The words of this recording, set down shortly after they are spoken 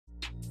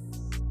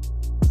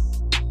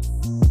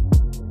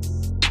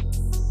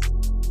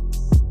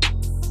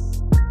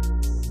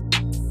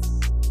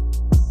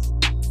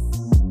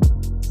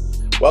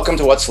Welcome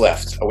to What's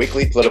Left, a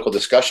weekly political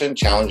discussion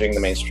challenging the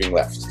mainstream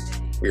left.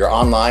 We are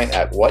online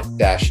at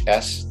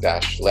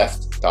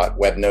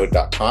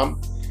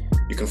what-s-left.webnode.com.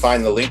 You can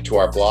find the link to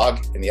our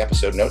blog in the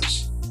episode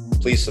notes.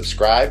 Please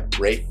subscribe,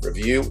 rate,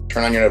 review,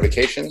 turn on your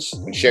notifications,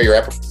 and share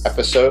your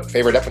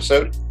favorite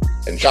episode,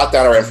 and jot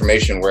down our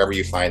information wherever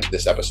you find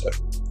this episode.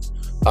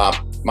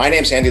 My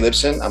name's Andy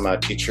Libson. I'm a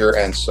teacher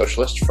and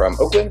socialist from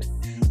Oakland.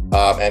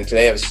 And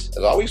today, as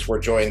always, we're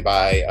joined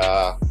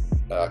by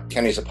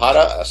Kenny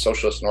Zapata, a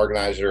socialist and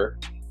organizer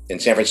in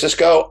San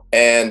Francisco,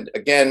 and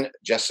again,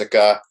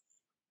 Jessica,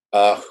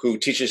 who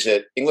teaches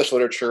English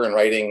literature and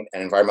writing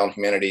and environmental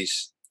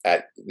humanities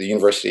at the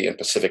University in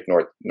Pacific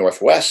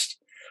Northwest.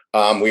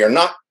 We are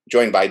not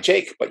joined by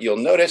Jake, but you'll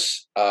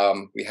notice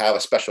we have a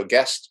special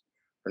guest.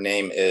 Her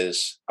name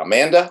is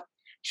Amanda.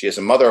 She is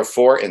a mother of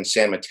four in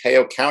San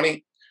Mateo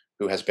County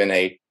who has been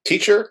a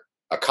teacher,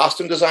 a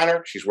costume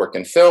designer. She's worked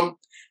in film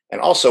and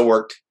also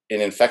worked in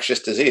infectious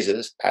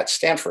diseases at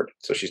Stanford.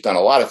 So she's done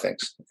a lot of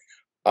things.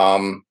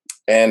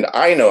 And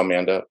I know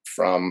Amanda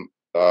from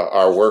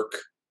our work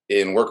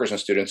in Workers and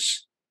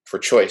Students for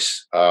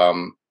Choice.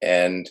 And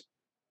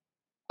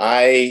when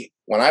I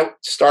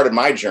started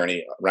my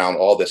journey around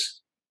all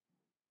this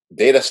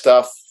data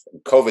stuff,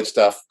 COVID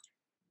stuff,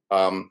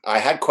 I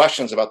had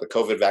questions about the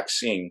COVID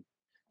vaccine,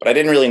 but I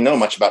didn't really know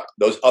much about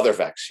those other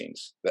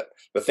vaccines,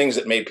 the things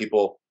that made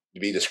people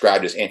be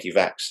described as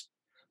anti-vax.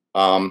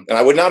 And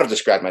I would not have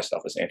described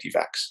myself as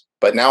anti-vax,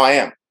 but now I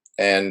am.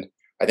 And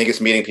I think it's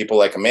meeting people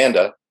like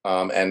Amanda,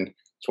 and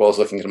as well as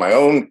looking into my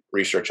own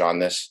research on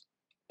this,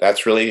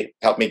 that's really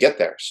helped me get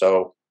there.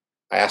 So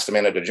I asked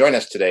Amanda to join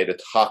us today to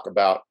talk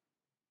about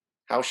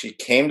how she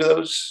came to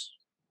those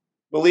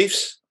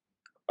beliefs,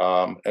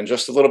 and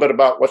just a little bit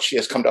about what she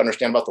has come to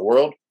understand about the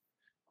world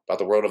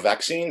of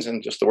vaccines,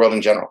 and just the world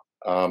in general.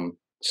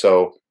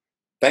 So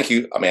thank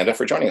you, Amanda,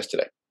 for joining us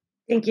today.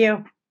 Thank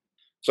you.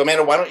 So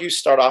Amanda, why don't you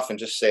start off and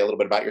just say a little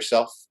bit about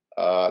yourself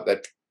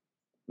that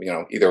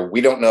either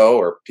we don't know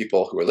or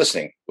people who are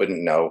listening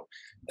wouldn't know,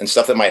 and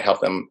stuff that might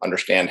help them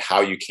understand how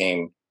you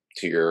came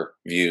to your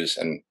views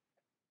and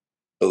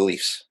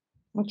beliefs.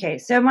 Okay,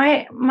 so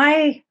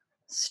my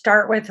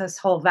start with this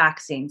whole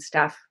vaccine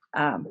stuff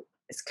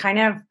is kind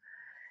of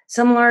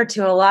similar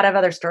to a lot of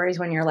other stories.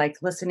 When you're like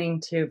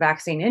listening to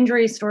vaccine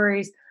injury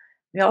stories,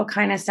 they all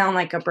kind of sound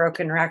like a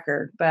broken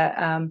record. But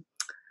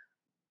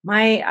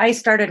I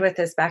started with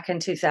this back in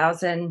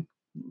 2000,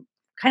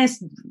 kind of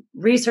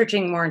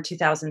researching more in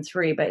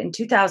 2003. But in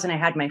 2000, I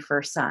had my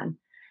first son,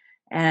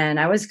 and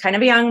I was kind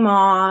of a young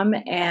mom,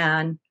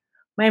 and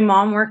my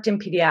mom worked in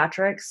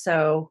pediatrics,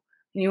 so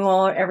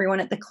knew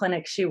everyone at the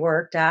clinic she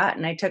worked at.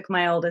 And I took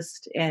my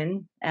oldest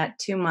in at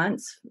 2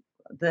 months,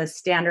 the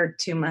standard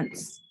 2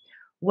 months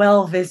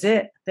well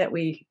visit that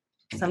we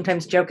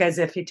sometimes joke as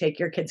if you take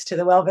your kids to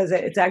the well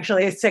visit, it's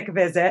actually a sick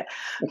visit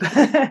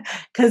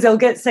because they'll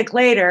get sick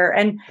later.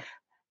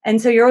 And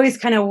so you're always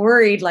kind of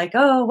worried, like,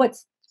 oh, what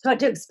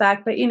to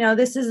expect. But,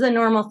 this is the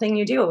normal thing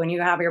you do when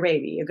you have your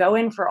baby. You go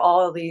in for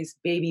all of these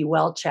baby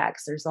well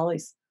checks. There's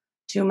always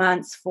 2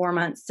 months, 4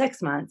 months,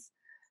 6 months.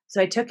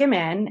 So I took him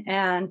in,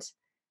 and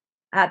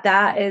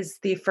that is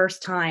the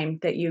first time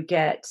that you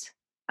get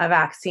a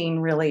vaccine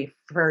really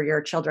for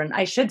your children.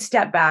 I should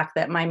step back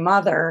that my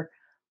mother,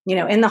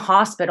 in the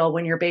hospital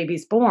when your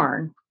baby's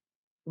born,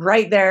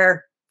 right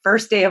there,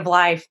 first day of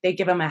life, they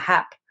give them a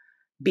Hep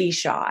B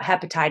shot,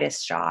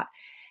 hepatitis shot.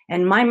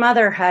 And my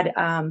mother had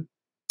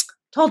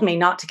told me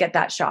not to get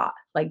that shot.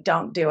 Like,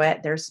 don't do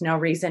it. There's no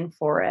reason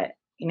for it.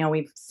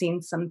 We've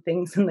seen some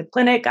things in the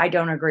clinic. I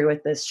don't agree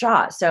with this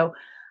shot. So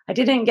I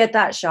didn't get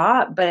that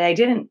shot, but I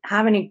didn't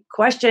have any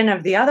question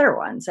of the other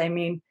ones. I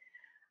mean,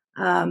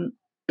 I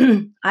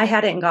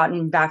hadn't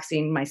gotten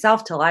vaccine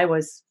myself till I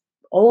was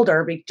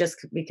older,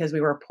 just because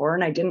we were poor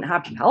and I didn't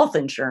have health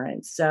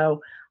insurance.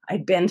 So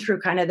I'd been through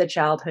kind of the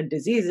childhood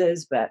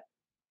diseases, but,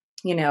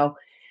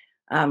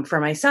 for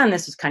my son,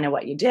 this was kind of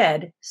what you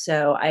did.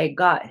 So I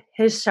got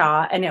his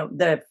shot, and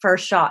the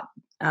first shot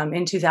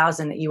in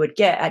 2000 that you would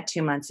get at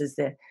 2 months is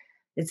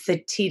it's the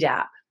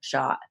Tdap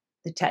shot,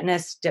 the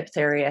tetanus,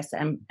 diphtheria,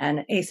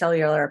 and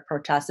acellular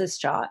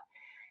pertussis shot.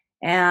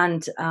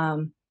 And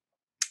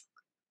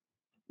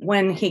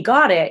when he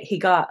got it,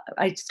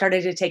 I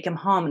started to take him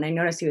home, and I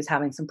noticed he was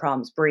having some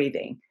problems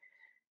breathing,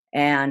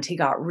 and he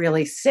got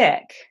really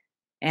sick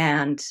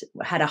and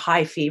had a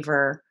high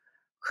fever,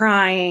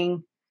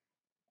 crying.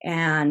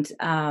 And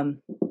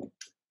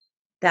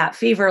that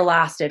fever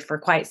lasted for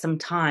quite some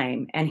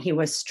time, and he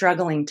was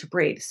struggling to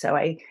breathe. So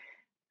I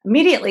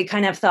immediately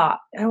kind of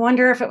thought, I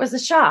wonder if it was a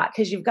shot,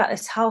 because you've got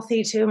this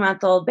healthy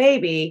 2-month-old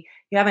baby.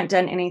 You haven't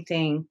done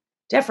anything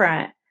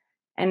different.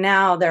 And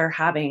now they're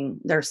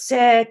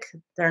sick.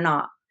 They're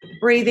not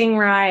breathing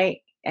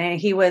right. And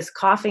he was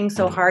coughing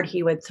so hard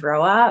he would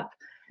throw up.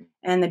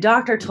 And the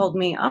doctor told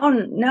me, oh,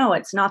 no,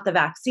 it's not the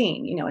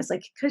vaccine. It's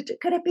like, could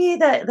it be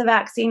that the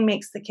vaccine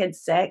makes the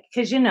kids sick?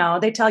 Because,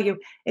 they tell you,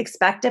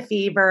 expect a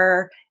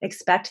fever,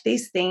 expect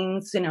these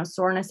things,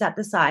 soreness at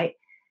the site.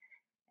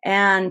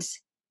 And,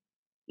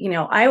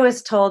 I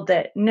was told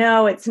that,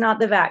 no, it's not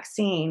the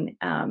vaccine.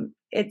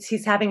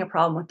 he's having a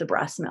problem with the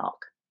breast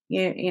milk,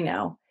 you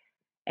know,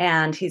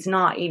 and he's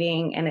not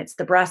eating, and it's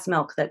the breast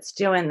milk that's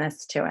doing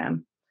this to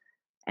him.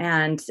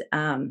 And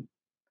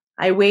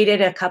I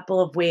waited a couple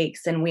of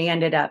weeks, and we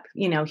ended up,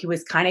 he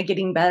was kind of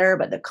getting better,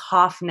 but the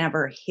cough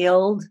never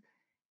healed.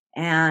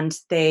 And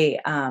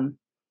again,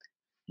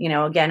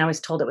 I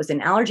was told it was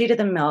an allergy to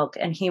the milk,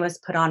 and he was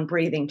put on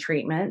breathing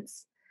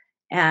treatments.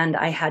 And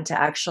I had to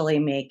actually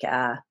make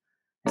a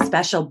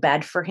special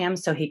bed for him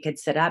so he could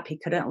sit up. He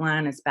couldn't lie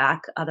on his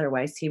back,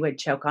 otherwise, he would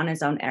choke on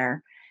his own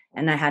air.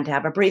 And I had to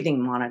have a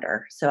breathing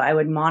monitor. So I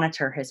would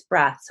monitor his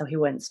breath so he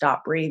wouldn't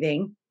stop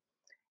breathing,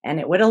 and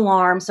it would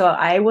alarm. So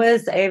I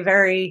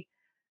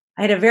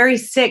had a very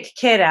sick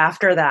kid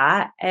after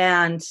that.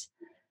 And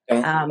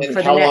And for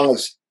the how long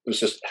next,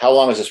 is how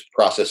long is this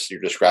process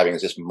you're describing?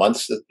 Is this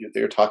months that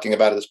you're talking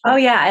about at this oh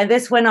point? yeah, and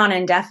this went on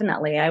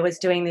indefinitely. I was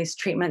doing these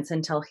treatments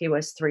until he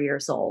was 3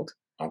 years old.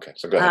 Okay,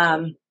 so go ahead.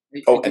 Um,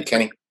 Oh, and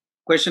Kenny.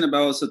 Question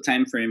about also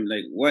time frame.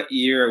 Like, what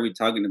year are we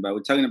talking about?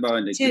 We're talking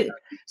about like two,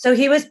 so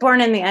he was born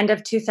in the end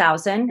of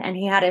 2000, and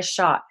he had his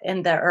shot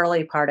in the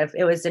early part of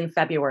it was in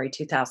February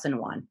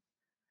 2001.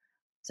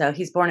 So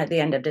he's born at the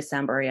end of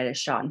December. He had his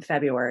shot in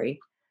February.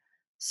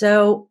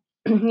 So,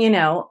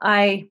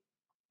 I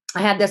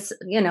had this,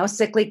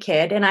 sickly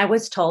kid, and I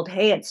was told,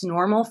 hey, it's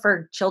normal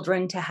for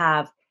children to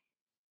have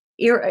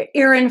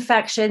ear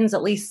infections,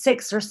 at least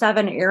 6 or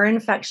 7 ear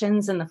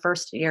infections in the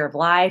first year of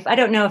life. I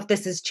don't know if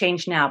this has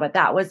changed now, but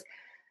that was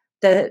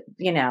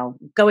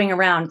going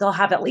around. They'll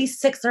have at least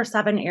 6 or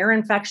 7 ear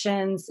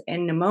infections,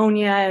 and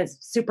pneumonia is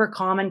super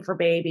common for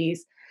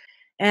babies.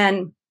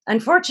 And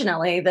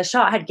unfortunately, the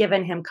shot had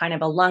given him kind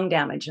of a lung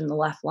damage in the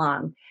left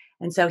lung.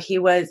 And so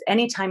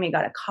anytime he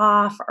got a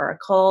cough or a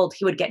cold,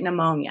 he would get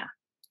pneumonia.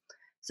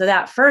 So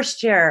that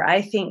first year,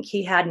 I think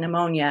he had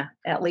pneumonia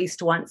at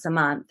least once a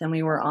month, and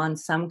we were on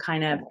some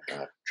kind of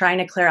trying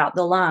to clear out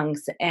the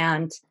lungs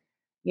and,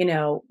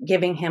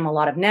 giving him a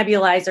lot of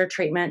nebulizer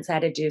treatments. I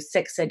had to do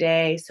 6 a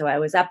day. So I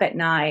was up at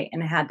night,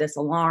 and I had this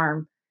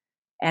alarm,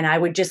 and I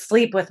would just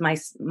sleep with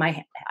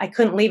I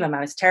couldn't leave him.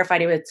 I was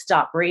terrified he would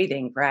stop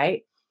breathing.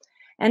 Right.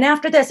 And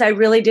after this, I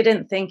really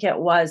didn't think it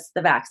was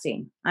the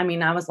vaccine. I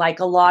mean, I was like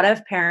a lot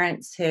of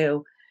parents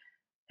who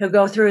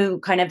go through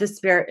kind of the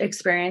spirit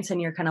experience,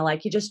 and you're kind of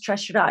like, you just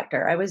trust your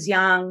doctor. I was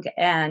young,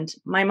 and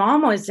my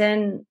mom was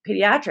in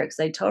pediatrics.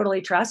 I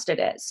totally trusted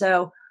it.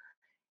 So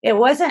it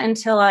wasn't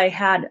until I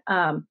have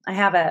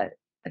a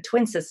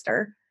twin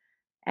sister,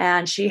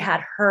 and she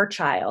had her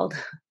child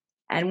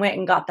and went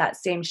and got that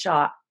same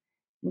shot.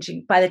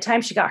 And by the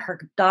time she got her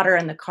daughter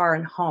in the car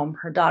and home,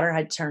 her daughter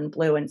had turned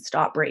blue and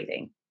stopped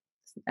breathing.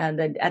 And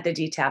at the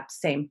DTaP,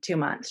 same 2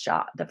 month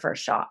shot, the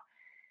first shot.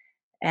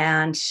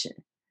 And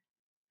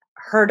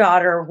her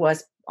daughter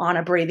was on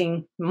a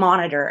breathing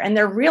monitor, and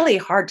they're really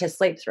hard to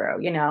sleep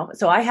through,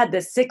 So I had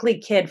this sickly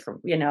kid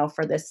for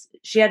this.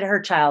 She had her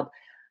child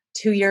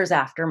 2 years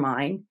after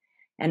mine.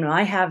 And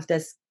I have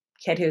this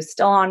kid who's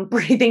still on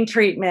breathing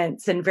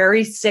treatments and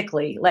very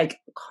sickly, like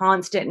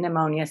constant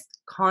pneumonia,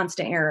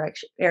 constant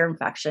air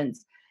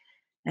infections.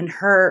 And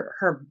her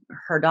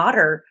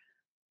daughter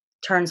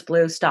turns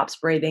blue, stops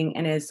breathing,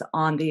 and is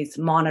on these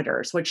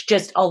monitors, which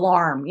just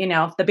alarm,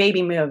 if the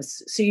baby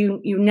moves. So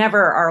you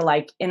never are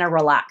like in a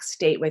relaxed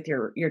state with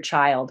your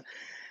child.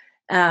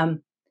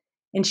 And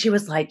she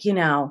was like,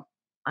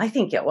 I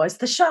think it was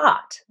the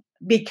shot,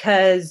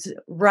 because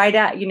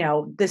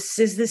this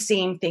is the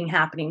same thing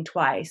happening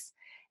twice.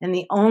 And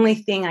the only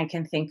thing I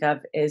can think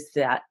of is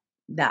that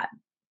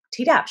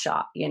Tdap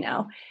shot,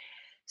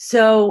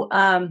 So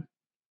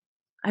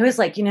I was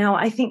like,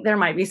 I think there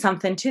might be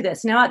something to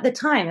this. Now, at the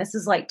time, this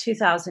is like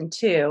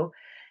 2002,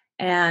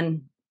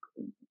 and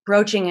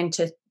broaching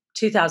into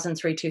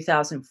 2003,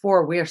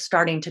 2004, we are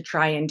starting to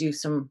try and do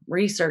some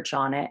research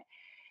on it.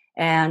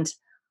 And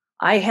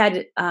I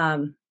had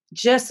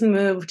just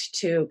moved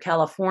to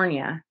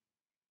California.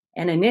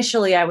 And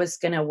initially, I was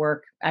going to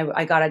work.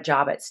 I got a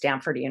job at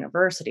Stanford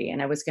University,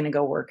 and I was going to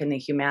go work in the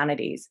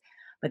humanities.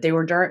 But it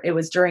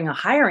was during a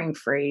hiring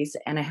freeze,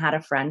 and I had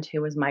a friend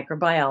who was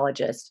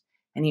microbiologist,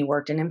 and he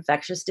worked in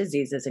infectious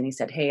diseases, and he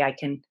said, hey, I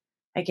can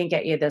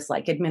get you this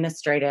like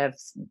administrative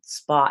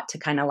spot to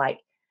kind of like,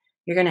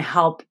 you're going to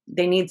help.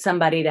 They need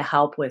somebody to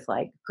help with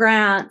like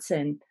grants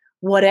and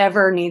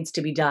whatever needs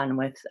to be done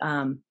with,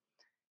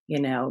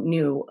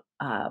 new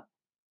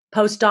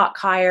postdoc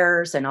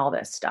hires and all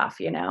this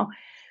stuff,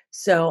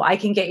 So I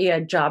can get you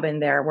a job in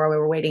there, where we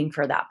were waiting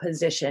for that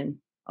position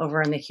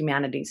over in the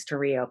humanities to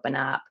reopen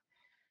up,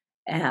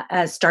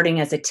 as starting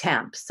as a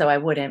temp. So I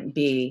wouldn't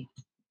be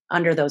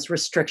under those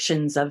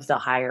restrictions of the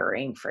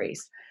hiring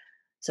freeze.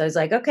 So I was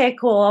like, okay,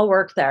 cool, I'll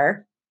work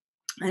there.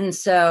 And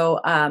so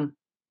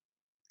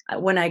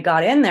when I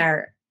got in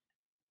there,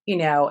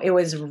 it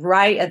was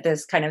right at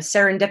this kind of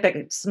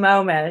serendipitous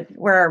moment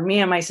where me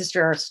and my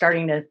sister are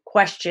starting to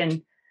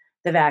question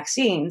the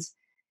vaccines.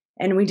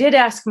 And we did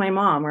ask my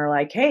mom, we're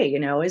like, hey,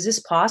 is this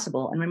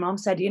possible? And my mom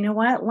said, you know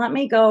what, let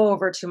me go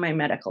over to my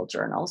medical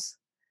journals.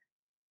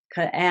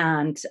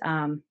 And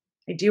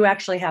I do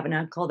actually have an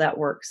uncle that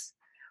works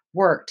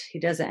worked. He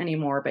doesn't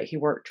anymore, but he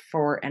worked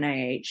for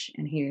NIH,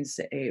 and he's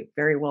a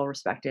very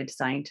well-respected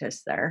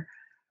scientist there.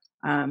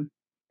 Um,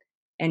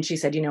 and she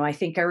said, I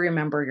think I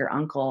remember your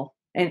uncle,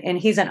 and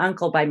he's an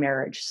uncle by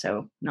marriage,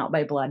 so not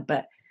by blood,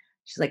 but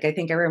she's like, I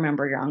think I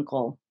remember your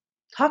uncle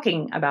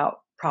talking about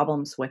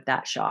problems with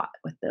that shot,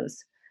 with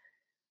those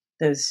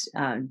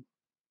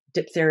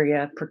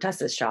diphtheria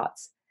pertussis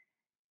shots,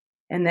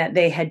 and that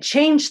they had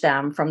changed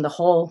them from the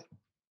whole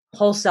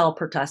cell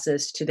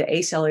pertussis to the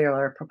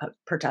acellular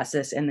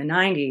pertussis in the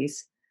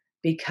 90s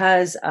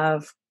because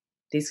of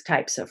these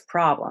types of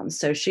problems.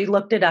 So she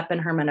looked it up in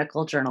her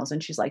medical journals,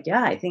 and she's like,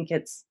 yeah, I think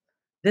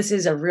this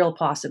is a real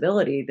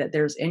possibility that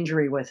there's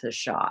injury with this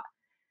shot,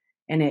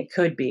 and it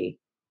could be.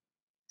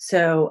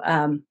 So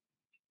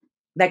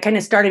that kind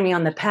of started me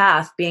on the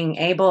path, being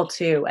able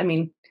to,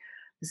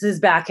 this is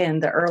back in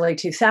the early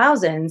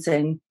 2000s,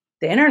 and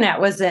the internet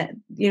wasn't,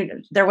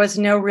 there was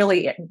no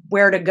really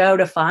where to go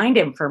to find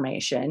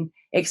information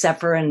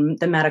except for in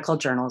the medical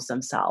journals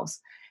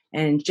themselves.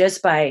 And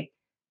just by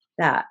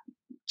that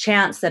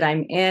chance that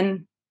I'm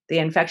in the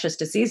infectious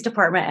disease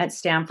department at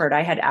Stanford,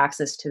 I had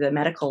access to the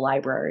medical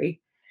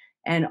library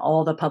and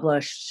all the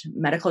published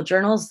medical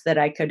journals that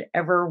I could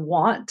ever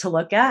want to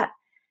look at.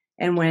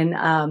 And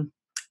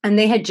and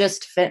they had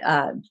just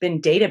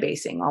been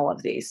databasing all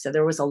of these. So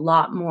there was a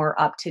lot more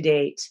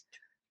up-to-date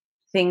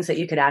things that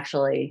you could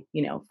actually,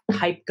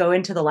 go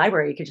into the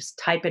library. You could just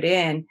type it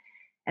in.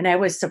 And I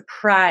was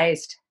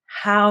surprised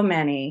how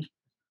many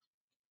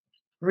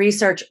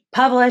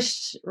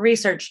published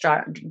research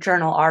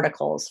journal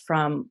articles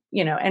from,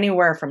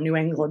 anywhere from New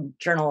England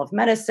Journal of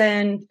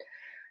Medicine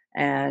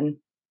and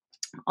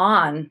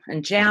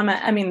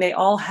JAMA. They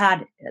all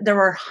there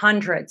were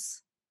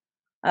hundreds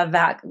of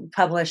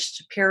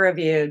published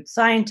peer-reviewed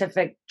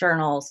scientific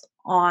journals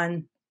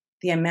on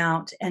the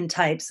amount and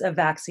types of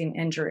vaccine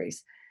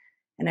injuries.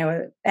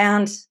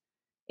 And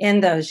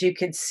in those, you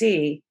could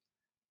see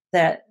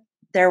that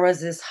there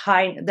was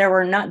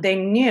they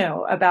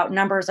knew about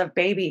numbers of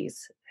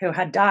babies who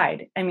had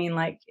died. They knew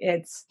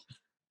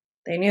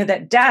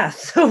that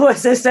death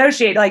was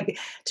associated.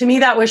 To me,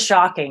 that was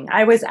shocking.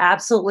 I was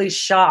absolutely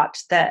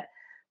shocked that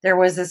there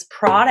was this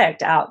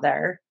product out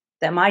there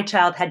that my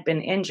child had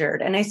been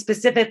injured. And I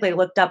specifically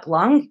looked up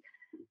lung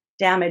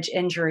damage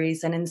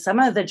injuries. And in some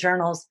of the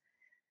journals,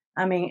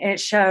 it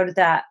showed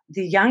that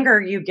the younger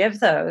you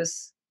give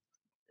those,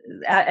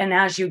 and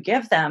as you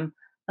give them,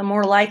 the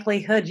more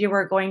likelihood you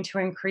were going to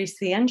increase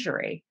the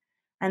injury.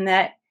 And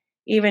that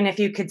even if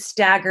you could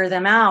stagger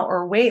them out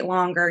or wait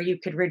longer, you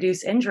could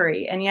reduce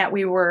injury. And yet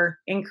we were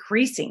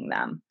increasing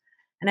them.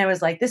 And I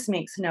was like, this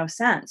makes no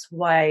sense.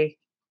 Why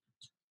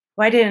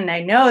didn't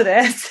I know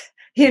this?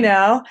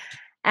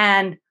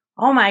 And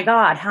oh my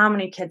God, how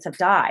many kids have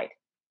died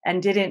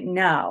and didn't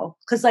know?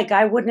 Because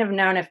I wouldn't have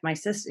known if my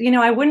sister,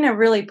 I wouldn't have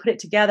really put it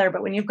together.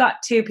 But when you've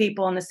got two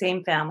people in the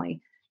same family,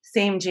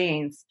 same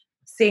genes,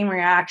 same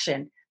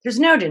reaction, there's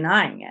no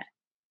denying it.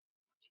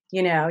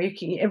 You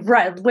can,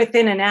 right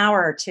within an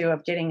hour or two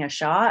of getting a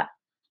shot,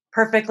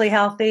 perfectly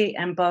healthy,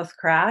 and both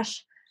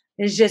crash,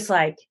 is just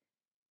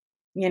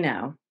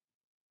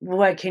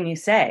what can you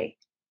say?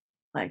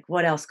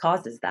 What else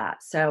causes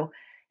that? So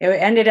it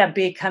ended up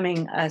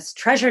becoming a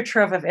treasure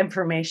trove of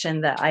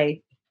information that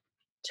I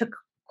took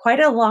quite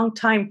a long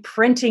time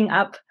printing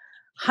up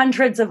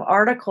hundreds of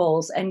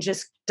articles and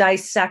just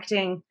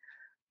dissecting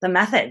the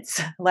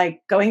methods,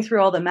 going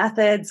through all the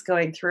methods,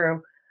 going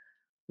through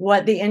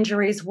what the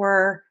injuries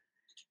were.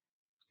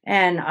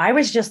 And I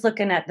was just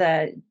looking at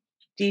the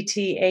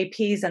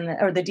DTAPs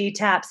or the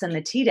DTaPs and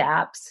the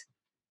TDAPs,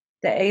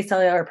 the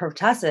acellular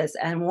pertussis.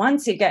 And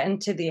once you get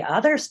into the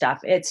other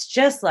stuff, it's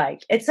just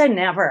it's a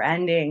never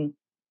ending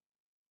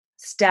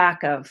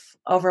stack of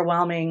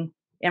overwhelming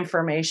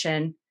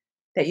information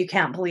that you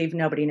can't believe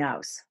nobody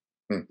knows,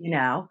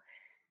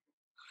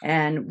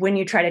 And when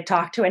you try to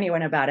talk to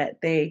anyone about it,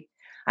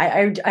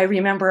 I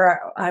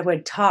remember I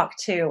would talk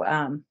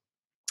to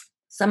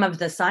some of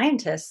the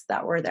scientists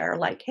that were there,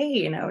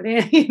 hey,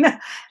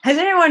 has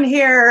anyone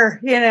here,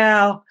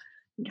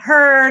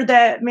 heard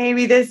that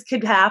maybe this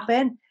could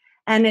happen?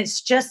 And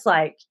it's just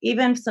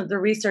even some of the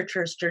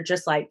researchers are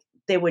just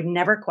they would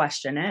never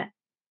question it.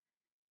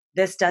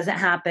 This doesn't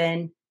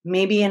happen,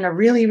 maybe in a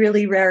really,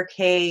 really rare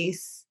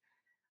case,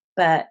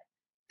 but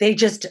they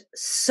just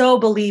so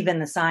believe in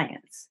the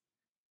science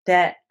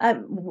that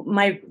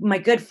my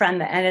good friend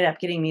that ended up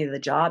getting me the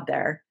job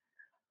there,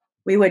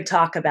 we would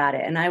talk about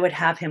it, and I would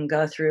have him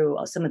go through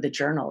some of the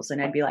journals,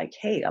 and I'd be like,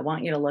 hey, I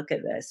want you to look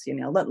at this,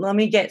 let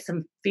me get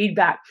some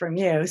feedback from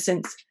you,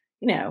 since,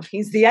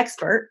 he's the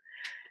expert.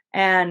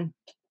 And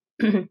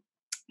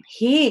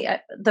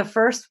the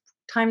first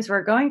times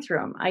we're going through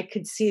them, I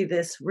could see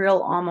this real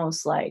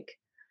almost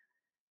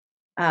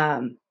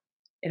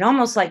it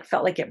almost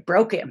felt like it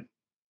broke him,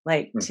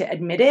 to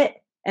admit it.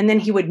 And then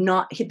he would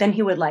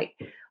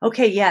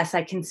okay, yes,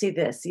 I can see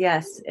this.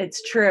 Yes,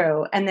 it's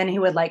true. And then he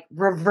would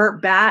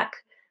revert back,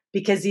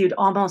 because you'd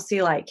almost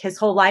see his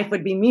whole life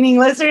would be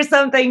meaningless or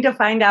something, to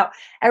find out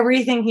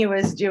everything he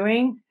was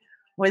doing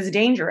was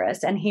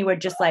dangerous. And he would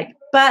just like,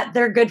 but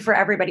they're good for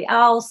everybody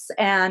else.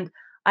 And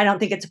I don't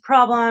think it's a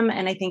problem.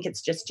 And I think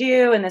it's just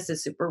you. And this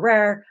is super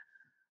rare.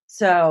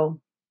 So,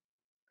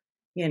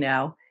 you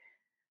know,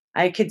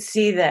 I could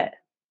see that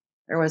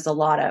there was a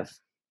lot of,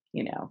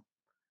 you know,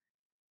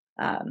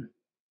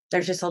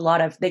 there's just a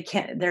lot of,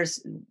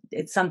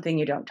 it's something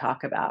you don't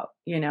talk about,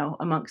 you know,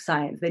 amongst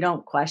science. They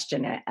don't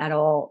question it at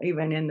all,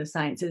 even in the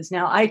sciences.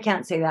 Now, I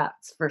can't say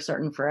that's for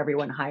certain for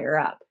everyone higher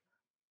up.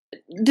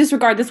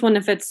 Disregard this one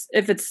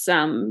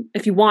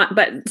if you want,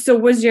 but so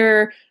was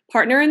your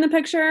partner in the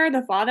picture,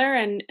 the father,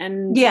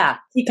 and yeah,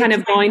 he kind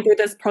of going through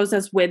this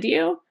process with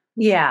you?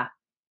 Yeah.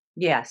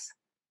 Yes.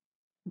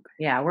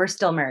 Yeah, we're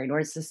still married.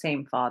 We're the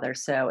same father.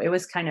 So it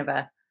was kind of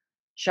a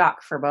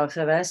shock for both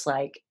of us,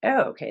 like,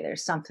 oh, okay,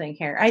 there's something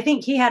here. I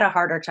think he had a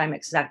harder time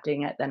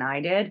accepting it than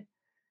I did.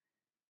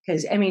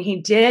 Because I mean,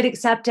 he did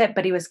accept it,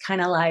 but he was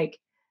kind of like,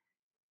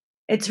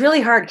 it's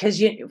really hard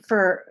because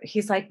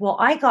he's like, well,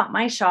 I got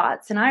my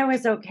shots and I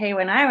was okay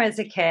when I was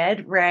a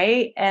kid,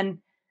 right? And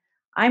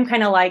I'm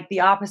kind of like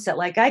the opposite.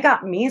 Like, I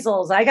got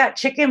measles, I got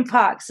chicken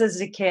pox as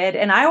a kid,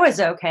 and I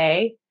was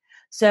okay.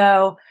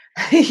 So,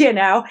 you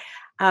know,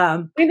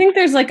 I think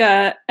there's like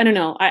I don't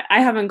know,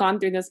 I haven't gone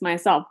through this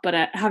myself, but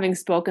having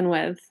spoken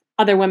with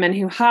other women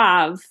who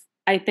have,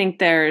 I think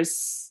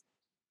there's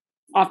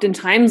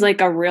oftentimes like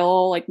a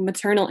real like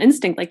maternal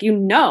instinct, like, you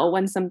know,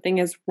 when something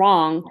is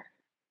wrong.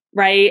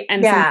 Right.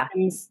 And yeah,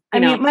 I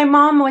mean, my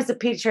mom was a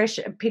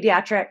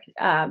pediatric.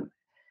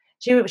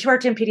 She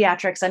worked in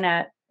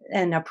pediatrics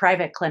in a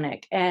private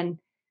clinic. And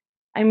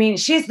I mean,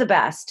 she's the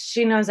best.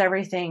 She knows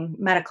everything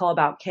medical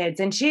about kids.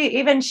 And she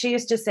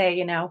used to say,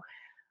 you know,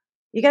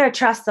 you got to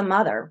trust the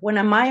mother. When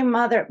the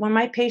mother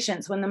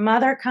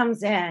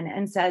comes in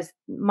and says,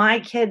 my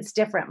kid's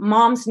different,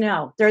 moms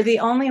know. They're the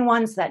only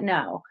ones that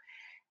know.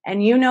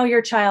 And you know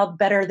your child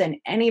better than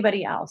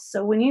anybody else.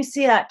 So when you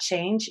see that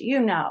change, you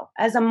know,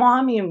 as a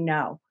mom, you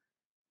know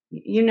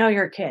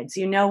your kids,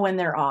 you know when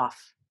they're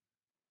off.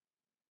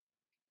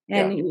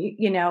 And,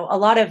 you know, a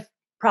lot of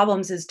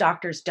problems is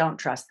doctors don't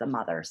trust the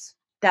mothers.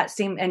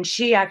 And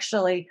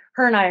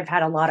her and I have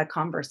had a lot of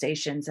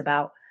conversations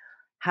about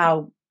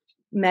how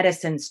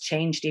medicine's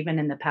changed even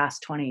in the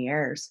past 20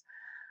 years,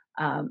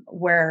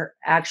 where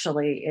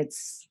actually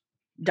it's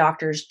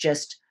doctors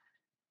just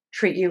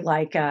treat you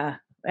like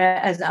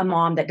as a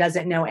mom that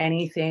doesn't know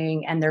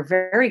anything, and they're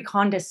very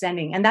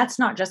condescending. And that's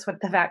not just with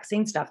the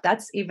vaccine stuff.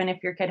 That's even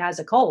if your kid has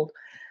a cold,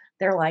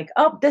 they're like,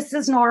 oh, this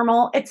is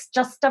normal. It's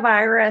just a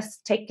virus.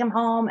 Take him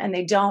home. And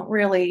they don't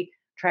really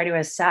try to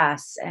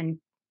assess and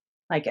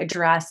like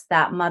address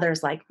that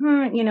mother's like,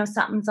 you know,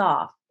 something's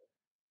off.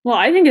 Well,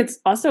 I think it's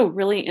also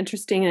really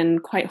interesting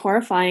and quite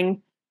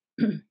horrifying,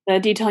 the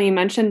detail you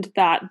mentioned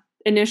that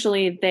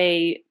initially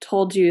they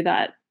told you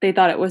that they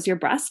thought it was your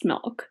breast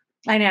milk.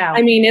 I know.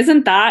 I mean,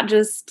 isn't that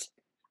just,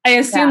 I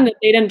assume that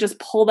they didn't just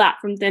pull that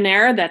from thin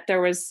air, that there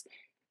was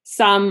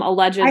some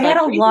alleged, I had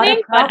a lot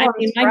of problems. I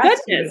mean, my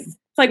goodness. It's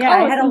like,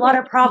 I had a lot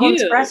of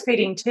problems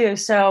breastfeeding too.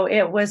 So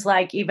it was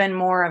like even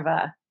more of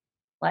a,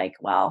 like,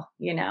 well,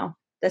 you know,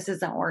 this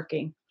isn't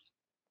working.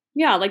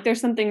 Yeah. Like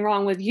there's something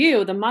wrong with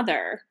you, the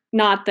mother,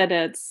 not that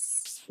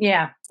it's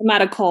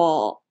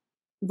medical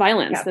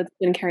violence that's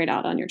been carried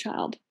out on your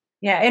child.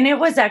 Yeah. And it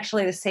was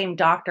actually the same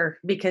doctor,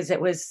 because it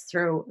was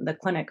through the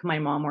clinic my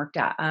mom worked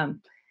at.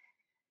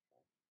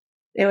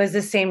 It was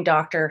the same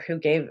doctor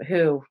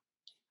who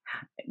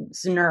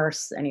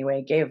nurse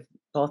anyway, gave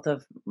both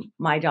of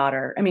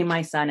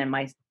my son and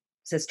my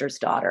sister's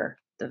daughter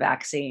the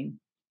vaccine.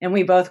 And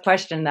we both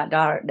questioned that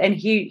daughter. And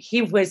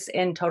he was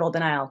in total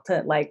denial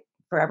to like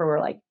forever.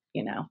 We're like,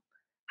 you know,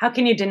 how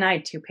can you deny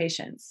two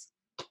patients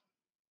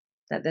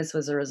that this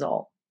was a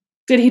result?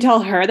 Did he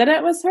tell her that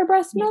it was her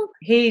breast milk?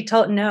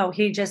 No,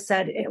 he just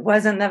said it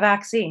wasn't the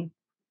vaccine.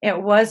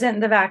 It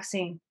wasn't the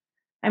vaccine.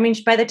 I mean,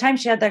 by the time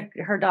she had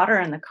her daughter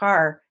in the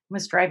car,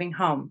 was driving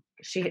home,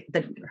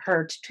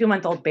 her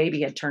 2-month-old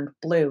baby had turned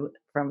blue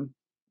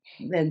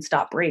then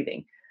stopped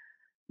breathing,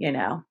 you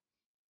know?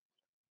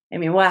 I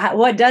mean,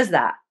 what does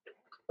that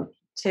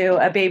to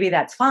a baby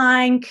that's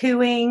fine,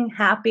 cooing,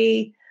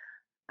 happy?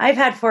 I've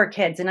had 4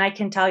 kids, and I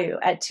can tell you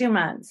at 2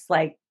 months,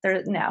 like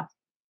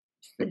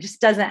it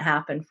just doesn't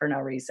happen for no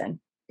reason.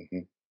 Mm-hmm.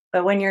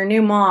 But when you're a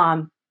new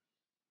mom,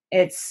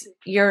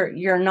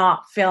 you're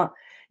not feeling.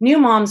 New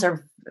moms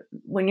are,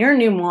 when you're a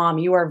new mom,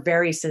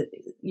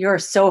 you're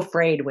so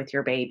afraid with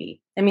your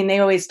baby. I mean, they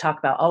always talk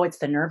about, oh, it's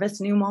the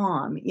nervous new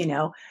mom, you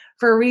know,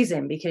 for a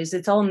reason, because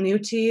it's all new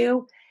to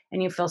you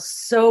and you feel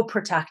so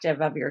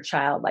protective of your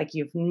child. Like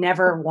you've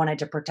never wanted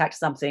to protect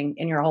something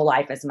in your whole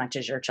life as much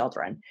as your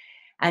children.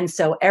 And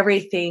so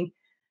everything,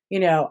 you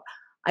know,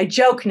 I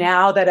joke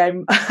now that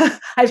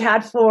I've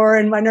had 4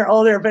 and mine are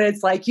older, but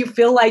it's like, you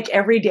feel like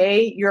every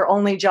day your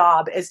only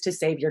job is to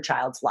save your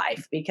child's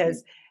life,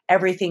 because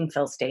everything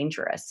feels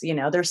dangerous. You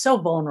know, they're so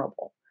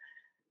vulnerable.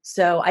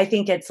 So I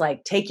think it's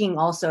like taking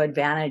also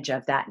advantage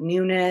of that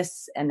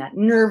newness and that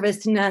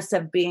nervousness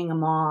of being a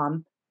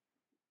mom,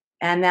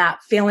 and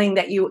that feeling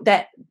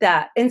that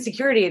that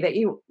insecurity that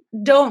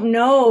don't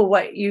know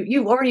what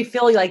you already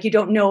feel like you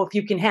don't know if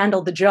you can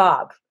handle the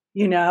job,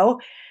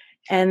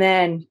 and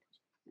then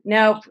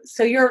nope.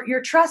 So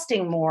you're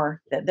trusting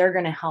more that they're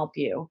going to help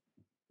you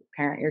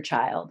parent your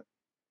child.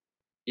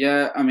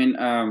 Yeah, I mean,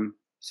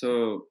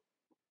 so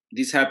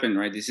this happened,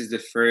 right? This is the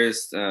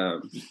first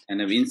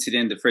kind of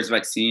incident, the first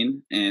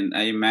vaccine, and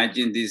I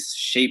imagine this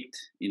shaped,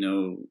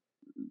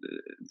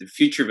 the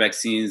future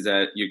vaccines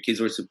that your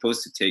kids were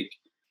supposed to take.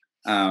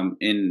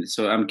 And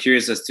so I'm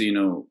curious as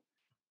to,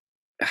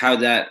 how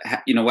that,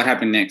 what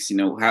happened next.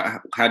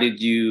 How did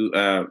you?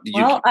 Did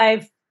you? Well,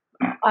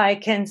 I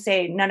can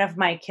say none of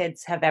my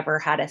kids have ever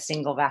had a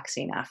single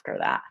vaccine after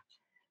that.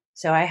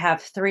 So I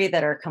have 3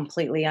 that are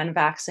completely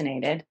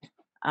unvaccinated,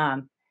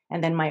 and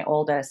then my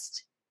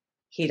oldest,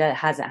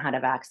 hasn't had a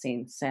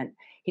vaccine since.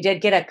 He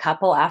did get a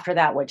couple after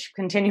that, which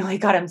continually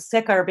got him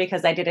sicker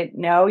because I didn't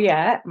know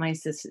yet. My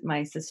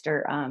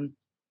sister,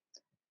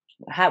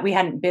 we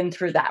hadn't been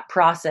through that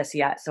process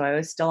yet, so I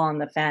was still on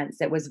the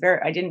fence.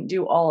 I didn't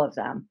do all of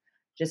them,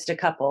 just a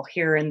couple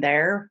here and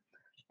there,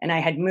 and I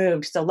had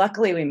moved, so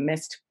luckily we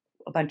missed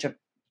a bunch of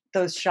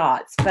those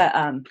shots. But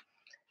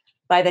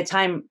by the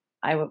time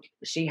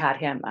she had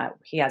him,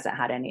 he hasn't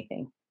had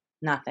anything,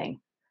 nothing.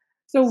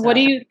 So what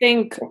do you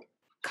think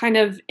kind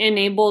of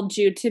enabled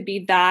you to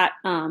be that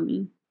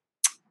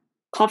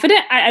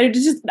confident? I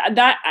just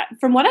that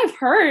from what I've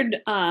heard,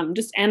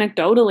 just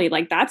anecdotally,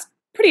 like that's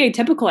pretty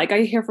atypical. Like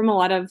I hear from a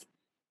lot of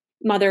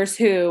mothers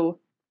who,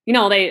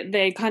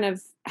 they kind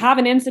of have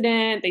an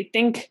incident, they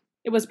think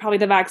it was probably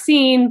the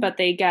vaccine, but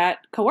they get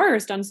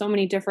coerced on so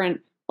many different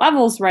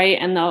levels, right?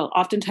 And they'll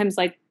oftentimes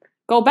like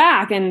go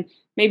back and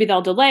maybe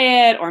they'll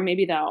delay it or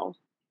maybe they'll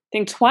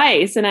think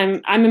twice.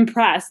 And I'm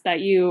impressed that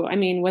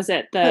was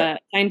it the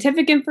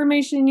scientific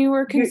information you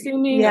were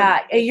consuming? Yeah,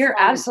 you're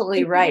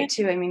absolutely right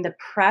too. I mean, the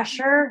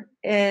pressure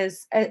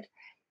is,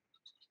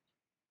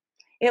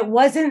 it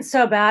wasn't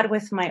so bad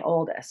with my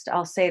oldest.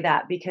 I'll say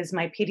that because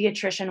my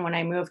pediatrician, when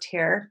I moved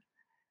here,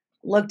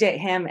 looked at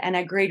him and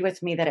agreed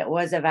with me that it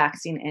was a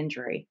vaccine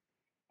injury.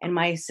 And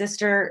my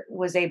sister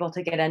was able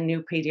to get a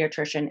new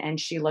pediatrician and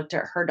she looked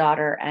at her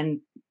daughter and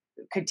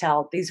could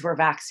tell these were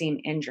vaccine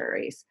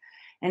injuries.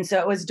 And so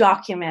it was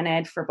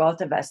documented for both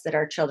of us that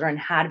our children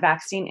had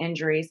vaccine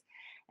injuries.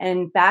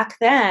 And back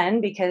then,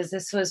 because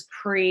this was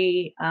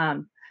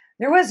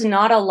there was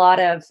not a lot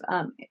of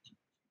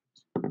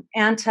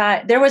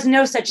there was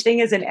no such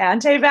thing as an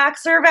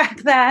anti-vaxxer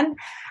back then.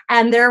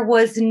 And there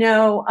was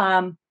no,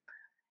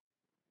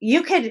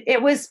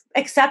 it was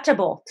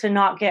acceptable to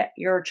not get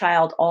your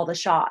child all the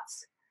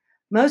shots.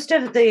 Most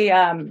of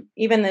the,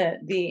 even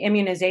the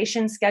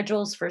immunization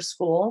schedules for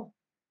school,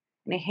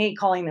 and I hate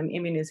calling them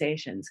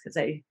immunizations because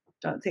I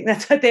don't think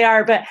that's what they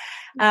are, but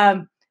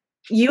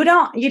you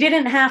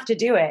didn't have to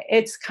do it.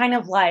 It's kind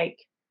of like,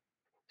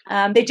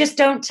 they just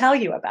don't tell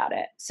you about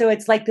it. So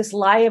it's like this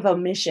lie of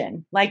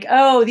omission, like,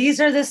 oh,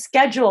 these are the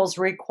schedules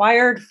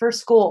required for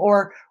school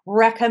or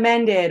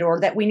recommended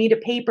or that we need a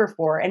paper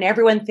for. And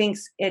everyone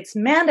thinks it's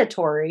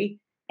mandatory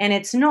and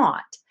it's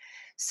not.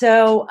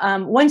 So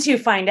once you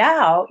find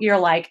out, you're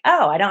like,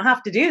 oh, I don't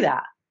have to do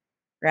that.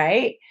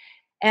 Right.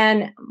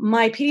 And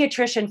my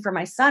pediatrician for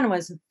my son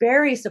was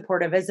very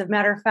supportive. As a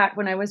matter of fact,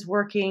 when I was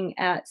working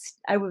at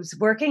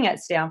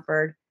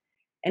Stanford,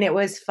 and it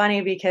was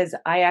funny because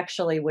I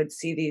actually would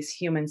see these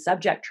human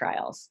subject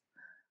trials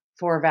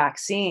for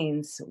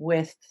vaccines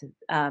with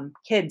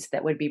kids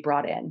that would be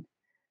brought in,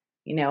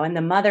 and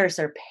the mothers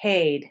are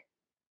paid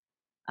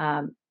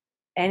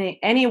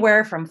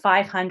anywhere from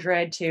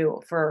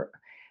 $500 for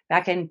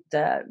back in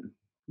the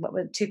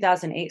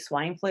 2008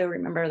 swine flu.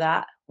 Remember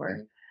that?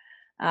 Where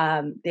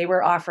they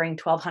were offering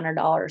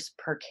 $1,200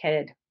 per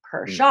kid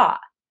per shot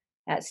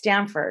at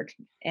Stanford.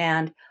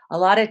 And a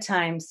lot of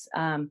times,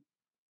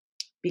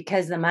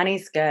 because the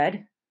money's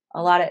good,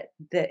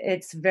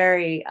 it's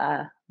very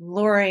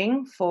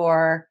luring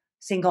for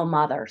single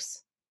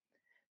mothers.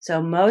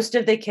 So most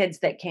of the kids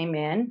that came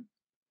in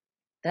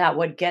that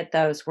would get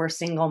those were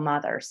single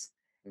mothers.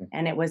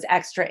 And it was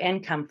extra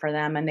income for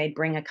them. And they'd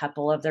bring a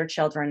couple of their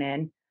children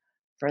in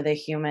for the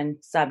human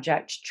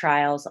subject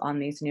trials on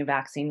these new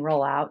vaccine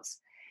rollouts.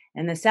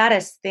 And the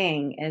saddest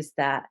thing is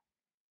that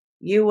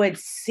you would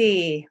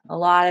see a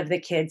lot of the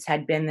kids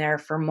had been there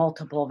for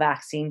multiple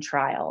vaccine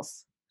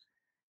trials.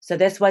 So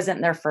this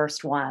wasn't their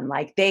first one.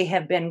 Like they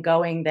have been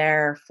going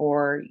there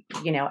for,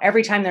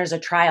 every time there's a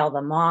trial,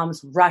 the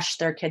moms rush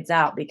their kids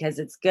out because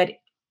it's good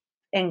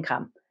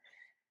income.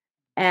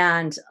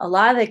 And a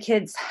lot of the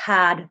kids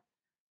had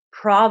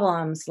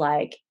problems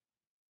like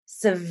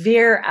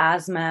severe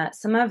asthma.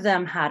 Some of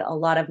them had a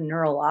lot of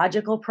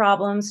neurological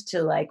problems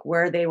to like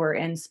where they were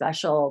in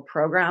special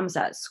programs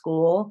at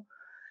school.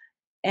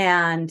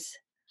 And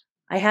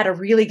I had a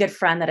really good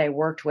friend that I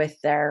worked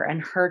with there,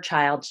 and her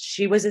child,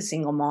 she was a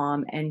single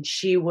mom, and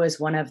she was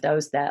one of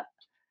those that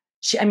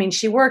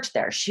she worked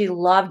there. She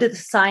loved the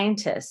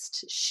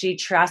scientist. She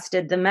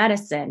trusted the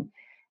medicine,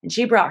 and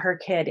she brought her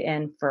kid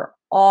in for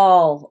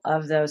all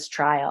of those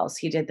trials.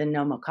 He did the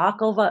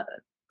pneumococcal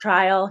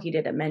trial. He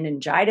did a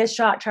meningitis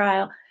shot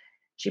trial.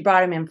 She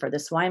brought him in for the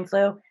swine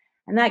flu.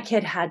 And that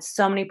kid had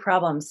so many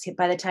problems.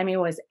 By the time he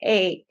was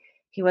 8,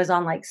 he was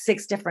on like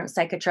 6 different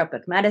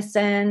psychotropic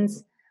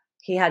medicines.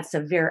 He had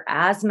severe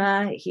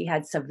asthma. He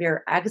had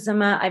severe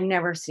eczema. I've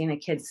never seen a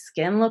kid's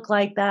skin look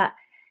like that.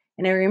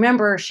 And I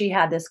remember she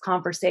had this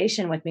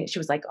conversation with me. She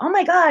was like, "Oh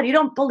my God, you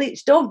don't believe,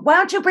 why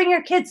don't you bring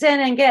your kids in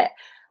and get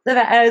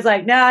I was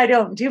like, "No, I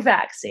don't do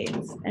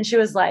vaccines." And she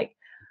was like,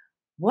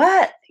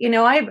 "What?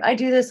 I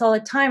do this all the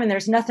time and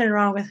there's nothing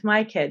wrong with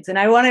my kids." And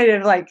I wanted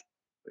to like,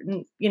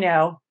 you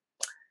know,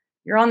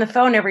 you're on the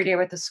phone every day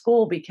with the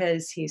school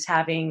because he's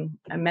having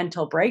a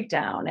mental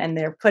breakdown and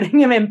they're putting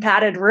him in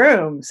padded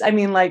rooms. I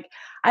mean, like,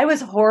 I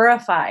was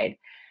horrified.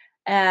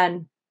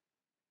 And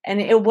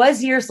it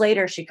was years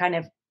later, she kind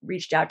of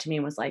reached out to me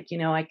and was like,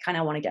 "I kind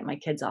of want to get my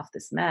kids off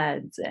this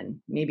meds and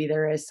maybe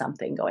there is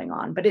something going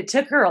on." But it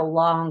took her a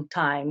long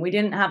time. We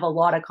didn't have a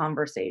lot of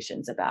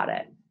conversations about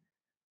it.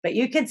 But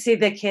you could see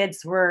the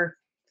kids were,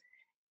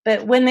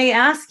 but when they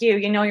ask you,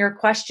 your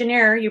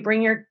questionnaire, you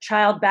bring your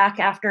child back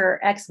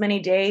after X many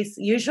days.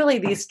 Usually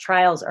these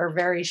trials are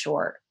very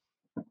short.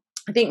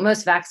 I think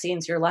most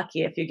vaccines, you're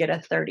lucky if you get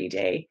a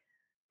 30-day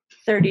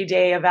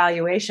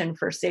evaluation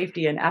for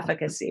safety and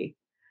efficacy.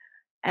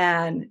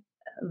 And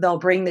they'll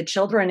bring the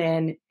children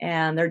in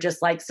and they're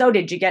just like, "So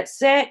did you get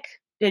sick?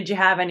 Did you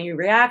have any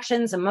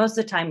reactions?" And most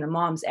of the time the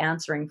mom's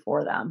answering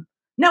for them.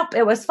 "Nope,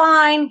 it was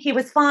fine. He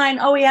was fine.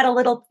 Oh, he had a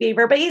little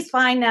fever, but he's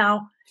fine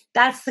now."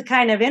 That's the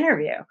kind of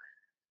interview.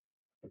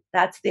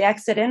 That's the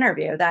exit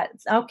interview.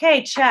 That's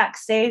okay, check,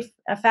 safe,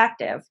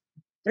 effective.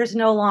 There's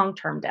no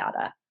long-term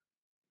data.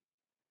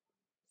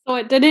 So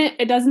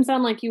it doesn't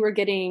sound like you were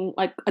getting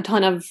like a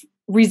ton of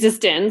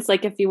resistance,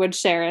 like if you would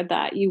share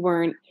that you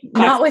weren't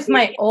Not with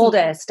my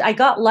oldest. I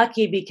got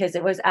lucky because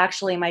it was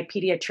actually my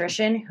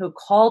pediatrician who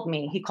called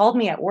me. He called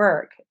me at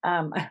work.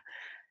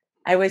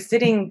 I was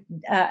sitting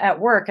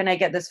at work and I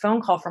get this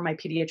phone call from my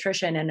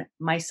pediatrician, and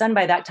my son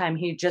by that time,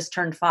 he just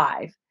turned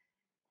 5.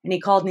 And he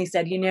called and he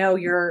said,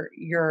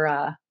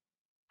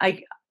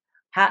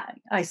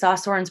 I saw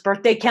Soren's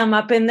birthday come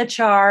up in the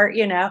chart,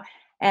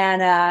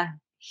 and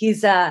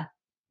he's going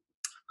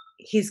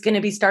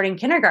to be starting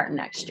kindergarten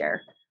next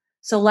year.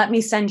 So let me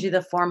send you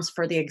the forms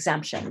for the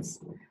exemptions,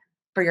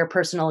 for your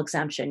personal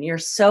exemption. You're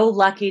so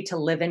lucky to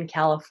live in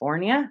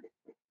California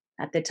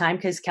at the time,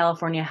 because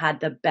California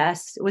had it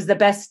was the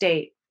best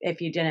state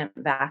if you didn't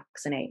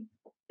vaccinate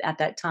at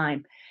that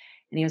time.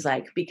 And he was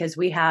like, because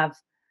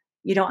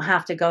you don't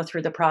have to go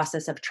through the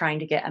process of trying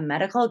to get a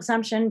medical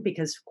exemption,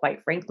 because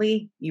quite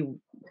frankly,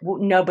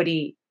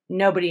 nobody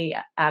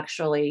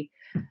actually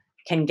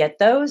can get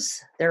those.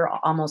 They're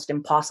almost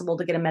impossible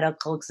to get a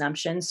medical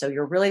exemption. So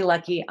you're really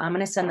lucky. I'm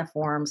going to send the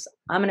forms.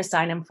 I'm going to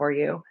sign them for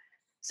you.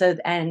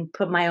 And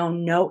put my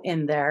own note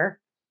in there.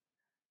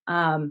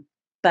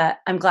 But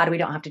I'm glad we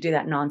don't have to do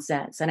that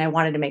nonsense. And I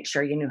wanted to make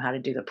sure you knew how to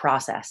do the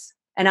process.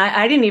 And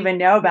I didn't even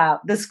know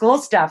about the school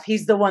stuff.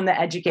 He's the one that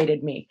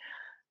educated me.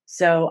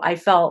 So I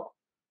felt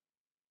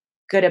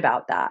good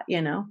about that,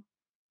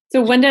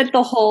 So when did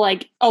the whole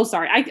oh,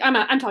 sorry,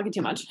 I'm talking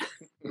too much.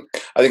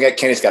 I think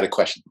Kenny's got a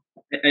question.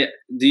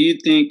 Do you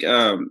think,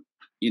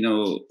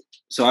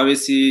 so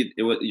obviously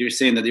you're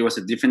saying that it was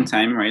a different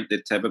time, right?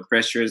 The type of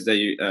pressures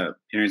that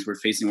parents were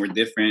facing were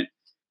different.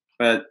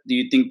 But do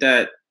you think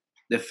that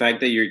the fact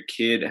that your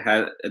kid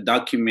had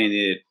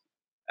documented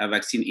a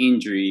vaccine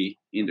injury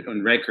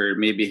on record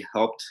maybe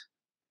helped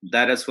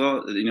that as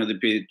well? The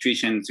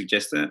pediatrician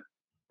suggested.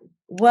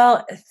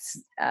 Well,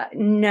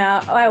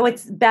 no.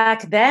 It's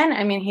back then.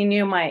 I mean, he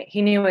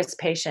knew his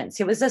patients.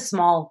 It was a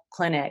small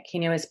clinic. He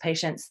knew his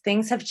patients.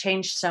 Things have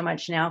changed so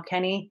much now,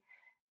 Kenny,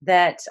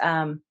 that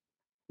our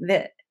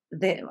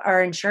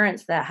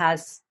insurance that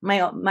has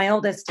my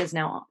oldest is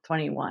now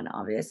 21,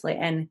 obviously,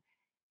 and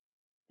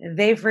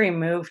they've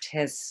removed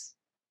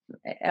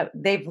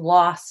they've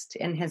lost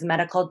in his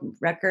medical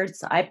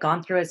records. I've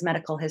gone through his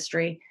medical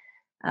history.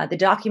 The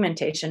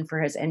documentation for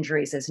his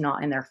injuries is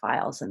not in their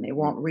files, and they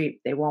won't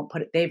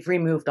put it. They've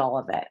removed all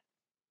of it.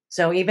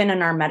 So even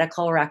in our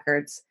medical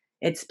records,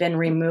 it's been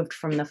removed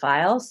from the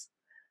files.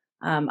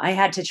 I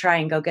had to try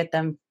and go get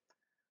them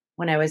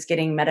when I was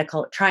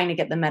trying to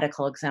get the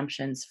medical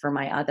exemptions for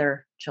my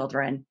other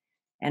children,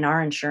 and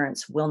our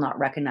insurance will not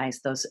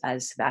recognize those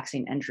as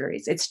vaccine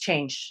injuries. It's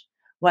changed.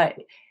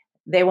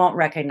 They won't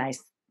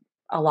recognize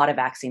a lot of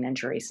vaccine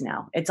injuries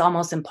now. It's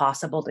almost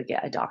impossible to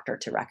get a doctor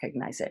to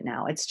recognize it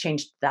now. It's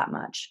changed that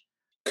much.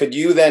 Could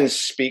you then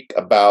speak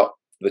about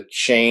the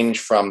change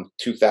from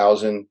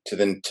 2000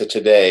 to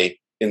today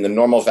in the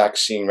normal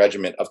vaccine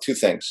regimen of two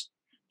things?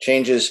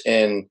 Changes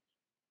in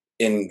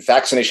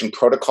vaccination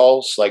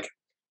protocols, like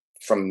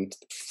from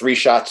 3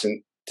 shots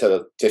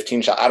to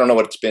 15 shots. I don't know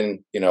what it's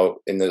been, in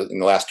the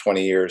last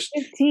 20 years.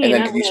 15. And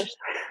then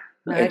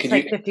It's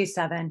like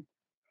 57.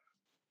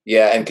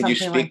 Yeah, and could you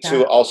speak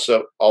to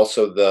also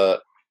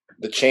the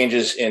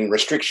changes in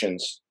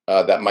restrictions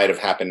that might have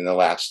happened in the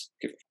last,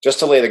 just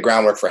to lay the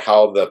groundwork for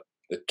how the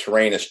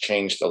terrain has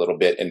changed a little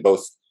bit in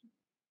both,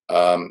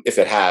 if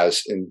it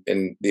has,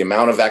 in the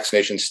amount of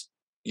vaccinations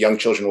young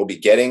children will be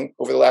getting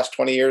over the last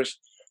 20 years,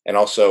 and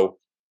also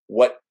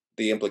what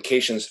the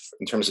implications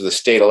in terms of the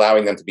state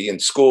allowing them to be in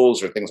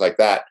schools or things like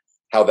that,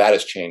 how that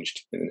has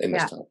changed in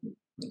this time.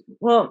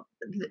 Well,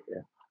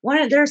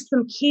 there's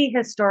some key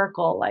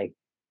historical like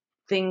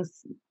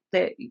things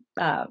that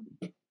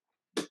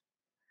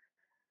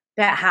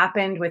that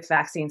happened with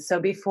vaccines. So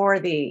before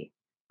the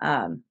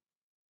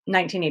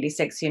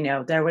 1986,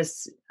 there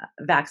was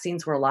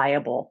vaccines were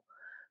liable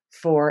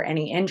for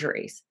any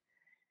injuries.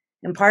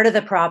 And part of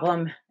the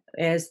problem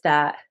is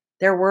that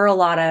there were a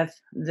lot of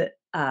the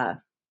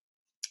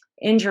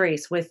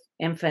injuries with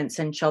infants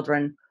and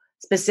children,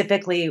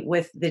 specifically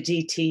with the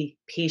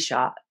DTP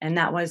shot. And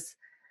that was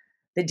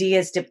the D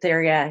is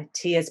diphtheria,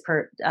 T is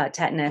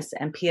tetanus,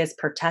 and P is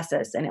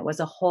pertussis. And it was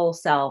a whole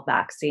cell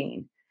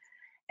vaccine.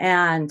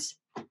 And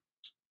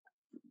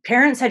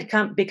parents had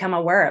become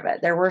aware of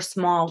it. There were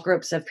small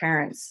groups of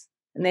parents.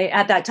 And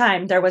at that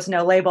time, there was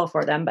no label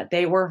for them, but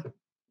they were,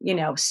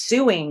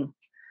 suing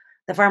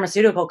the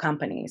pharmaceutical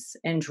companies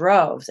in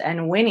droves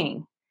and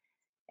winning.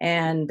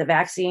 And the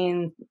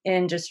vaccine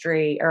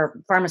industry or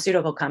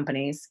pharmaceutical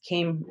companies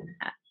came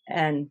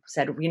and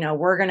said,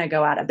 we're going to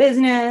go out of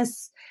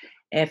business.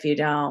 If you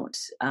don't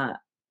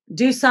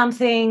do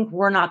something,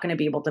 we're not going to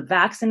be able to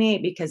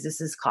vaccinate because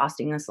this is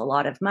costing us a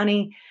lot of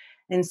money.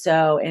 And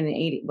so in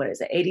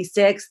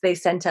 86, they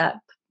sent up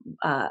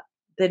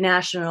the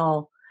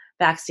National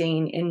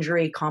Vaccine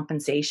Injury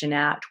Compensation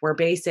Act, where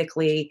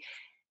basically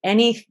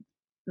any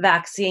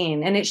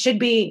vaccine, and it should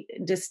be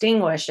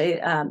distinguished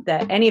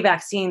that any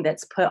vaccine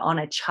that's put on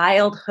a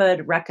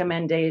childhood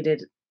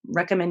recommendation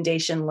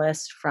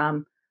list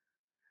from,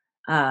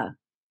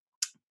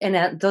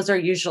 those are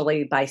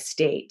usually by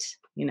state.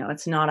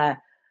 It's not a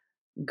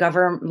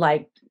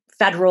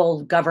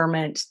federal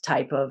government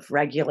type of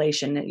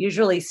regulation.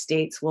 Usually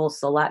states will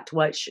select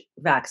which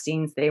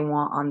vaccines they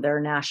want on their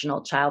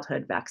national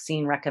childhood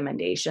vaccine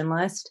recommendation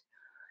list.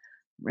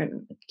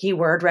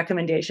 Keyword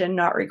recommendation,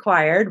 not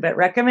required, but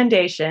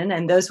recommendation.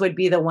 And those would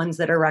be the ones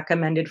that are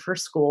recommended for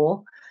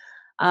school.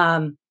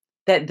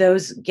 That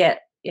those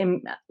get,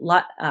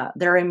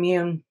 they're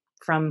immune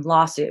from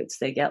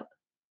lawsuits.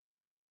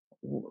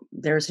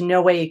 There's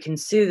no way you can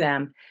sue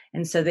them.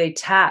 And so they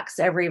tax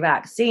every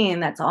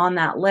vaccine that's on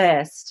that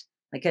list,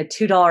 like a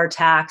 $2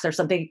 tax or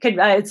something.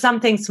 It's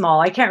something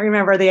small. I can't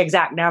remember the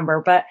exact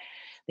number, but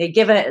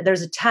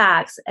there's a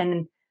tax,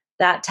 and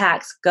that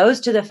tax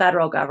goes to the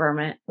federal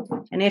government.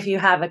 And if you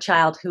have a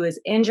child who is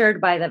injured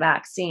by the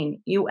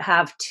vaccine, you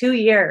have 2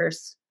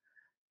 years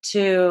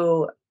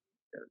to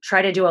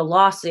try to do a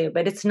lawsuit,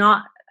 but it's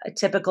not a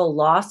typical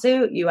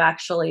lawsuit. You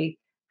actually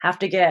have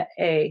to get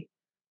a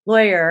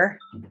lawyer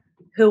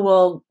who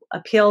will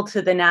appeal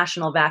to the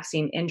National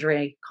Vaccine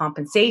Injury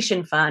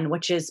Compensation Fund,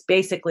 which is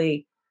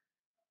basically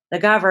the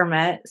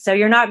government. So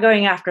you're not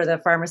going after the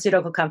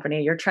pharmaceutical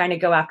company. You're trying to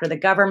go after the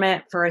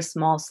government for a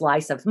small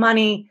slice of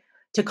money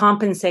to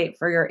compensate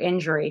for your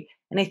injury.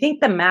 And I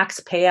think the max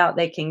payout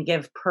they can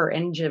give per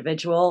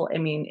individual,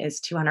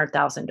 is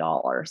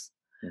 $200,000.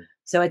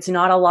 So it's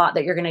not a lot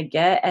that you're going to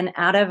get. And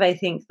out of, I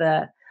think,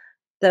 the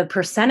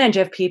percentage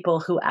of people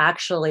who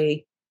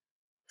actually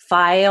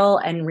file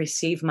and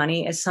receive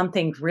money is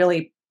something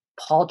really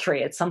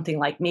paltry. It's something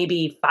like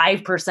maybe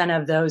 5%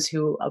 of those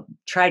who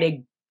try to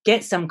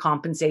get some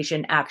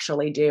compensation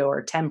actually do,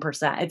 or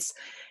 10%.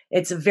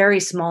 It's a very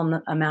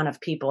small amount of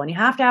people. And you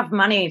have to have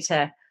money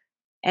to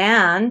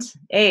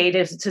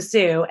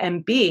sue,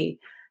 and B,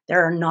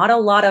 there are not a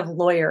lot of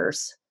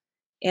lawyers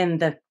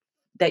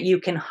that you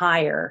can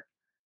hire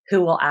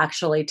who will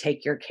actually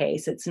take your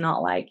case. It's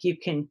not like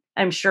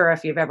I'm sure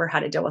if you've ever had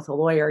to deal with a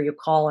lawyer, you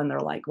call and they're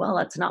like, well,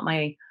 that's not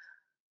my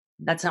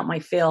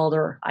field,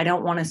 or I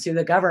don't want to sue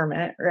the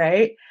government,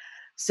 right?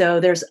 So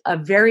there's a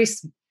very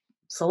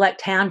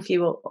select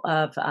handful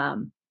of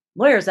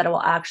lawyers that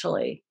will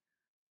actually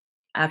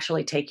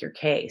take your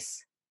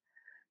case.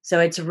 So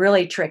it's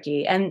really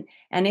tricky. And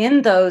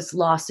in those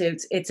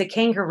lawsuits, it's a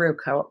kangaroo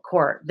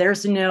court.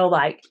 There's no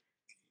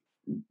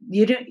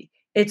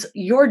it's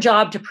your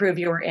job to prove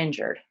you were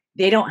injured.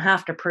 They don't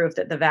have to prove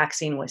that the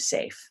vaccine was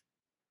safe.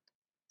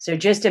 So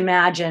just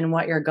imagine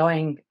what you're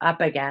going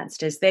up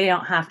against is they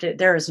don't have to,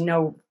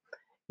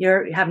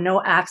 you have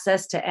no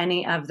access to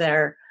any of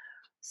their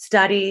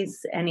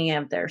studies, any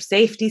of their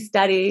safety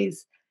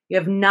studies. You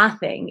have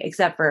nothing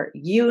except for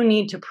you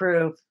need to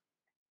prove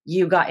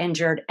you got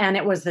injured and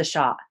it was the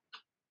shot,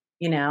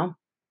 and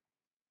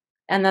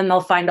then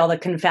they'll find all the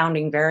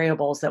confounding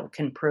variables that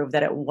can prove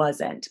that it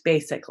wasn't,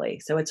 basically.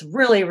 So it's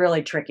really,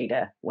 really tricky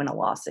to win a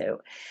lawsuit.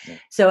 Yeah.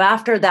 So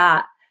after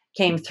that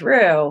came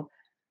through,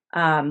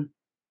 that's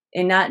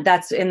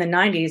in the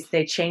 90s,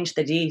 they changed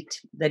the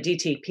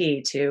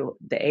DTP to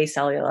the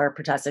acellular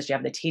pertussis. You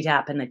have the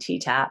TTAP and the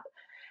TTAP,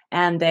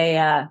 and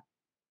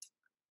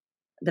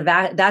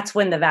that's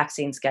when the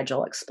vaccine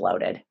schedule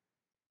exploded.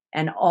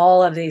 And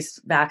all of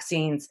these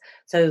vaccines,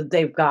 so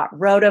they've got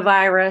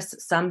rotavirus,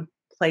 some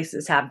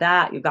places have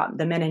that. You've got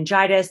the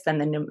meningitis,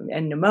 then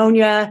and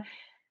pneumonia.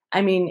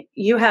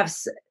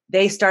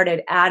 They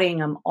started adding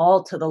them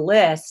all to the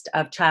list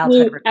of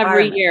childhood requirements.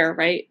 Every year,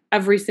 right?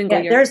 Every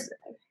single year.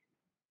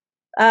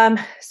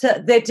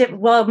 So they did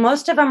well.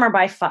 Most of them are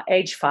by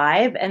age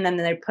 5, and then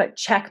they put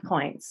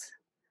checkpoints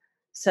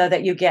so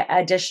that you get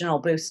additional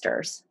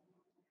boosters,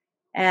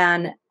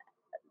 and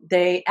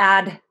they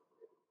add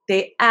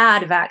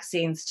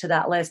vaccines to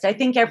that list. I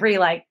think every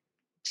like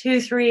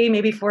 2, 3,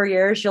 maybe 4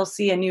 years, you'll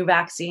see a new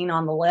vaccine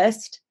on the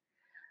list.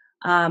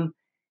 And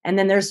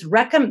then there's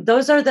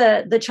those are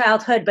the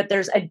childhood, but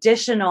there's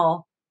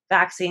additional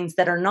vaccines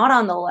that are not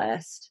on the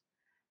list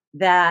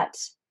that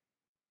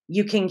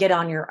you can get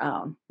on your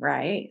own,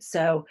 right?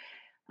 So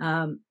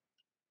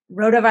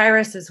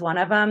rotavirus is one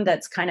of them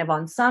that's kind of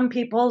on some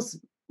people's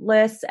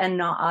lists and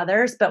not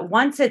others. But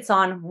once it's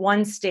on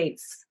one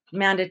state's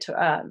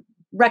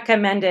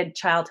recommended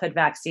childhood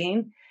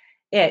vaccine,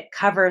 it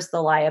covers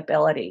the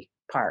liability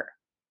part.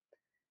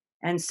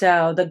 And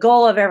so the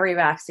goal of every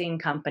vaccine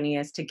company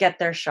is to get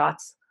their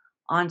shots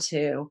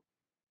onto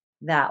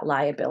that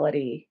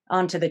liability,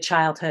 onto the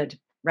childhood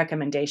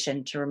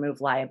recommendation to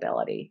remove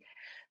liability.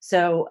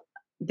 So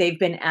they've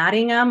been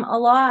adding them a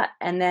lot.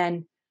 And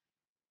then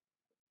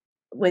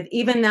with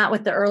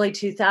the early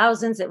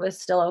 2000s, it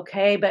was still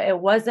okay, but it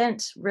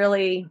wasn't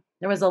really,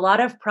 there was a lot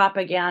of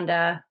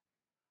propaganda,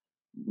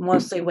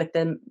 mostly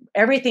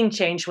everything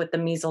changed with the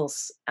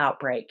measles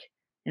outbreak.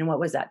 And what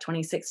was that,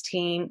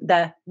 2016?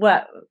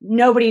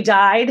 Nobody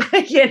died,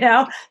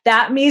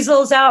 that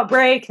measles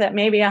outbreak that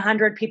maybe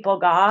 100 people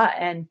got.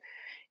 And,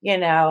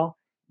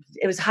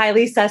 it was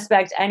highly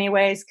suspect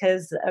anyways,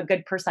 because a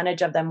good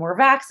percentage of them were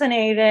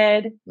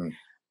vaccinated.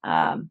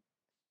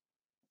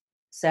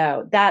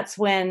 So that's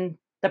when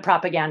the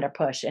propaganda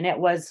push, and it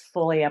was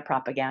fully a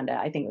propaganda.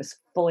 I think it was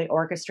fully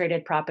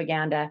orchestrated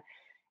propaganda.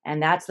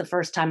 And that's the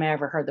first time I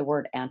ever heard the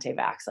word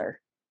anti-vaxxer.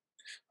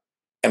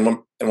 And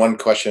one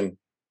question,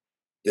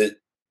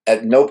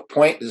 at no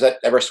point does that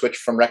ever switch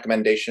from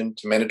recommendation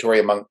to mandatory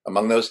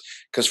among those?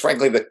 Because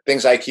frankly, the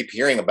things I keep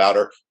hearing about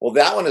are, well,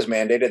 that one is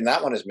mandated and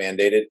that one is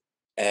mandated.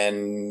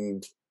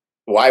 And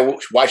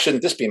why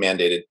shouldn't this be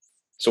mandated?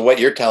 So what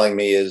you're telling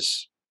me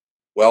is,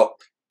 well,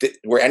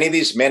 were any of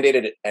these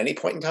mandated at any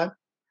point in time?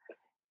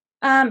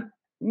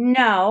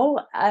 No,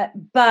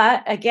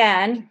 but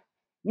again,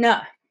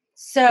 no.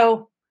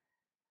 So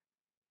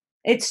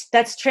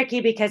that's tricky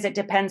because it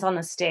depends on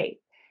the state.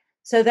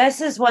 So this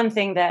is one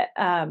thing that,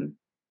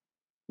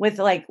 with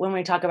like when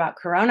we talk about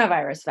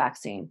coronavirus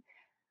vaccine,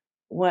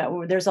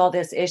 there's all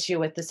this issue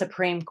with the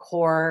Supreme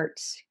Court.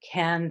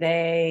 Can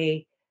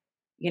they,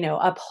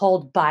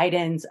 uphold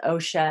Biden's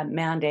OSHA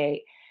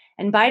mandate?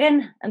 And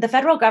the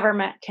federal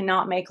government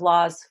cannot make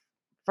laws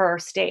for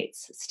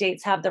states.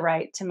 States have the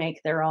right to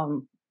make their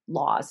own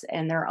laws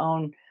and they're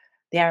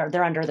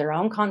under their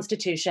own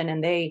constitution,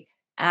 and they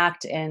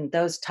act in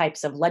those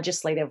types of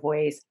legislative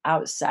ways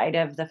outside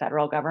of the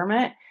federal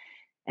government.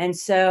 And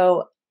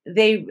so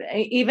they,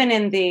 even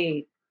in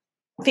the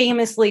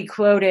famously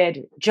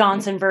quoted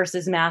Johnson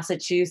versus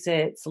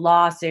Massachusetts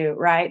lawsuit,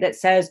 right, that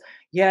says,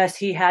 yes,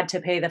 he had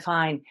to pay the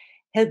fine.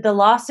 The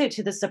lawsuit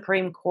to the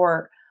Supreme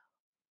Court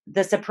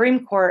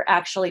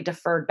actually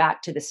deferred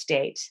back to the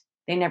state.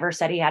 They never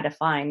said he had to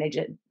fine. They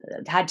just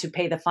had to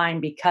pay the fine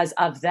because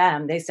of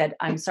them. They said,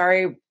 I'm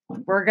sorry,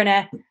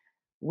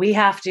 we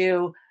have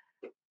to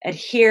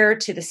adhere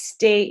to the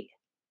state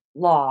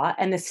law,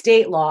 and the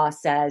state law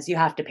says you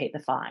have to pay the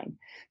fine.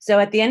 So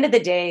at the end of the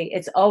day,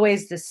 it's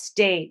always the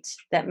state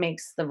that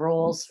makes the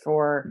rules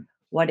for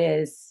what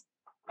is,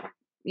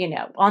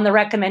 on the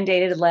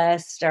recommended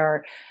list,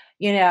 or,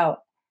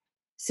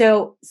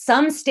 so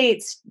some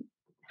states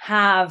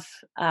have,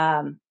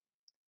 I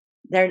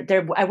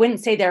wouldn't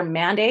say they're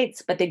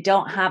mandates, but they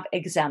don't have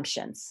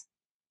exemptions.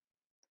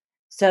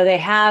 So they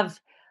have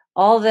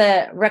all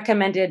the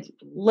recommended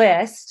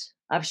list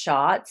of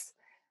shots,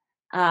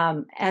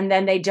 and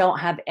then they don't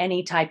have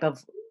any type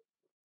of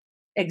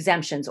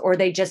exemptions, or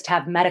they just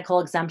have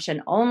medical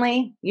exemption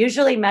only.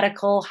 Usually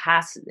medical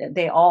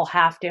they all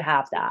have to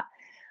have that.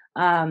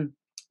 And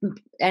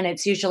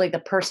it's usually the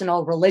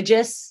personal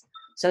religious.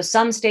 So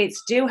some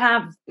states do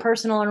have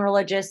personal and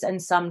religious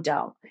and some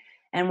don't.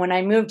 And when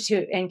I moved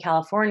in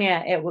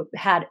California, it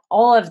had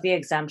all of the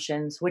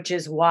exemptions, which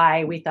is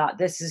why we thought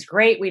this is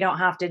great. We don't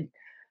have to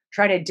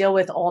try to deal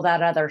with all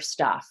that other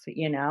stuff,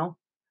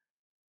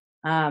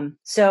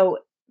 So,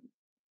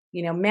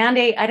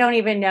 mandate, I don't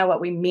even know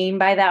what we mean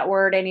by that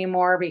word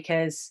anymore,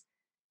 because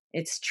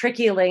it's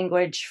tricky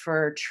language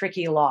for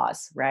tricky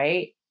laws,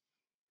 right?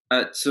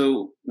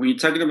 So when you're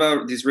talking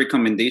about these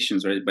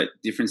recommendations, right, by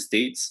different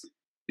states,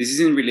 this is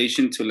in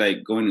relation to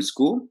like going to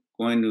school,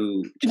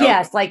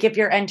 Yes, like if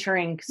you're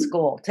entering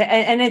school,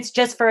 and it's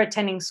just for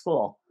attending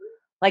school.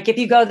 Like if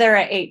you go there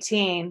at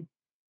 18,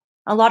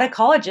 a lot of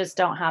colleges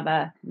don't have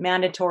a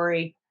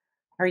mandatory,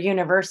 or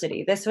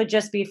university. This would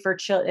just be for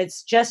children.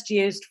 It's just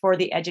used for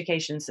the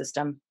education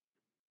system.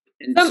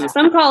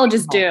 Some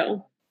colleges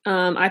do.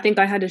 I think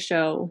I had to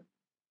show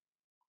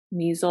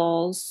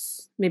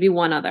measles, maybe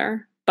one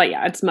other, but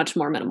yeah, it's much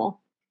more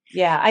minimal.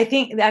 Yeah, I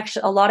think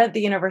actually a lot of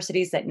the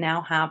universities that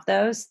now have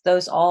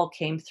those all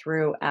came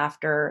through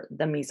after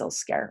the measles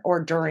scare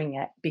or during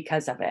it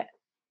because of it.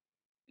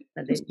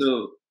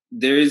 So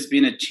there has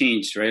been a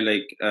change, right?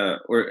 Like,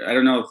 or I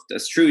don't know if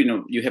that's true.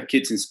 You have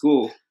kids in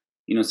school,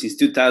 since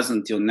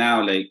 2000 till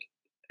now. Like,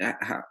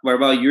 what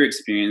about your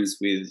experience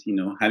with,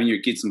 having your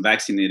kids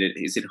unvaccinated?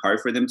 Is it hard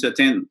for them to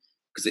attend?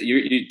 Because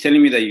you're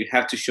telling me that you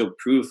have to show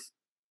proof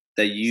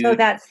that you. So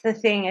that's the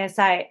thing is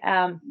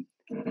I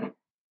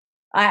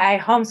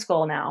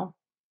homeschool now.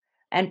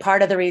 And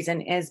part of the reason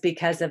is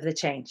because of the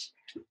change.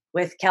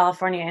 With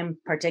California in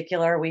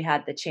particular, we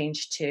had the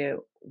change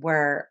to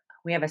where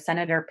we have a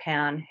Senator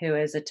Pan who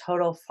is a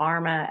total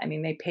pharma. I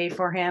mean, they pay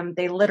for him.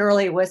 They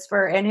literally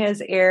whisper in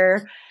his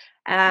ear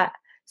at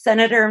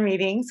senator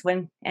meetings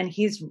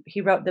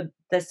he wrote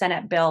the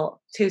Senate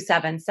Bill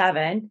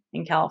 277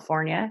 in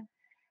California.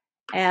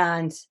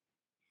 And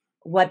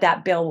what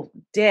that bill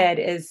did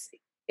is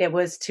it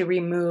was to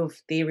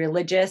remove the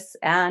religious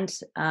and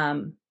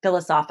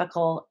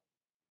philosophical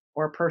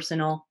or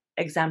personal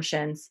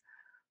exemptions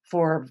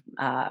for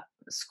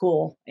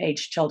school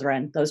age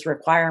children, those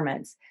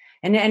requirements.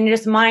 And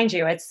just mind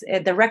you,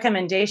 the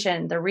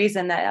recommendation. The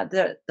reason that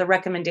the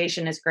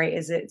recommendation is great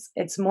is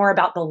it's more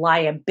about the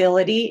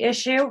liability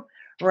issue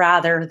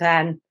rather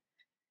than,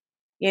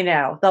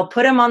 they'll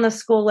put them on the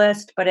school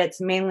list, but it's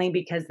mainly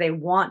because they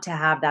want to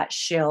have that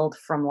shield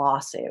from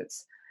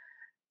lawsuits.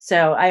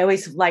 So I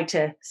always like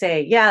to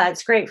say, yeah,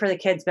 that's great for the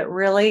kids, but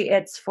really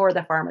it's for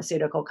the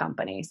pharmaceutical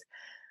companies.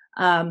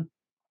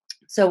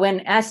 So when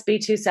SB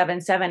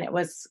 277, it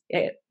was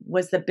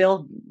the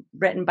bill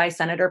written by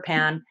Senator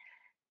Pan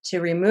to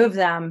remove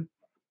them.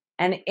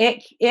 And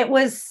it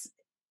was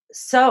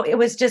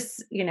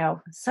just,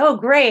 so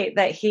great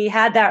that he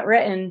had that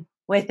written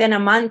within a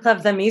month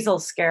of the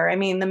measles scare. I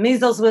mean, the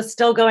measles was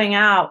still going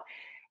out.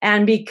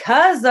 And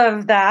because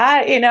of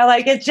that,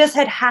 it just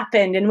had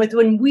happened. And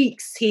within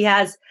weeks, he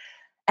has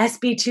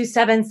SB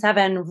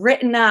 277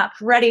 written up,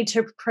 ready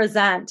to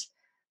present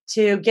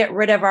to get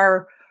rid of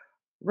our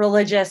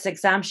religious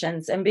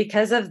exemptions. And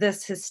because of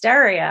this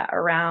hysteria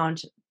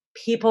around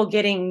people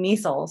getting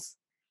measles,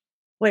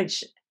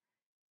 which,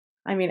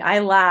 I mean, I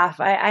laugh.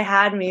 I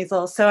had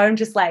measles. So I'm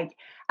just like,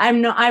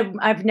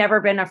 I've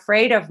never been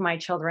afraid of my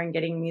children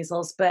getting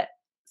measles, but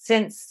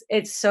since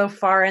it's so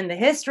far in the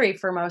history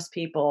for most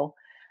people,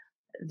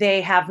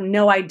 they have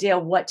no idea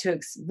what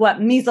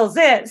measles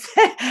is.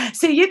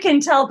 So you can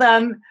tell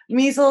them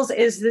measles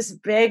is this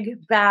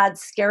big, bad,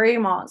 scary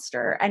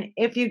monster. And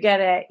if you get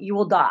it, you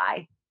will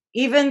die.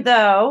 Even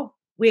though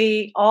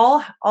we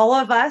all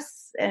of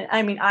us,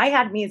 I mean, I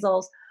had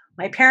measles,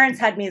 my parents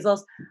had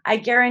measles. I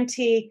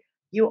guarantee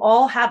you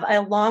all have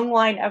a long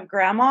line of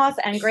grandmas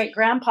and great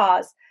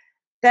grandpas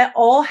that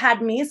all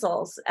had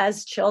measles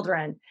as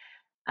children.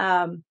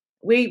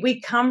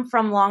 We come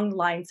from long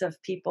lines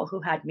of people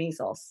who had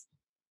measles.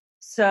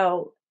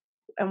 So,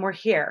 and we're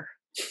here,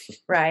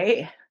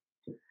 right?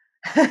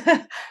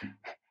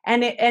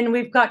 and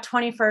we've got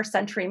 21st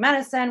century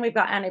medicine. We've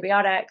got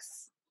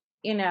antibiotics.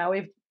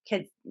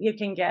 You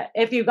can get,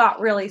 if you got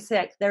really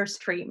sick, there's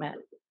treatment.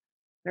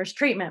 There's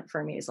treatment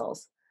for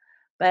measles.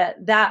 But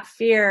that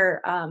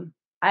fear,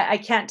 I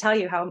can't tell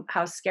you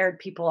how scared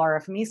people are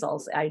of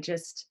measles.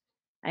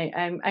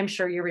 I'm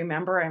sure you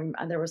remember,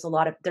 there was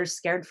they're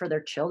scared for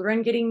their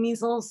children getting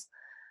measles.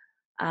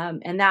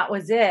 And that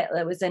was it.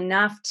 It was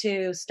enough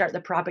to start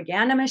the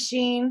propaganda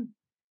machine.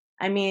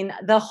 I mean,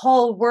 the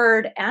whole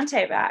word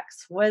anti-vax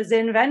was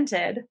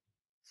invented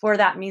for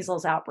that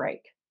measles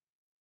outbreak.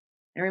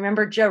 I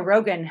remember Joe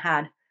Rogan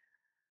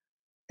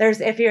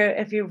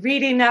if you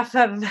read enough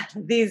of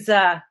these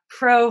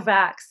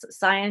pro-vax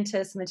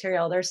scientist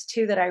material, there's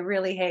two that I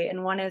really hate.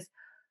 And one is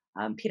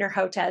Peter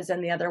Hotez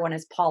and the other one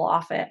is Paul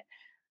Offit.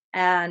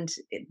 And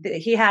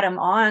he had him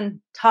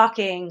on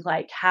talking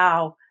like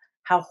how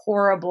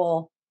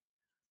horrible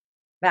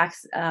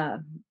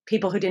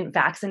people who didn't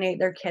vaccinate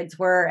their kids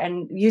were,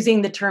 and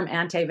using the term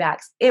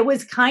anti-vax. It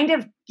was kind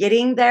of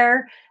getting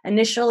there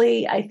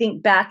initially. I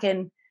think back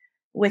there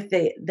was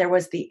the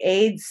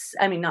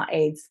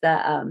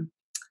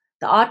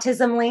the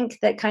autism link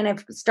that kind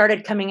of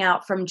started coming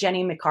out from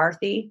Jenny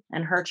McCarthy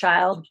and her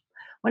child.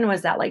 When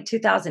was that? Like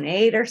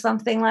 2008 or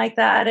something like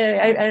that?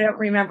 I don't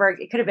remember.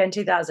 It could have been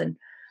 2000,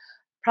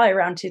 probably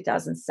around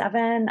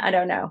 2007. I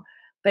don't know.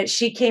 But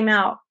she came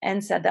out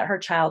and said that her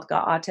child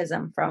got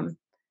autism from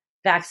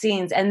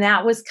vaccines. And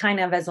that was kind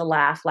of as a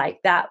laugh, like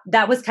that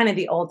was kind of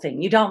the old thing.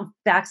 You don't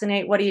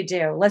vaccinate. What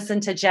do? Listen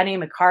to Jenny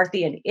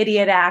McCarthy, an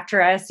idiot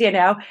actress,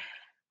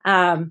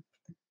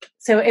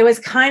 So it was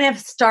kind of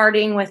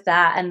starting with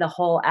that, and the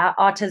whole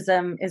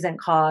autism isn't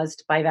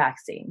caused by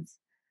vaccines.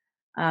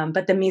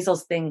 But the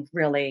measles thing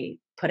really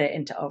put it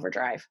into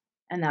overdrive.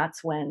 And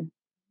that's when,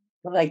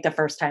 like, the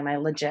first time I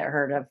legit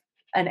heard of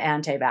an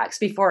anti-vax.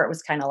 Before it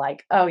was kind of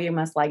like, oh, you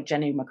must like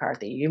Jenny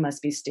McCarthy. You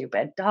must be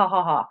stupid. Ha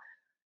ha ha.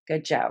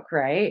 Good joke,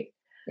 right?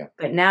 Yeah.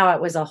 But now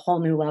it was a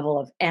whole new level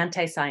of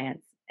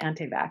anti-science,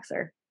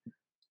 anti-vaxxer.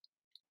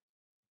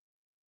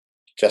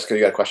 Jessica,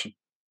 you got a question?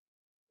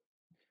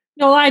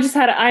 No, I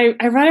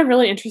read a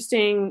really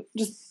interesting,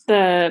 just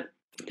the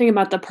thing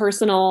about the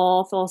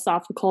personal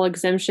philosophical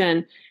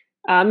exemption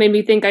made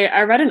me think.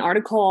 I read an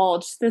article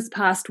just this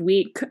past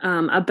week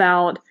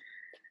about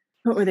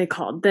what were they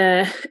called?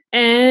 The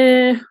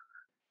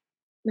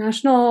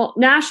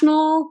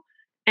National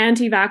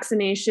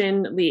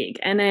Anti-Vaccination League,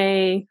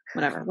 NA,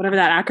 whatever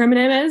that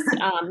acronym is,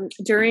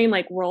 during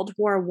like World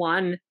War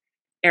I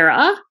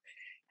era.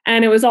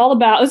 And it was all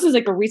about, this is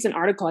like a recent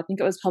article, I think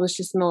it was published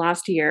just in the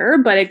last year,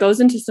 but it goes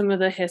into some of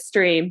the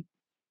history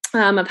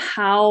of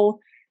how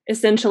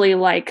essentially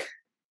like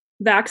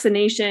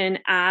vaccination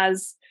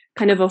as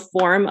kind of a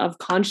form of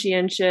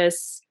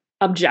conscientious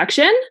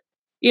objection,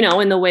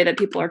 in the way that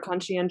people are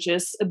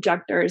conscientious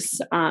objectors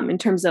in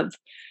terms of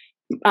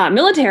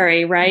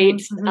military, right?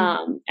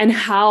 Mm-hmm. And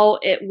how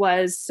it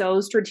was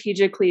so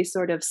strategically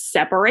sort of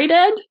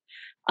separated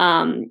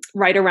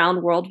right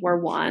around World War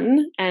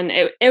One, and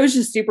it was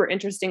just super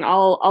interesting.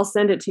 I'll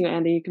send it to you,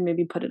 Andy. You can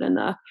maybe put it in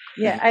the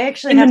I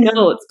actually in have the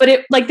notes. But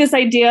it like this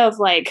idea of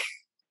like,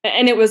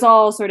 and it was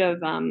all sort of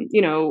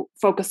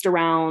focused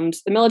around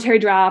the military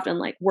draft and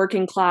like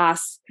working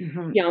class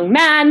young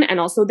men and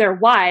also their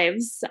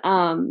wives.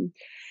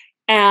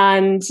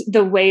 And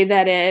the way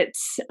that it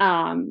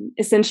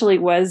essentially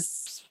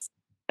was,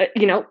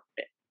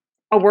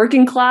 a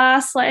working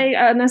class, like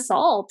an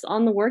assault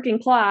on the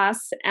working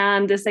class,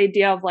 and this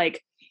idea of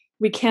like,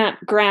 we can't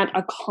grant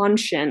a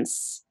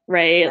conscience,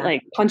 right? Yeah.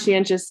 Like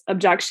conscientious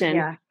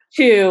objection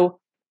to,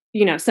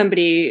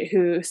 somebody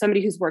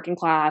who's working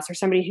class, or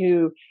somebody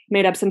who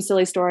made up some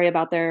silly story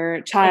about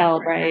their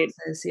child, right?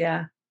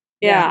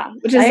 Yeah.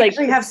 Which is I like,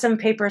 actually have some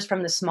papers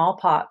from the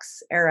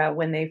smallpox era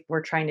when they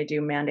were trying to do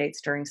mandates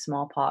during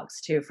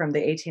smallpox too, from the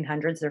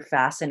 1800s. They're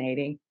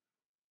fascinating.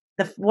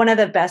 One of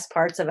the best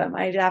parts of them,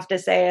 I have to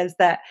say, is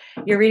that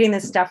you're reading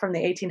this stuff from the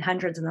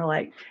 1800s and they're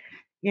like,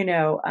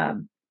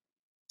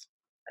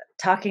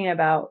 talking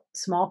about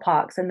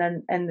smallpox, and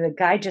the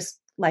guy just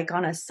like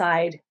on a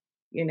side,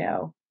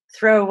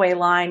 throwaway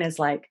line is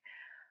like,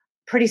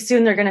 pretty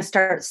soon they're going to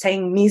start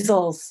saying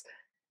measles.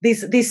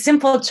 These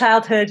simple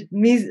childhood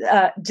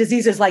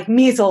diseases like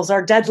measles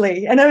are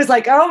deadly. And I was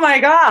like, oh my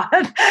God.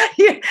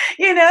 In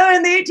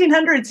the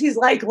 1800s, he's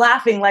like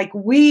laughing, like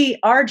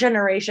our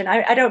generation.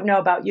 I don't know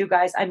about you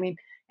guys. I mean,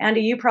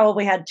 Andy, you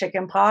probably had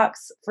chicken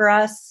pox. For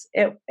us,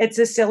 it's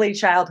a silly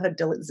childhood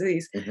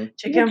disease. Mm-hmm.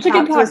 Chicken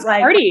pox was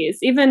like parties,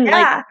 even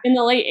like in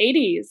the late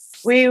 80s.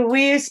 We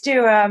used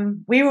to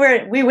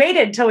we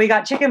waited till we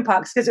got chicken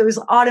pox because it was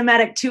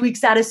automatic 2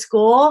 weeks out of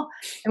school,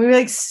 and we would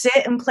like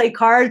sit and play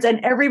cards,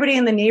 and everybody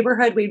in the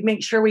neighborhood, we'd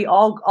make sure we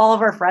all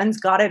of our friends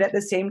got it at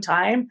the same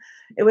time.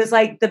 It was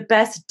like the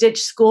best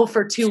ditch school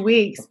for 2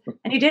 weeks,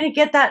 and you didn't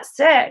get that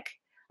sick.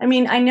 I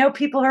mean, I know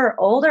people who are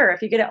older,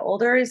 if you get it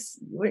older, it's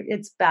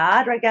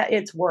bad, right?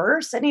 It's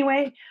worse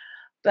anyway.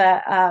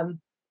 But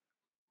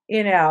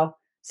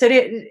so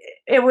it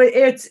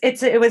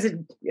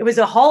was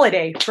a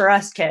holiday for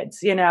us kids,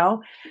 but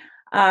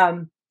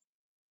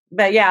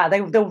yeah,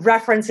 the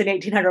reference in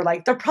 1800,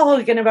 like they're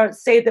probably going to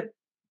say that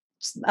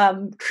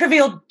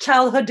trivial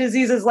childhood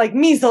diseases like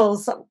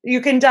measles,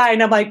 you can die,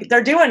 and I'm like,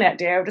 they're doing it,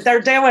 dude.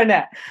 They're doing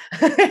it.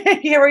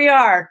 Here we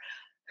are.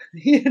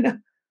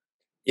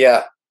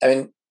 Yeah, I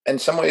mean, in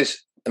some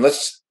ways, and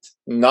let's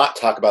not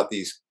talk about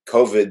these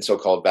COVID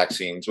so-called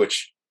vaccines,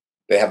 which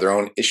they have their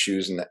own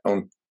issues and their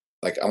own.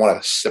 Like, I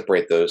want to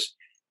separate those.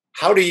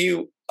 How do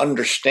you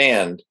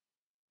understand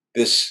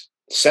this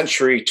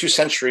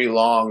 2-century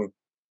long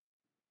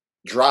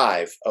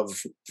drive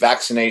of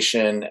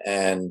vaccination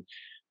and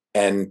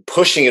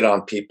pushing it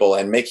on people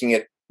and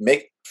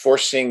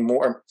forcing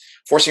more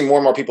and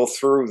more people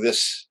through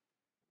this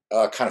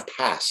kind of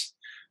pass?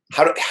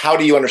 How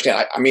do you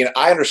understand? I mean,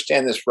 I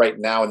understand this right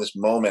now in this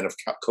moment of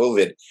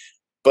COVID,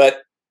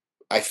 but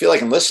I feel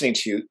like in listening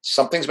to you,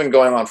 something's been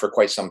going on for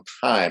quite some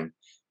time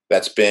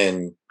that's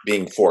been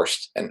being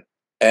forced.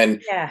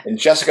 And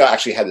Jessica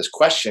actually had this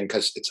question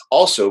because it's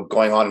also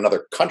going on in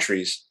other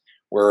countries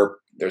where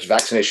there's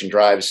vaccination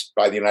drives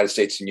by the United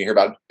States, and you hear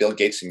about Bill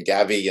Gates and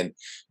Gavi and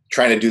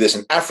trying to do this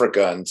in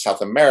Africa and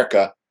South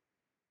America.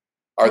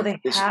 How do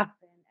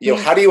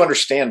you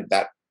understand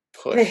that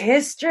push? The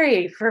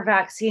history for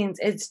vaccines,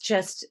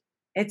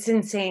 it's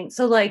insane.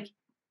 So like,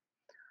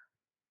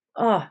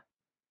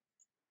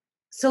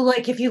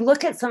 if you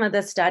look at some of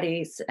the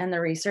studies and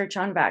the research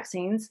on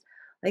vaccines,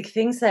 like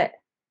things that,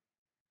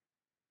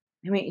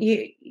 I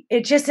mean,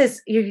 it just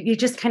is, you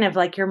just kind of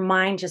like, your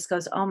mind just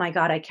goes, oh my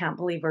God, I can't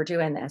believe we're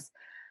doing this.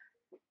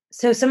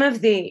 So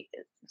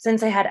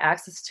since I had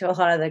access to a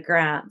lot of the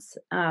grants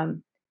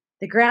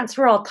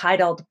were all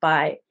titled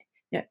by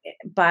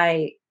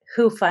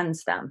who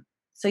funds them.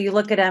 So you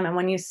look at them, and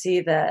when you see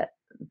the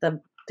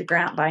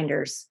grant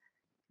binders,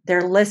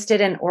 they're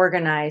listed and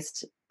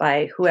organized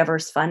by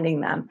whoever's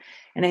funding them.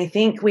 And I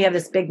think we have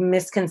this big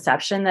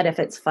misconception that if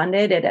it's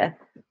funded at a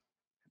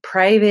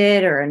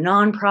private or a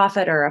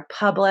nonprofit or a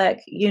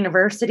public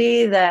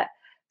university, that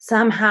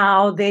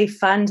somehow they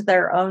fund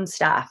their own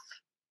staff.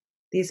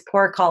 These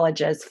poor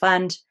colleges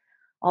fund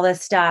all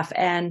this stuff,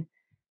 and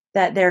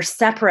that they're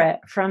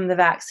separate from the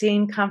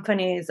vaccine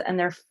companies, and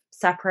they're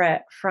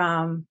separate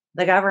from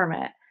the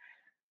government.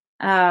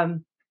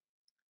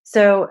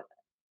 So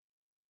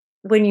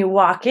when you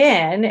walk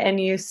in and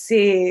you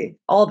see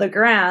all the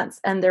grants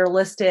and they're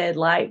listed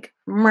like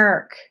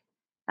Merck,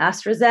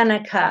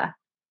 AstraZeneca,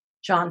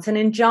 Johnson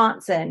and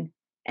Johnson,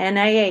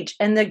 NIH,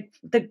 and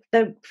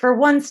the for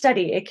one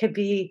study, it could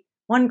be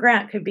one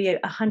grant could be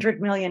 $100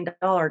 million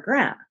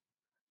grant.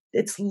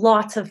 It's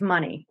lots of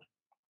money.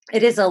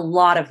 It is a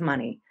lot of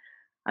money.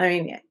 I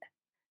mean,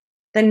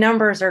 the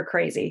numbers are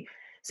crazy.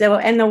 So,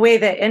 and the way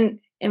that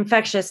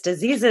infectious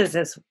diseases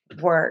is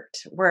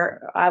worked,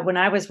 when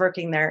I was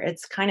working there,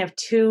 it's kind of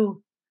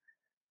two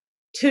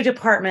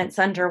departments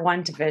under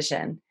one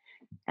division,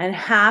 and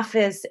half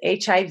is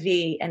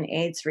HIV and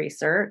AIDS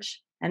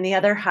research, and the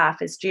other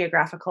half is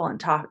geographical and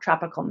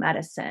tropical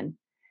medicine.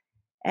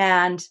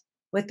 And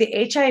with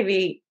the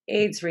HIV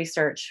AIDS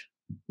research,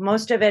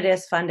 most of it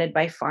is funded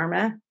by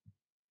pharma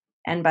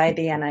and by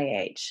the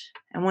NIH.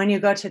 And when you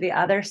go to the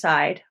other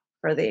side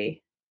for the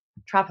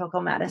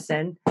tropical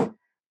medicine,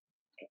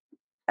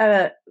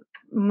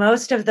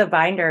 most of the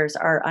binders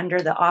are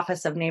under the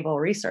Office of Naval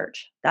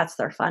Research. That's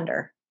their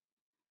funder.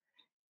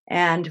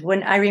 And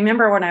when I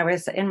remember when I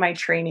was in my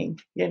training,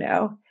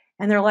 and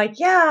they're like,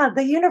 yeah,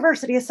 the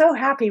university is so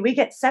happy. We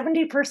get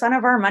 70%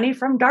 of our money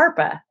from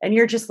DARPA. And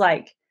you're just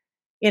like,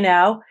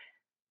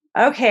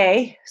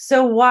 okay,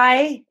 so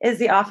why is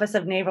the Office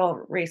of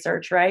Naval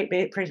Research, right?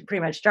 Pretty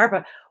much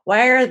DARPA.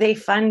 Why are they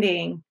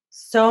funding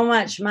so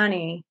much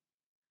money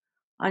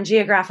on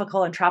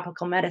geographical and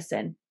tropical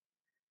medicine?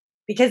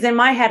 Because in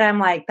my head, I'm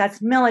like,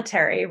 that's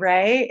military,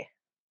 right?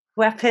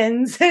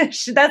 Weapons.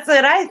 That's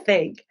what I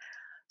think.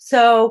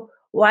 So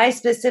why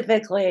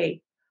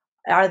specifically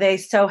are they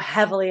so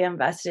heavily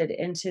invested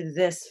into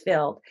this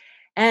field?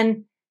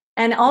 And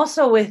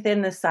also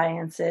within the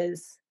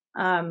sciences,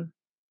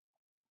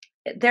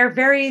 they're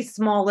very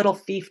small little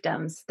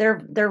fiefdoms.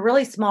 They're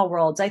really small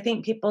worlds. I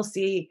think people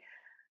see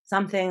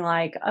something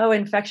like, oh,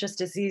 infectious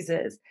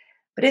diseases,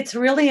 but it's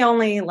really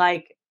only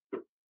like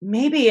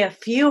maybe a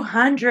few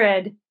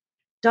hundred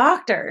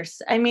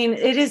doctors. I mean,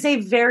 it is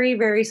a very,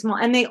 very small,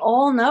 and they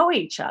all know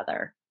each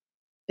other.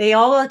 They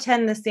all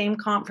attend the same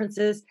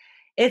conferences.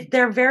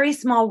 They're very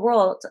small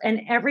worlds,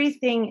 and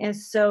everything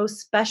is so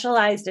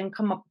specialized and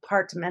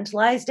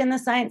compartmentalized in the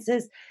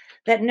sciences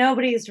that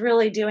nobody's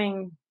really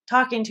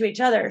talking to each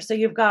other. So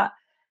you've got,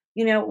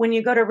 when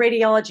you go to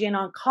radiology and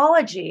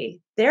oncology,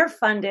 they're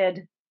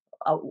funded,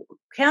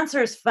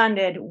 cancer is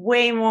funded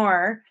way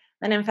more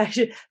than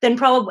infection, than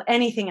probably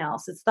anything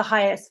else. It's the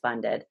highest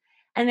funded.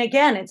 And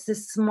again, it's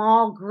this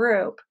small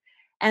group.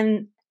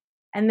 And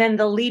then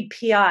the lead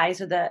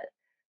PIs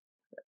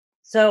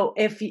so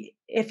if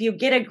you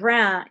get a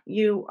grant,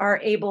 you are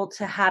able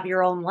to have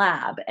your own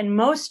lab. And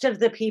most of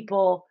the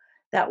people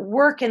that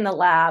work in the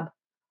lab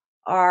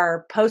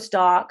are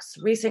postdocs,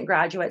 recent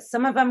graduates.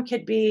 Some of them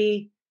could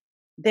be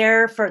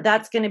there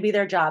that's going to be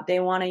their job.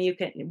 You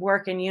can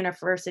work in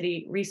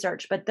university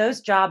research, but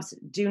those jobs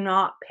do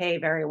not pay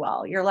very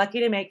well. You're lucky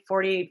to make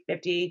 $40,000,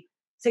 $50,000,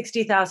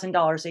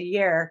 $60,000 a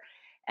year.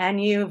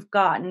 And you've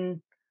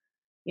gotten,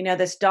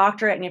 this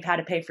doctorate, and you've had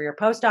to pay for your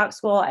postdoc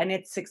school, and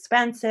it's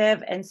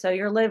expensive. And so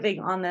you're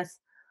living on this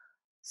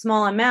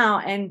small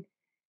amount.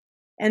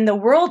 And the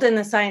world in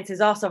the science is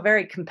also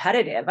very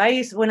competitive.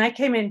 When I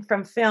came in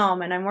from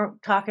film and I'm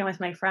talking with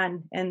my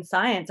friend in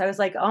science, I was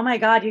like, oh my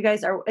God, you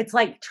guys it's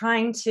like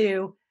trying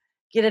to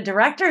get a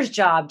director's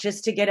job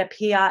just to get a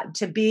PI,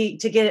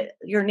 to get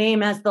your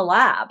name as the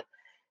lab,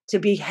 to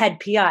be head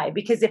PI.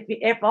 Because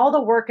if all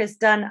the work is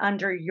done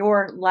under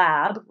your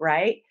lab,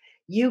 right,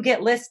 you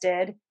get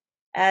listed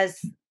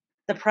as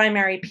the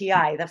primary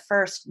PI, the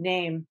first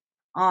name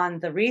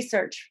on the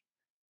research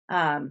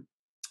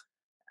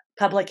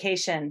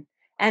publication.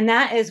 And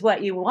that is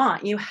what you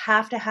want. You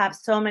have to have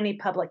so many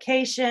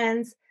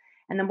publications.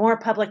 And the more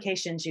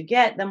publications you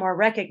get, the more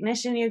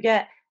recognition you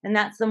get. And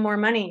that's the more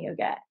money you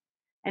get.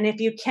 And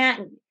if you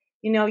can't,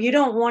 you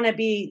don't want to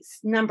be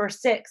number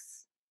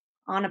 6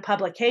 on a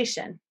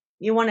publication.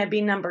 You want to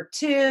be number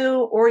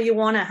 2, or you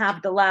want to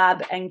have the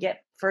lab and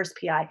get first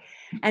PI.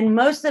 And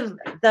most of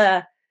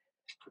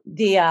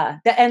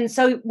and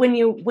so when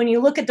you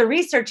look at the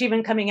research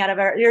even coming out of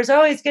it, there's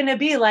always going to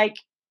be like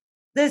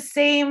the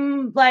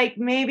same, like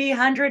maybe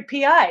 100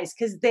 PIs,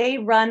 because they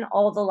run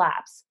all the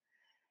labs.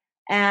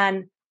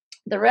 And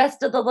the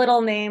rest of the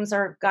little names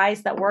are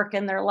guys that work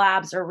in their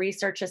labs, or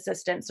research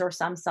assistants, or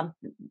some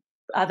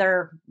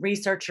other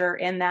researcher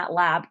in that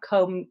lab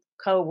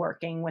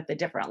co-working with a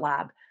different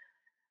lab.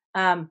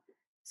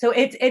 So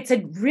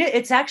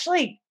it's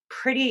actually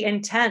pretty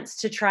intense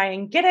to try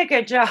and get a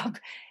good job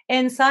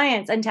in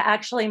science and to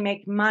actually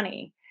make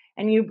money.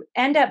 And you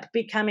end up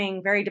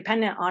becoming very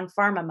dependent on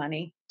pharma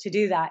money to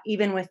do that,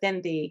 even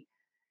within the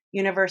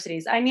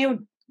universities. I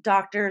knew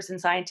doctors and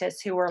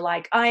scientists who were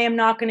like, I am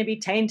not going to be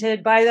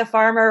tainted by the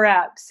pharma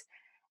reps.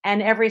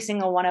 And every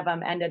single one of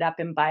them ended up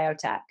in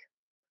biotech.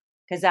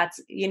 Because that's,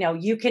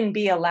 you can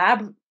be a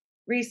lab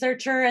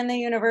researcher in the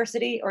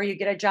university, or you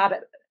get a job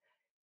at,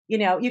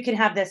 you can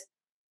have this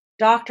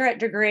doctorate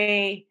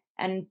degree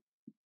and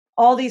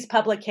all these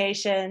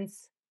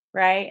publications,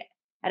 right,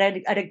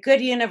 at a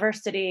good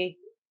university,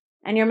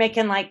 and you're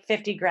making like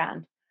 50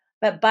 grand.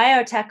 but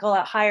biotech will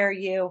hire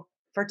you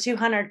for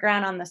 200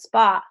 grand on the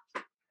spot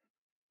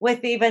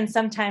with even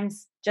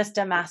sometimes just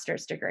a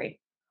master's degree.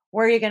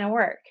 Where are you going to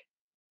work?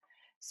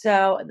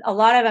 So a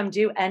lot of them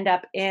do end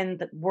up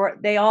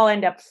they all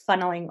end up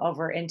funneling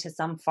over into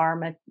some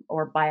pharma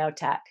or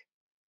biotech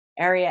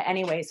area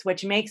anyways,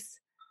 which makes,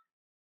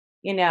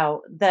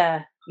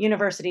 the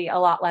university a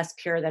lot less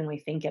pure than we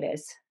think it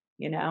is,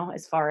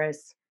 as far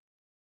as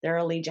their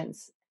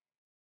allegiance.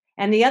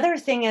 And the other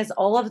thing is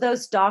all of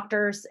those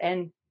doctors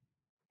and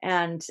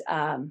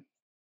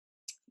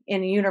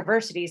in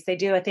universities, they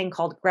do a thing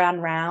called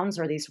grand rounds,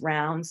 or these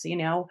rounds,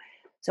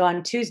 So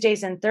on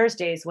Tuesdays and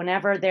Thursdays,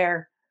 whenever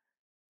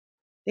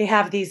they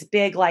have these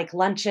big like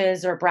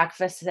lunches or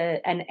breakfasts,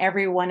 and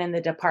everyone in the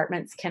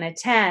departments can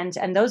attend.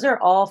 And those are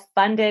all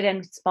funded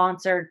and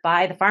sponsored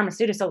by the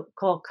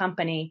pharmaceutical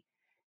company.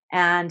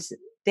 And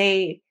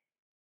they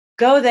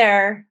go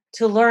there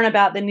to learn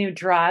about the new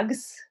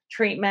drugs,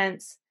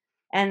 treatments,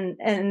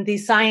 and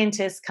these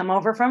scientists come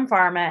over from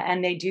pharma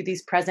and they do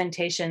these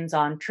presentations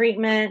on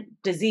treatment,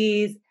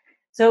 disease.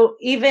 So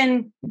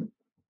and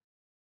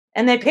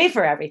they pay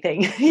for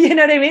everything. You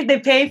know what I mean? They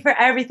pay for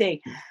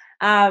everything.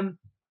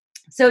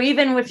 So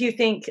even if you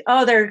think,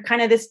 oh, they're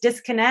kind of this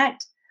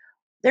disconnect,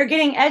 they're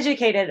getting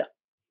educated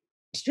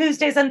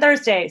Tuesdays and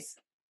Thursdays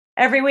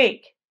every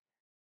week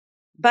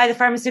by the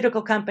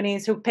pharmaceutical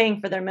companies who are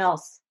paying for their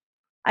meals.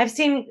 I've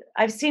seen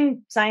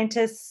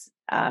scientists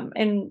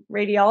in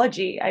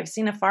radiology. I've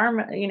seen a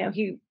farmer,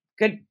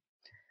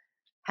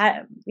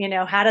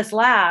 had his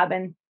lab,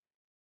 and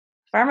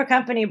pharma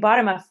company bought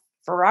him a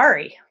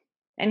Ferrari,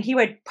 and he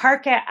would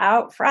park it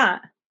out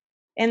front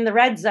in the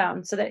red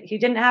zone so that he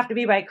didn't have to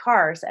be by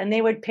cars, and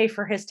they would pay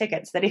for his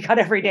tickets that he got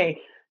every day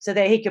so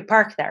that he could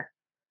park there.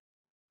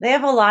 They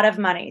have a lot of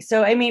money.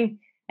 So, and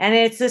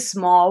it's a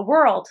small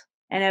world.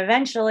 And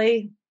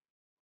eventually,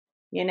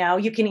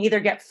 you can either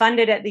get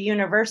funded at the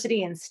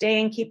university and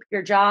stay and keep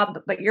your job,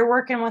 but you're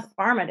working with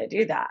pharma to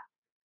do that.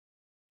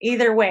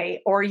 Either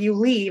way, or you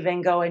leave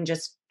and go and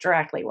just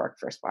directly work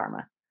for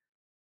pharma.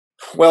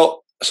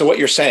 Well, so what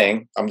you're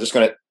saying, I'm just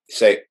going to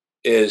say,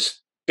 is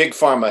Big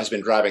Pharma has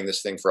been driving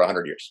this thing for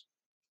 100 years.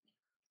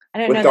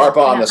 With DARPA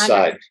on the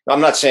side.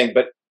 I'm not saying,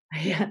 but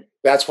yeah.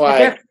 That's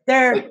why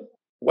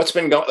what's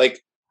been going,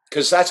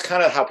 because that's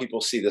kind of how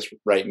people see this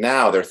right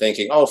now. They're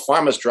thinking, oh,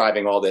 pharma's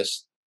driving all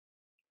this.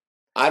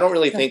 I don't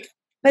really think.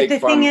 But the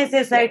thing is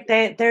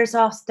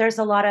there's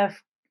a lot of,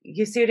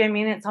 you see what I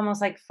mean? It's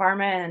almost like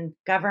pharma and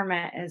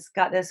government has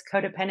got this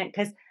codependent,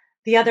 because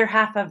the other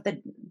half of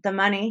the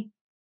money,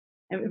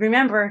 and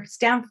remember,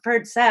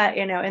 Stanford said,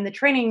 in the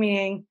training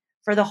meeting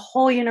for the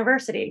whole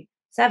university,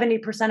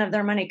 70% of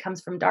their money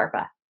comes from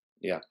DARPA.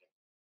 Yeah.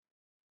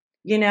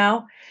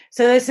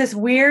 So there's this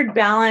weird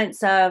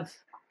balance of,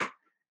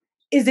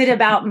 is it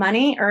about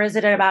money or is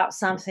it about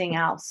something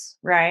else?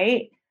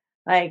 Right?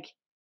 Like,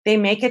 they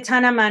make a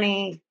ton of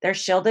money. They're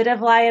shielded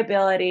of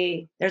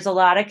liability. There's a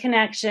lot of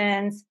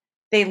connections.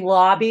 They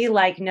lobby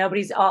like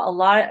nobody's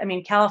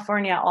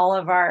California,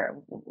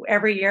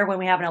 every year when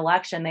we have an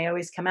election, they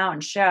always come out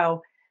and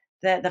show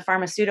that the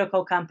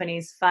pharmaceutical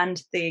companies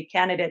fund the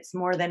candidates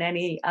more than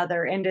any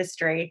other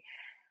industry.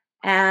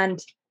 And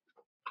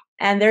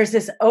there's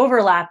this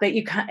overlap, but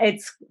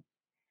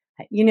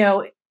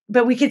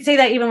but we could say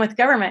that even with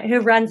government. Who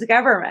runs the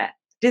government?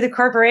 Do the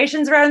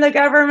corporations run the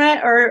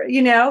government, or,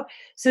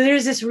 so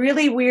there's this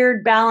really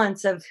weird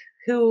balance of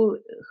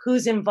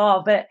who's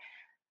involved. But,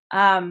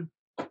 my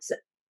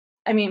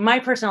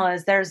personal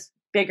is there's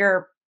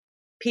bigger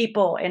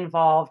people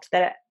involved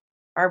that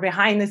are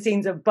behind the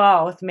scenes of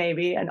both,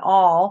 maybe, and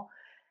all.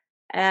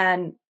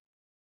 And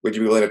would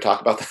you be willing to talk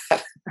about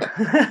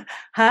that?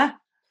 Huh?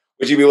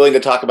 Would you be willing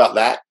to talk about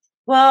that?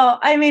 Well,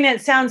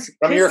 it sounds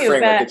from your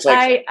framework. It's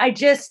like, I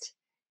just,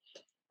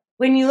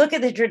 when you look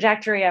at the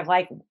trajectory of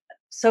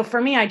so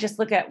for me, I just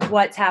look at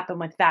what's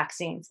happened with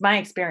vaccines. My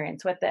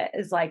experience with it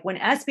is when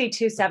SB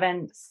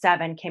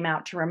 277 came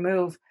out to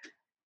remove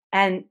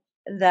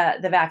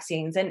the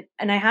vaccines, and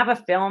I have a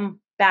film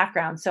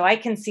background, so I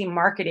can see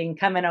marketing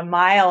coming a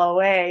mile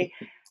away.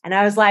 And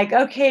I was like,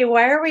 okay,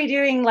 why are we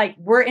doing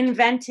we're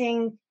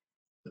inventing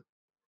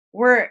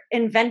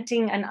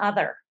an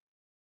other.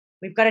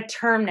 We've got a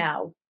term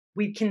now.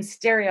 We can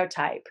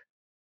stereotype,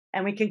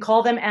 and we can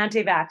call them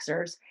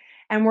anti-vaxxers,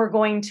 and we're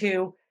going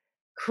to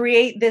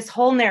create this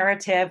whole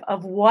narrative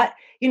of what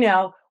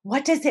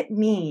does it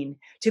mean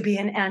to be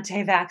an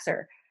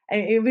anti-vaxxer?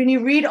 And when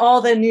you read all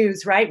the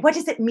news, right? What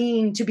does it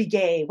mean to be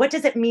gay? What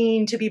does it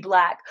mean to be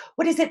Black?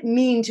 What does it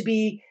mean to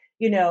be,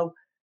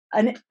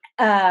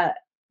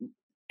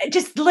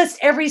 just list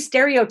every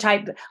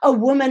stereotype, a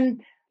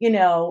woman,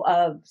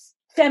 a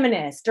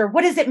feminist, or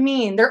what does it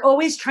mean? They're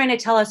always trying to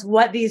tell us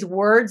what these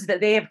words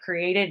that they have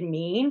created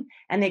mean,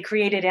 and they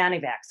created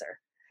anti-vaxxer.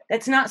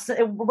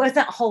 It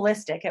wasn't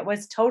holistic. It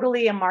was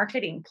totally a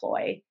marketing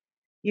ploy.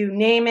 You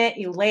name it,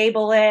 you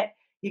label it,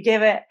 you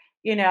give it,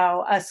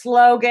 a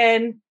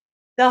slogan.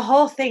 The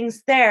whole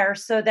thing's there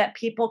so that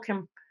people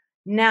can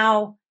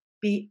now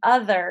be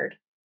othered,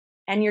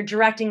 and you're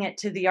directing it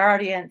to the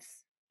audience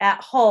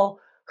at whole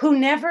who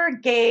never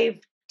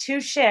gave two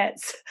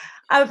shits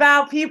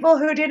about people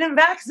who didn't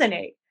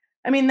vaccinate.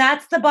 I mean,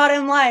 that's the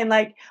bottom line.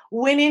 Like,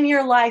 when in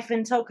your life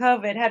until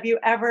COVID have you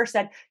ever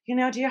said,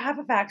 do you have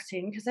a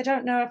vaccine? Because I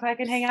don't know if I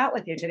can hang out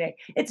with you today.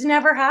 It's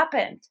never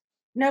happened.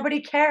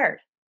 Nobody cared,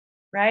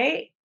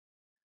 right?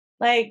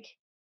 Like,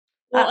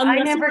 well, I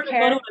unless never you were to go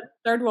cared. to a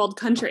third world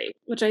country,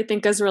 which I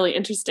think is really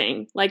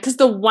interesting. Like, because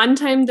the one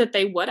time that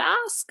they would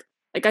ask,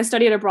 like I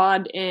studied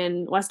abroad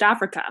in West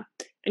Africa,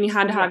 and you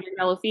had to have your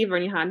yellow fever,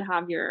 and you had to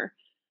have your,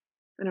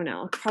 I don't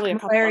know, probably a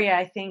couple malaria,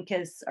 I think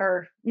is,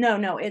 or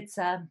no, it's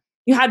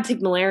you had to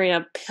take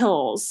malaria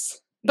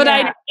pills. But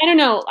I don't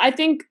know. I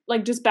think,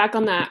 like, just back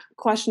on that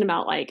question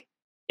about, like,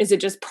 is it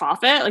just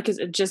profit? Like, is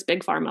it just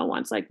big pharma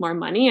wants like more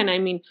money? And I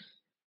mean,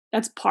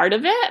 that's part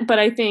of it. But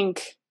I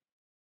think,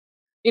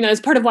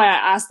 it's part of why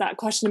I asked that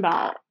question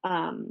about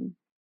kind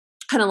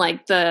of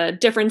like the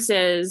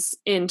differences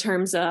in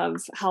terms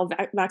of how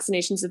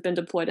vaccinations have been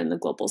deployed in the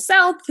global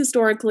South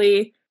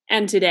historically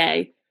and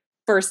today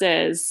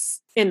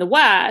versus in the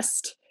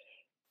West.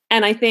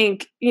 And I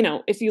think,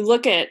 if you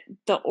look at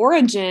the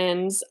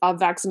origins of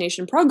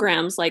vaccination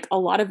programs, like a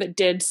lot of it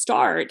did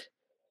start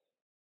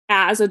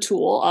as a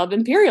tool of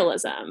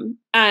imperialism.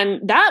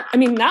 And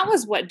that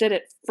was what did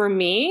it for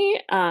me.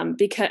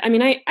 Because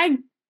I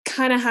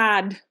kind of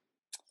had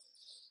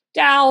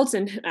doubts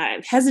and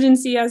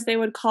hesitancy, as they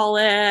would call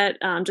it,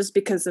 just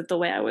because of the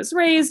way I was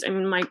raised. I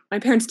mean, my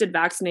parents did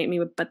vaccinate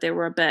me, but they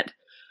were a bit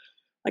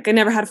like, I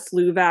never had a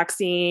flu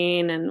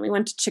vaccine, and we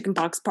went to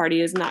chickenpox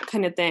parties and that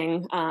kind of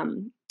thing.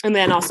 And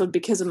then also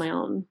because of my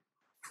own,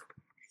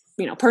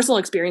 personal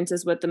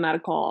experiences with the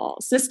medical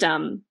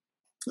system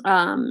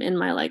in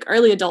my like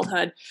early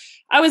adulthood,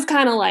 I was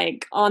kind of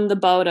like on the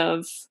boat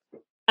of,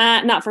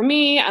 not for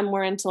me. I'm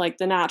more into like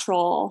the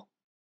natural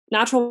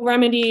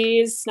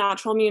remedies,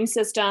 natural immune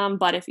system.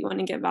 But if you want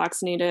to get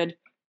vaccinated,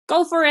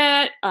 go for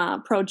it.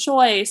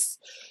 Pro-choice.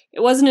 It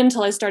wasn't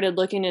until I started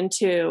looking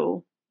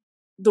into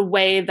the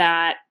way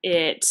that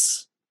it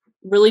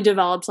really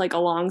developed like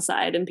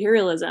alongside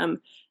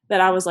imperialism that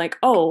I was like,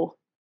 oh,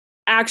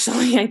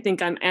 actually, I think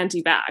I'm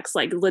anti-vax,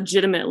 like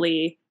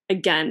legitimately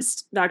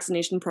against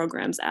vaccination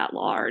programs at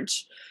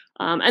large.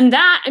 And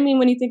that,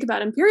 when you think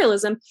about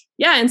imperialism,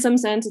 yeah, in some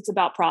sense, it's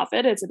about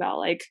profit. It's about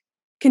like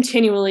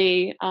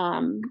continually,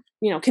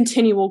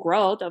 continual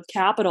growth of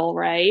capital,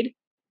 right?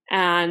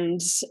 And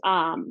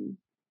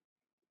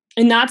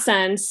in that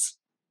sense,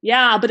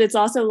 yeah, but it's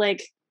also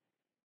like,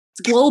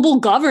 it's global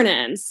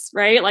governance,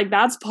 right? Like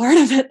that's part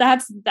of it.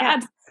 That's yeah.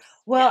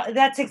 Well,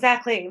 that's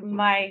exactly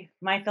my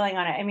feeling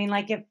on it. I mean,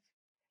 like if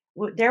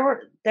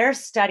there's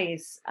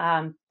studies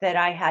that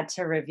I had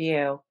to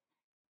review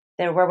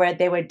that were where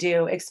they would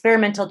do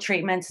experimental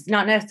treatments,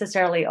 not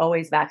necessarily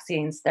always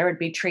vaccines. There would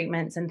be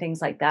treatments and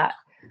things like that.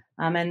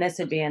 And this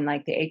would be in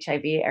like the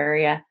HIV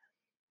area.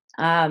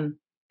 And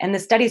the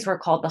studies were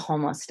called the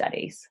homeless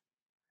studies.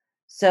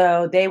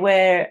 So they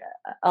would,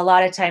 a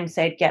lot of times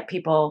they'd get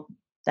people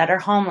that are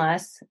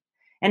homeless.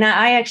 And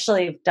I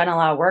actually have done a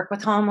lot of work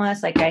with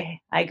homeless. Like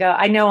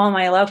I know all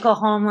my local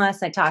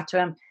homeless. I talk to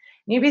them. And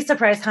you'd be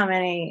surprised how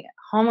many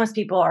homeless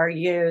people are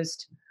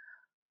used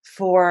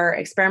for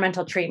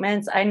experimental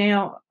treatments. I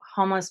knew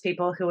homeless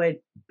people who would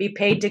be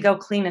paid to go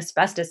clean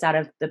asbestos out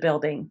of the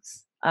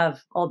buildings,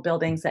 of old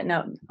buildings that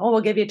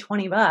we'll give you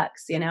 $20,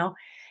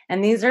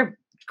 And these are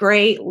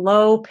great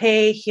low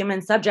pay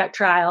human subject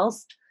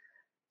trials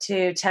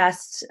to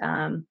test,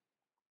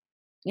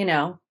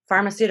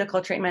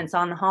 pharmaceutical treatments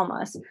on the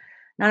homeless.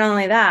 Not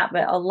only that,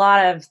 but a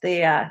lot of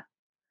the,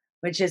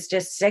 which is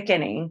just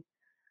sickening,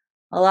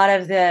 a lot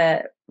of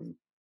the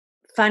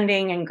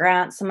funding and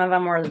grants, some of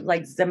them were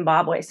like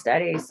Zimbabwe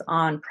studies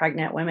on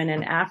pregnant women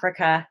in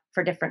Africa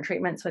for different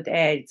treatments with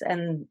AIDS.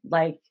 And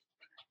like,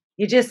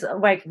 you just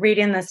like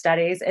reading the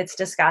studies, it's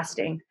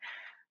disgusting.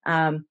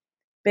 But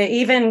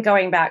even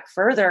going back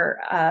further,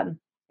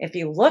 if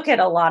you look at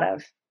a lot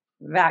of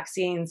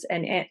vaccines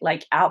and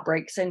like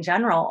outbreaks in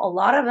general, a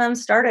lot of them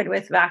started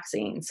with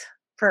vaccines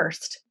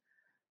first.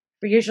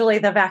 Usually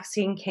the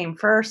vaccine came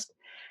first,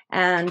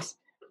 and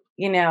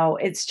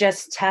it's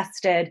just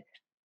tested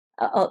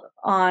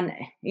on,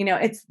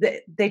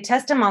 they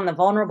test them on the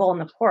vulnerable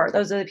and the poor.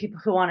 Those are the people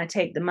who want to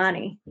take the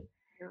money,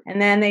 and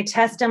then they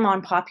test them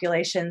on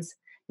populations.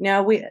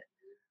 We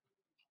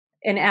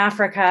in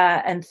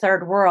Africa and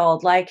third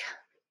world, like,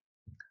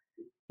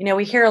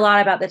 we hear a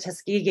lot about the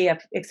Tuskegee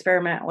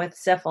experiment with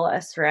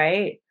syphilis,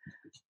 right?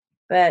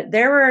 But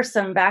there were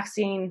some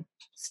vaccine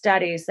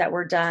studies that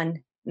were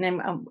done.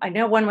 And I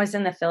know one was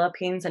in the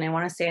Philippines, and I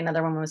want to say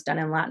another one was done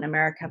in Latin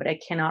America, but I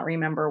cannot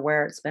remember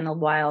where. It's been a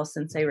while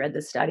since I read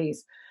the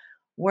studies,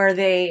 where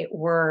they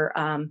were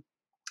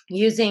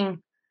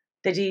using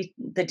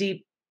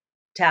the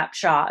DTaP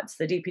shots,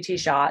 the DPT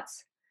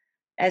shots,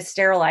 as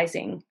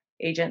sterilizing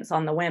agents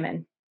on the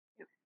women.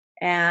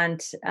 And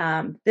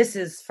this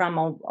is from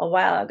a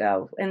while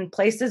ago. In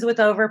places with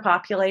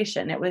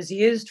overpopulation, it was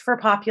used for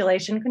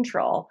population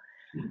control.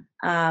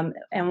 And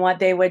what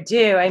they would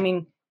do,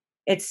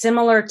 it's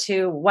similar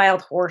to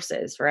wild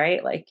horses,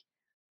 right? Like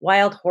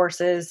wild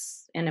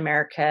horses in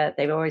America.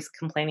 They've always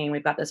complaining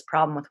we've got this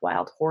problem with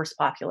wild horse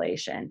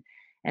population.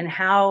 And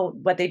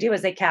what they do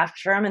is they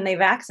capture them and they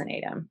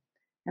vaccinate them.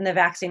 And the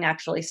vaccine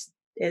actually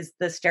is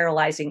the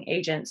sterilizing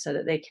agent so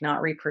that they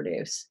cannot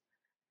reproduce.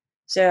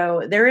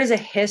 So there is a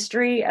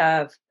history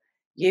of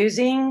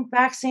using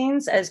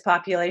vaccines as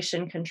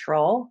population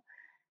control.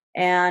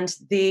 And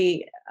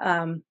the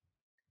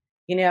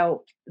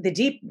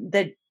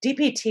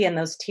DPT and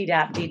those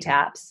Tdap,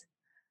 DTaps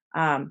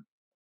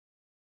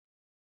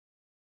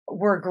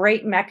were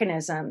great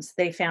mechanisms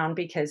they found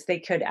because they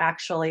could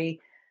actually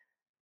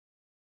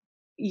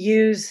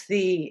use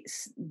the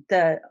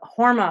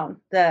hormone,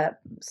 the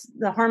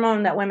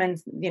hormone that women,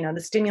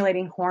 the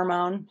stimulating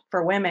hormone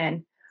for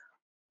women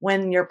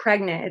when you're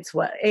pregnant. It's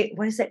what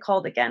is it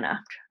called again? I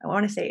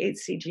want to say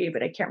HCG,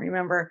 but I can't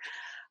remember.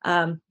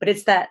 But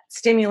it's that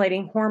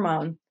stimulating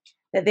hormone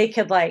that they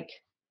could like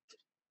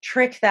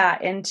trick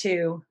that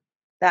into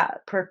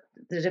the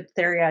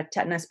diphtheria,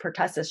 tetanus,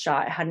 pertussis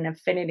shot. It had an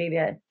affinity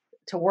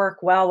to work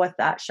well with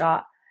that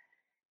shot,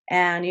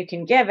 and you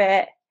can give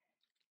it.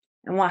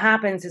 And what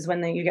happens is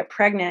when you get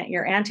pregnant,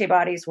 your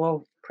antibodies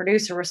will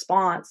produce a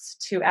response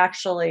to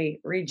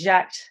actually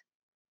reject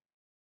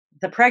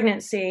the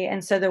pregnancy.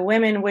 And so the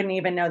women wouldn't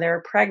even know they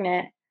were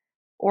pregnant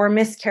or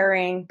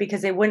miscarrying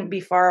because they wouldn't be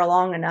far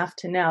along enough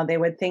to know. They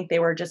would think they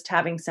were just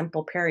having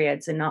simple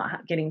periods and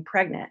not getting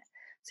pregnant.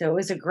 So it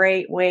was a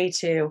great way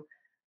to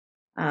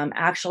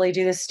actually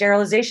do the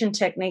sterilization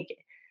technique.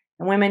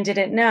 And women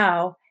didn't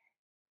know.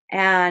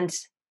 And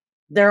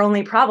their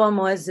only problem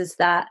is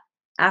that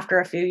after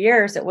a few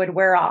years, it would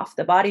wear off.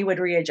 The body would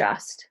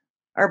readjust.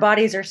 Our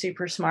bodies are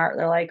super smart.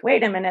 They're like,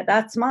 wait a minute,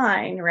 that's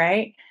mine,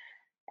 right?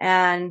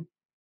 And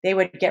they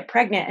would get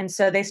pregnant. And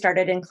so they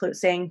started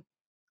saying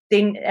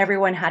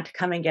everyone had to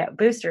come and get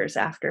boosters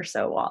after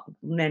so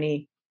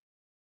many,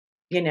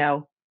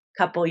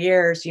 couple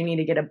years, you need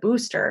to get a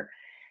booster.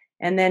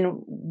 And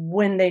then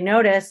when they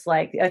noticed,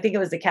 like, I think it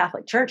was the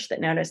Catholic Church that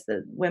noticed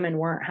that women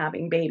weren't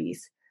having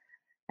babies.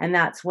 And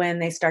that's when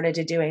they started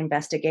to do an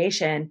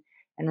investigation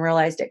and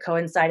realized it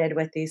coincided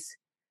with these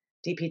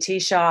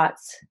DPT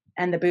shots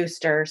and the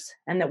boosters,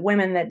 and that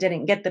women that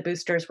didn't get the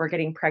boosters were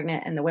getting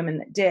pregnant and the women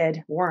that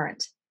did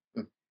weren't.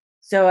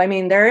 So, I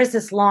mean, there is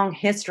this long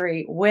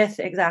history with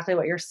exactly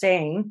what you're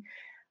saying,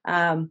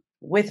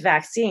 with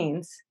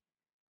vaccines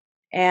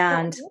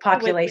and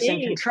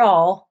population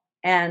control.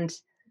 And,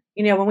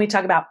 when we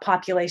talk about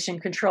population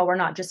control, we're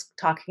not just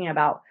talking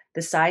about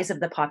the size of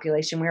the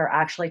population. We are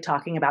actually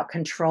talking about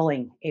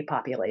controlling a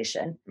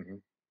population. Mm-hmm.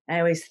 I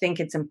always think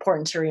it's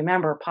important to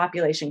remember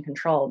population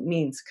control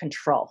means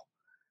control.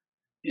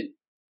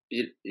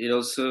 It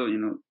also,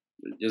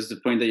 just the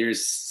point that you're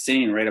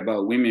saying, right,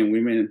 about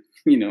women,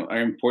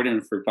 are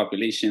important for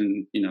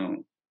population,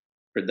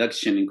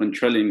 production and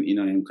controlling,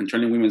 and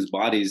controlling women's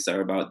bodies are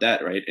about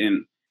that, right?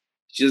 And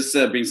just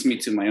brings me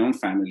to my own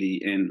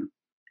family. And,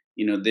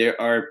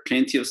 there are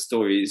plenty of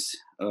stories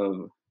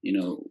of,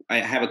 I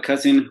have a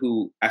cousin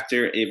who,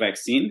 after a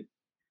vaccine,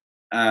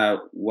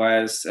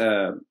 was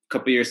a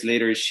couple years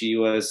later, she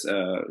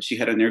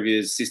had a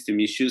nervous system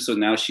issue. So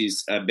now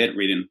she's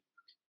bedridden.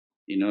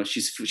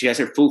 She has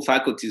her full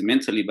faculties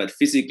mentally, but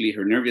physically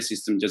her nervous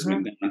system just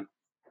went down.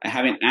 I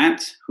have an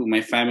aunt who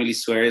my family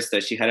swears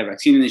that she had a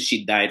vaccine and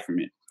she died from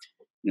it.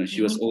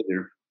 She was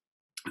older.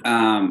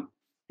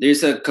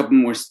 There's a couple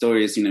more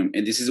stories, and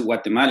this is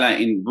Guatemala,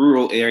 in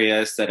rural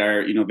areas that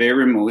are, very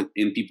remote,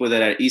 and people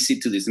that are easy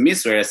to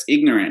dismiss or as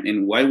ignorant.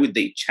 And why would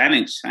they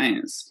challenge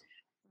science?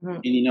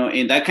 And,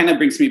 and that kind of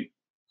brings me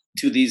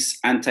to this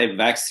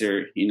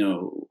anti-vaxxer,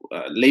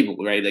 label,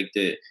 right? Like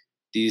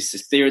this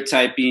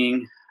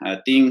stereotyping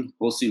thing,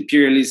 also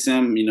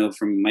imperialism,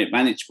 from my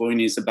vantage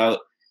point, is about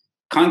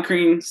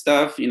conquering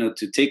stuff,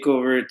 to take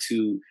over,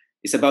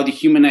 it's about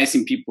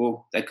dehumanizing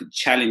people that could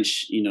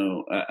challenge,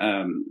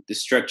 the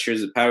structures,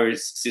 the power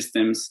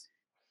systems.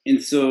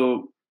 And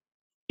so,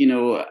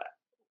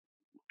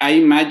 I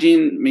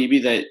imagine maybe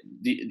that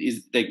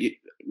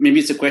maybe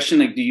it's a question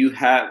like, do you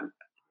have,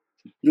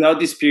 throughout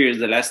this period,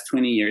 the last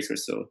 20 years or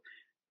so,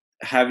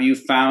 have you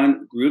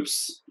found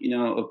groups,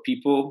 of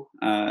people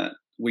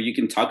where you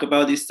can talk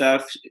about this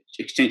stuff,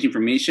 exchange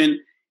information,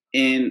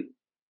 and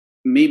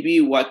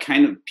maybe what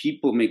kind of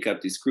people make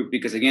up this group?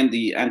 Because again,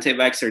 the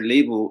anti-vaxxer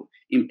label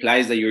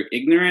implies that you're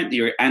ignorant,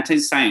 you're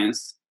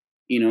anti-science,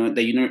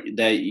 that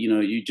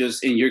you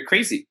just, and you're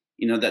crazy.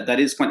 That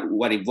is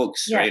what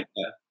evokes, right?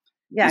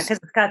 Because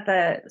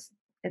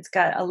it's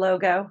got a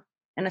logo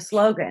and a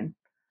slogan,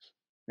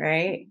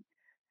 right?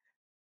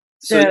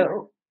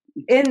 So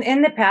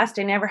in the past,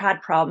 I never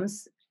had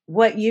problems.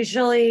 What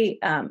usually,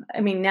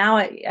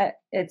 now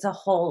it's a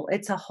whole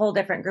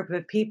different group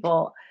of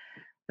people.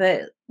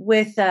 But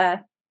with,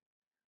 I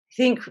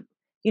think,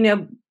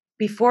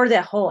 before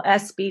the whole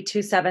SB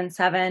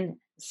 277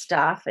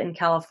 stuff in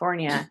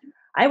California,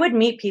 I would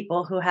meet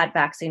people who had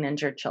vaccine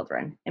injured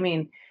children.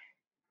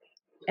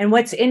 And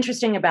what's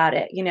interesting about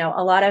it,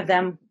 a lot of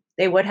them,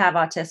 they would have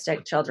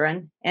autistic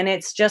children. And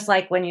it's just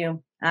like when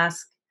you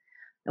ask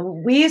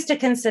We used to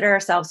consider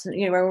ourselves,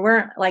 we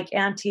weren't like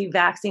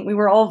anti-vaccine. We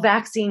were all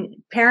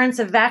parents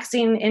of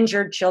vaccine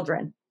injured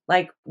children.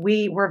 Like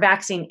we were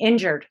vaccine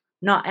injured,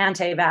 not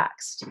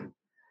anti-vaxxed.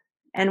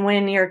 And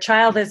when your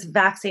child is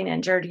vaccine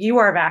injured, you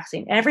are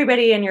vaccine.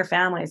 Everybody in your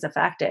family is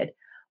affected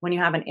when you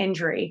have an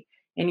injury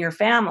in your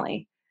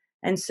family.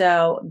 And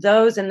so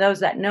those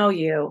that know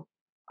you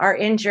are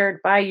injured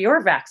by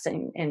your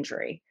vaccine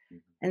injury.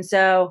 And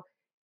so,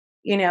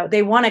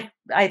 they want to,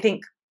 I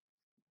think,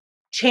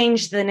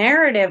 change the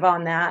narrative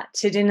on that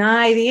to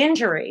deny the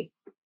injury.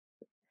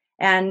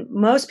 And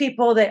most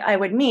people that I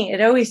would meet,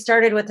 it always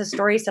started with a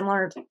story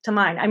similar to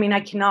mine. I mean, I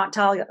cannot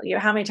tell you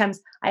how many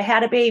times I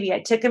had a baby. I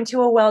took him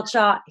to a well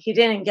shot. He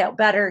didn't get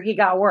better. He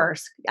got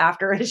worse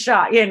after his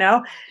shot,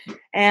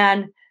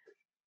 And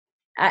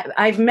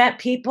I've met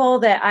people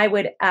that I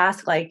would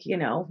ask, like,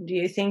 do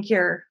you think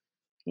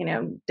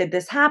did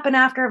this happen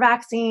after a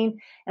vaccine?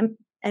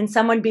 And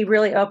someone would be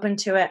really open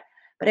to it.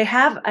 But I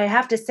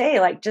have to say,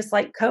 like, just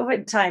like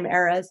COVID time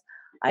eras,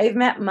 I've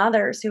met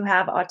mothers who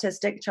have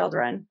autistic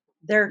children.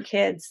 Their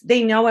kids,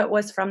 they know it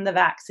was from the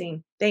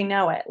vaccine. They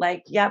know it.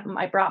 Like, yep,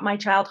 I brought my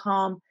child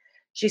home.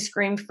 She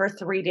screamed for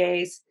 3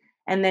 days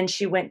and then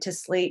she went to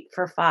sleep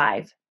for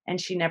 5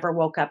 and she never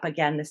woke up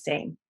again the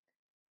same.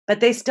 But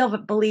they still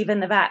believe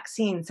in the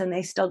vaccines and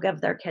they still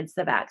give their kids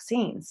the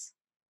vaccines.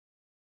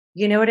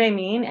 You know what I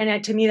mean?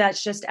 And to me,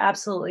 that's just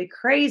absolutely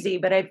crazy.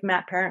 But I've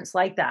met parents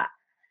like that.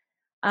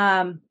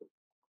 And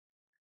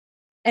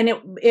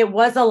it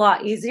was a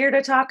lot easier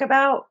to talk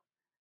about.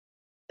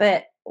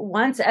 But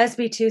once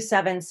SB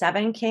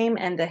 277 came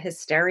and the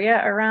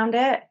hysteria around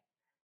it,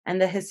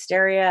 and the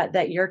hysteria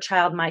that your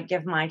child might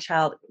give my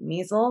child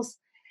measles,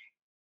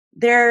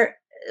 there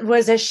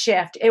was a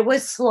shift. It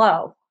was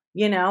slow,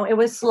 it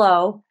was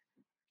slow.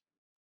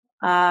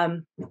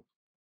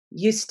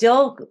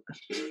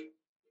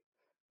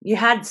 You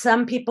had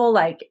some people,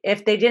 like,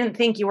 if they didn't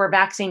think you were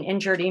vaccine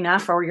injured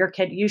enough or your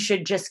kid, you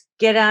should just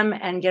get them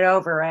and get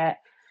over it.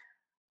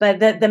 But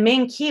the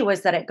main key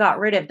was that it got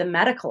rid of the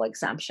medical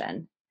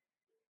exemption.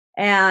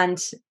 And,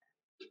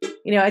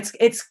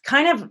 it's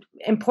kind of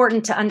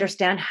important to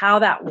understand how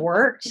that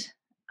worked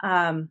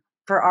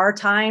for our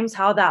times,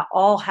 how that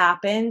all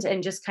happened,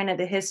 and just kind of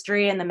the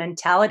history and the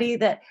mentality,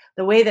 the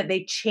way that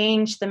they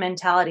changed the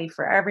mentality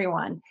for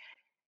everyone.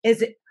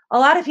 Is a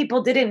lot of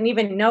people didn't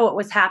even know what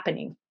was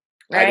happening,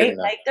 right?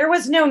 Like there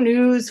was no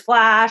news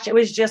flash. It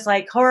was just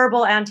like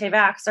horrible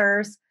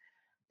anti-vaxxers.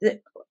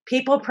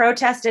 People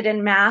protested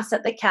in mass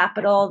at the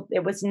Capitol.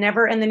 It was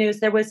never in the news.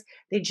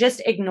 They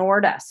just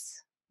ignored us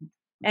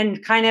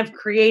and kind of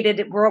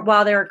created,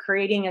 while they were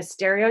creating a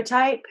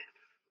stereotype.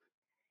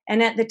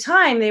 And at the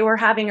time, they were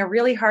having a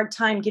really hard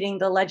time getting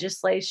the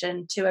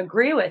legislation to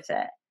agree with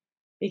it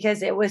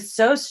because it was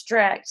so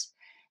strict.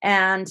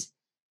 And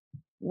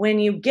when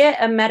you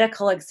get a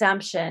medical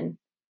exemption,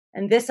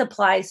 and this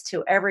applies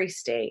to every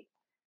state,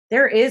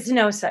 there is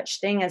no such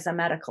thing as a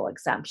medical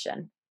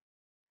exemption.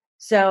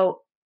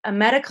 So a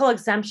medical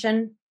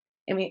exemption,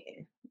 I mean,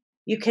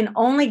 you can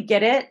only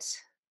get it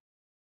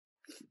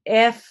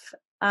if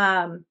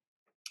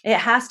it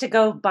has to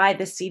go by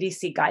the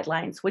CDC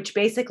guidelines, which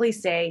basically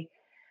say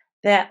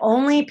that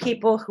only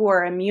people who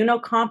are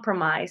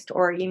immunocompromised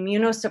or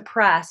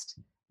immunosuppressed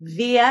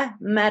via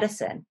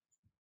medicine,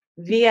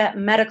 via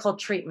medical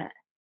treatment,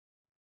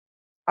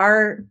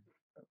 are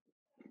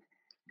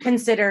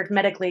considered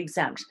medically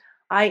exempt,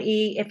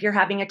 i.e., if you're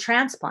having a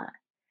transplant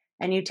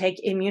and you take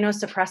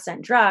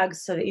immunosuppressant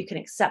drugs so that you can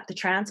accept the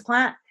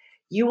transplant,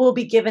 you will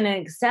be given an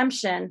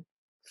exemption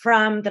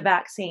from the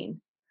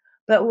vaccine.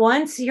 But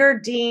once you're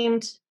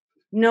deemed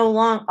no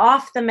longer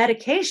off the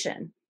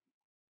medication,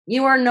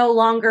 you are no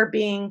longer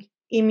being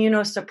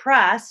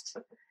immunosuppressed,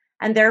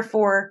 and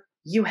therefore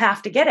you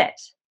have to get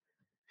it.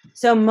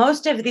 So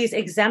most of these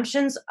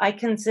exemptions, I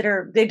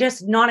consider, they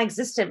just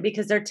non-existent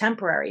because they're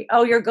temporary.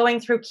 Oh, you're going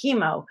through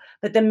chemo,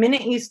 but the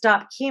minute you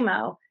stop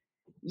chemo,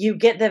 you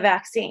get the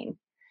vaccine.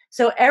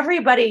 So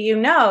everybody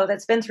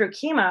that's been through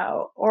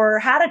chemo or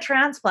had a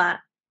transplant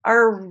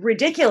are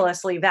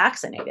ridiculously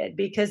vaccinated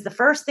because the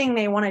first thing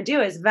they want to do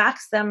is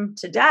vax them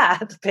to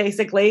death,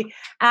 basically,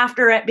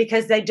 after it,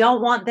 because they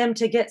don't want them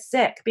to get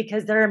sick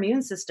because their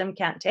immune system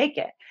can't take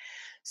it.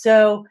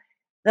 So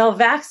they'll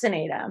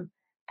vaccinate them.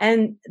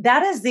 And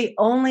that is the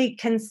only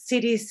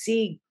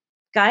CDC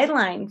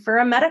guideline for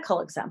a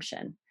medical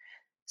exemption.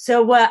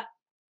 So what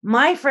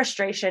my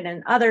frustration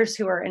and others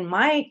who are in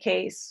my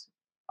case,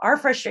 our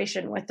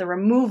frustration with the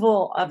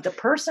removal of the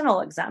personal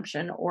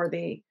exemption or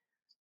the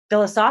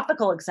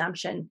philosophical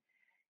exemption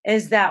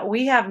is that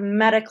we have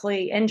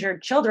medically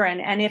injured children.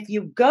 And if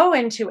you go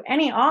into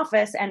any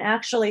office, and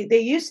actually they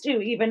used to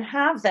even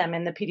have them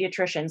in the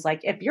pediatricians, like,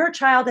 if your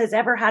child has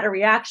ever had a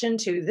reaction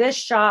to this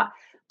shot,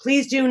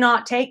 please do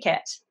not take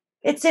it.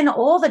 It's in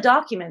all the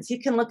documents. You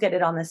can look at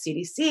it on the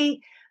CDC.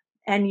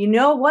 And you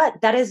know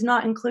what? That is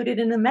not included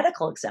in the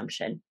medical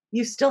exemption.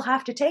 You still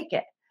have to take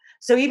it.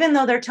 So even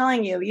though they're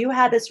telling you you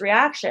had this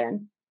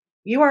reaction,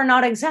 you are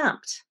not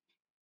exempt.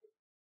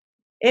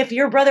 if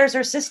your brothers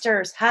or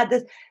sisters had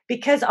this,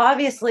 because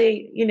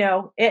obviously,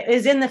 it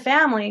is in the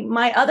family,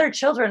 my other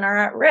children are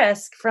at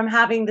risk from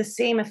having the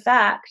same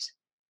effect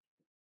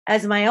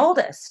as my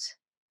oldest,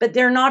 but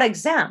they're not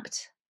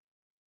exempt.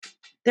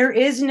 There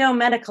is no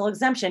medical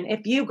exemption.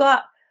 If you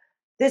got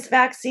this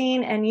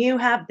vaccine and you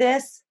have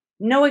this,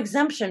 no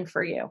exemption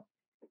for you.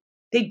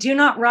 They do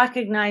not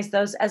recognize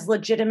those as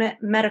legitimate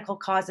medical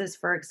causes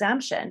for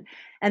exemption.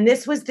 And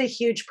this was the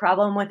huge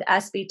problem with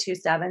SB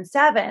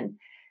 277.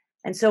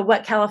 And so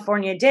what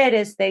California did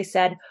is they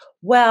said,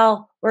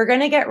 well, we're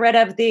going to get rid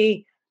of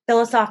the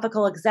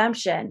philosophical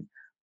exemption,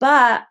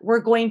 but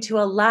we're going to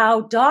allow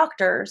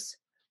doctors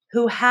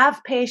who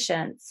have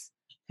patients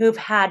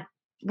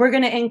we're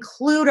going to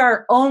include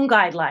our own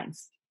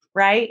guidelines,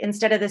 right?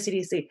 Instead of the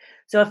CDC.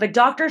 So if a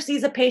doctor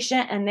sees a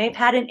patient and they've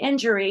had an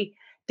injury,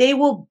 they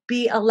will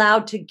be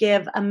allowed to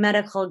give a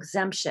medical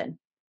exemption,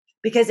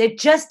 because it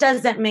just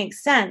doesn't make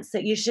sense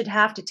that you should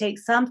have to take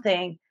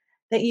something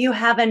that you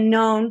have a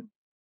known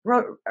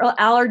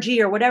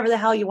allergy or whatever the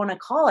hell you want to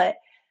call it.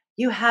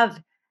 You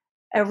have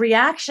a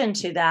reaction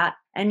to that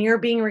and you're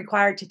being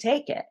required to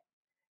take it.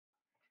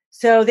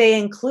 So they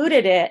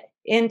included it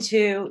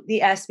into the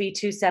SB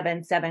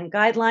 277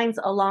 guidelines,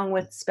 along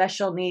with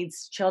special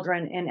needs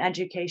children in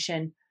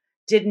education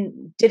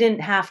didn't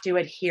have to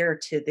adhere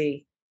to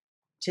the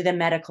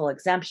medical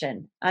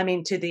exemption. I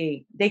mean,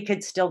 they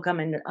could still come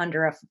in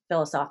under a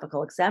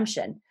philosophical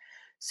exemption.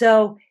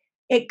 So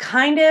it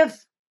kind of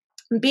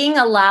being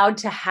allowed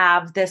to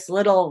have this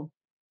little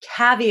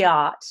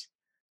caveat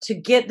to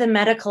get the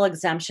medical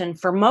exemption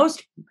for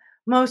most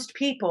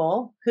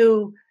people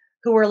who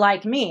were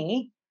like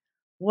me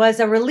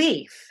was a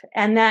relief,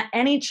 and that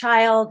any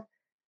child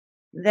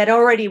that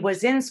already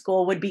was in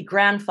school would be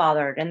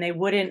grandfathered and they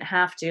wouldn't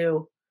have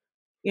to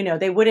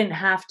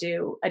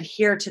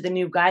adhere to the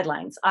new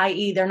guidelines,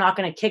 i.e. they're not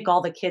going to kick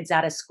all the kids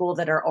out of school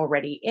that are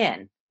already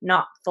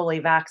not fully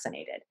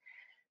vaccinated.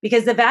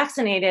 Because the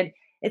vaccinated,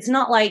 it's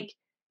not like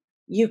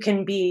you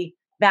can be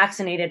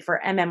vaccinated for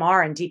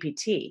MMR and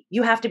DPT.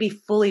 You have to be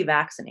fully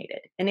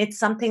vaccinated. And it's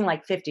something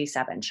like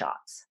 57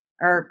 shots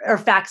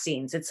or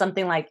vaccines. It's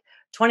something like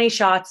 20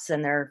 shots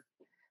so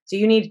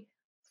you need,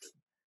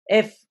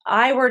 if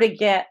I were to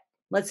get,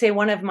 let's say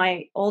one of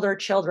my older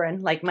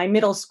children, like my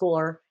middle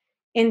schooler,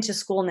 into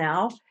school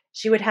now,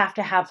 she would have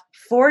to have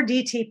 4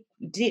 DTaps,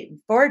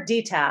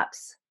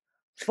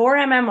 4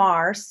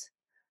 MMRs,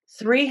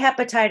 3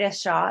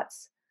 hepatitis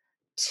shots,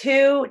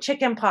 2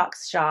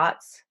 chickenpox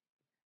shots,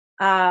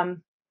 4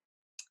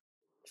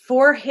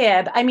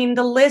 Hib. I mean,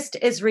 the list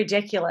is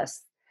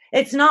ridiculous.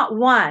 It's not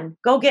one.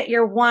 Go get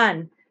your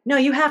one. No,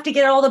 you have to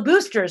get all the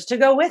boosters to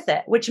go with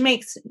it, which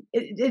makes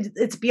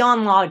it's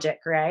beyond logic,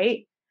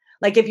 right?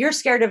 Like if you're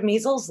scared of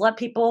measles, let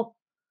people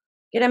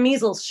get a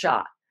measles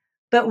shot.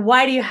 But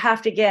why do you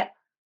have to get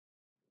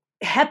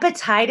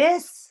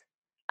hepatitis?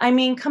 I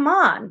mean, come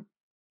on.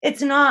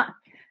 It's not.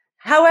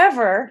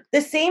 However,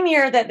 the same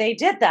year that they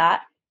did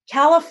that,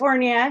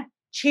 California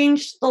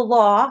changed the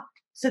law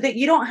so that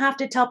you don't have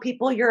to tell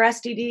people your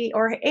STD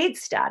or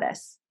AIDS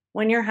status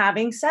when you're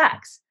having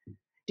sex.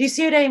 Do you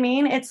see what I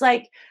mean? It's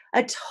like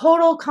a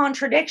total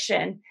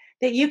contradiction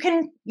that you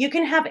can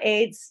have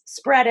AIDS,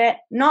 spread it,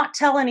 not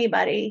tell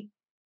anybody.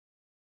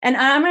 And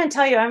I'm going to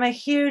tell you,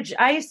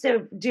 I used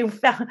to do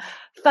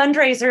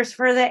fundraisers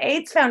for the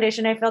AIDS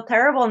Foundation. I feel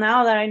terrible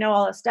now that I know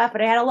all this stuff,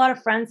 but I had a lot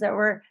of friends that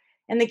were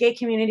in the gay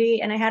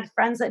community and I had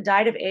friends that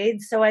died of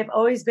AIDS. So I've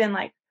always been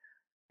like,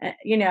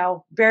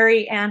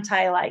 very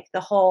anti, like the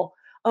whole,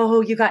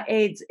 oh, you got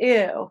AIDS.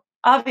 Ew.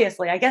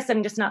 Obviously, I guess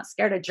I'm just not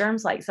scared of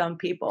germs like some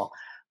people,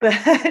 but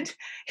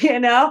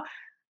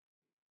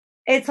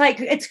it's like,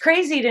 it's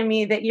crazy to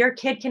me that your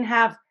kid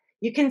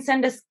you can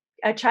send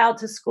a child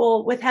to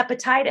school with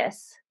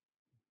hepatitis.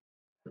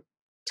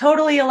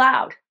 Totally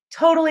allowed.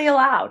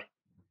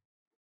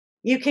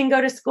 You can go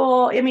to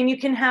school. I mean, you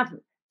can have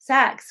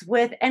sex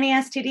with any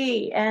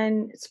STD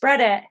and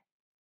spread it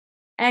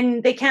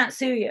and they can't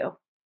sue you.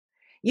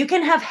 You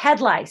can have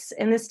head lice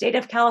in the state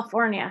of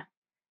California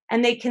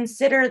and they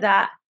consider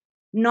that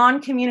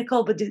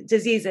non-communicable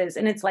diseases.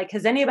 And it's like,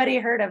 has anybody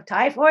heard of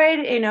typhoid?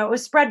 It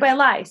was spread by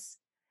lice.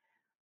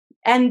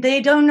 And they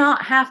do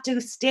not have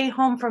to stay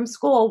home from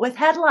school with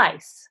head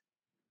lice.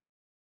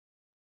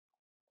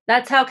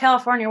 That's how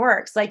California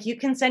works. Like you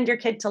can send your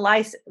kid to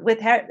lice with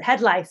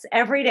head lice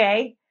every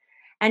day.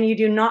 And you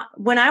do not,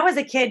 when I was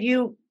a kid,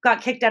 you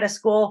got kicked out of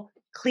school,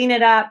 clean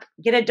it up,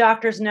 get a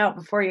doctor's note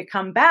before you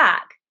come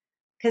back.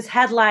 Because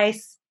head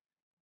lice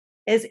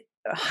is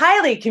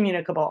highly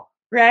communicable,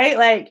 right?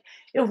 Like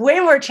you have way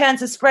more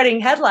chance of spreading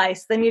head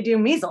lice than you do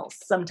measles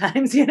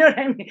sometimes, you know what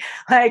I mean?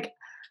 Like,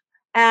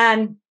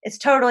 and it's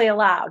totally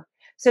allowed.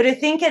 So to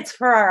think it's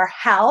for our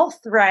health,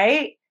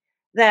 right?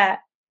 That,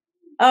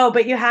 oh,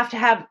 but you have to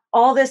have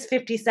all this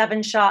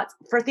 57 shots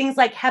for things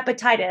like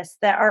hepatitis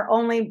that are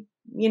only,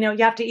 you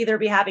have to either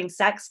be having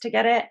sex to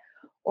get it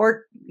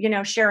or,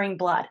 sharing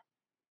blood,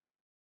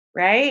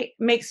 right?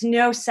 Makes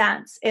no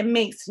sense. It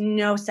makes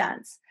no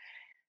sense.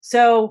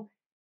 So,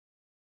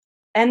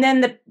 and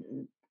then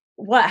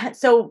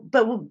but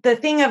the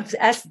thing of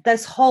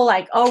this whole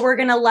like, oh, we're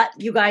going to let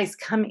you guys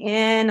come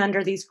in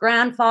under these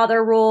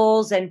grandfather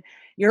rules and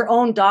your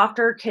own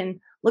doctor can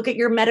look at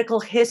your medical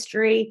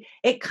history.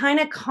 It kind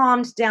of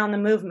calmed down the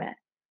movement.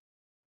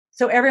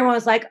 So everyone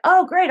was like,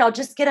 oh, great, I'll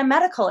just get a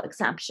medical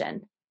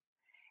exemption.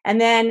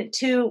 And then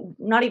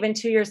not even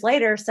 2 years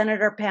later,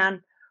 Senator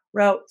Pan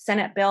wrote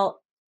Senate Bill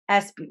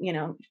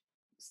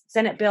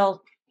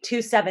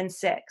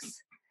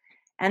 276.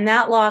 And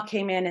that law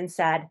came in and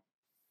said,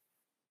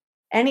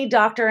 any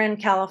doctor in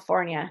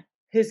California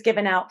who's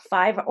given out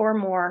 5 or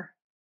more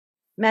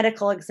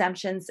medical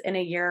exemptions in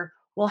a year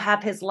will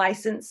have his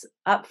license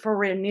up for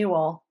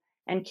renewal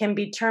and can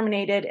be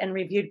terminated and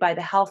reviewed by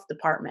the health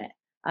department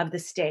of the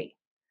state.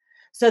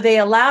 So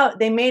they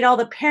made all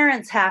the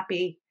parents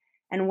happy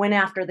and went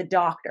after the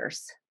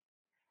doctors.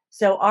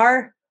 So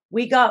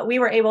we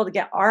were able to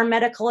get our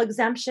medical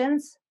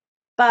exemptions,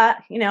 but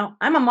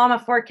I'm a mom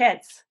of 4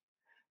 kids.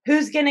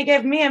 Who's going to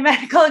give me a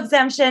medical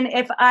exemption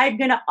if I'm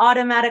going to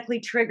automatically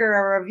trigger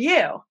a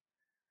review?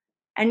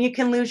 And you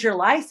can lose your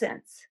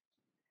license.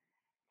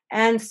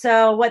 And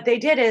so what they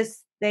did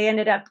is they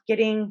ended up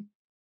getting,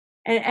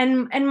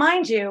 and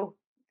mind you,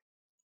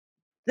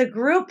 the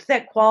group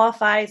that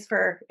qualifies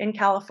in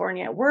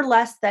California, we're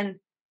less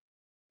than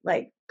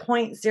like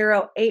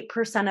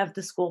 0.08% of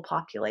the school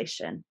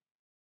population.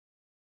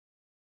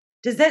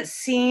 Does it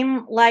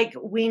seem like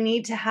we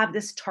need to have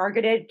this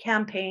targeted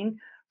campaign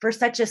for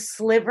such a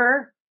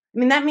sliver? I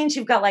mean, that means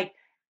you've got like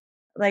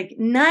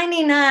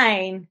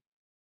 99%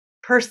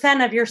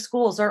 of your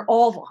schools are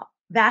all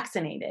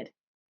vaccinated.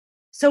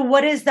 So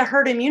what is the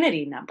herd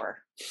immunity number?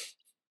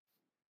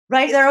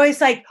 Right? They're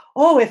always like,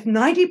 oh, if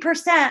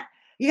 90%,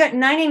 you got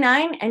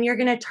 99 and you're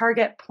going to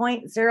target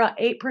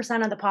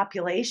 0.08% of the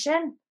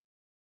population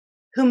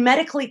who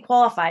medically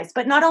qualifies.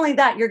 But not only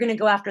that, you're going to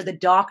go after the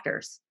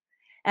doctors.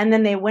 And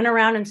then they went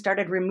around and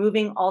started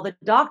removing all the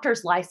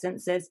doctors'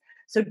 licenses.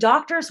 So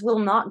doctors will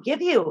not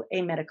give you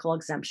a medical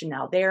exemption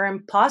now. They are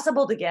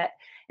impossible to get.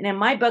 And in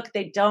my book,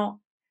 they don't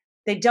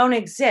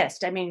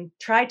exist. I mean,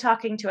 try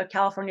talking to a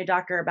California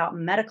doctor about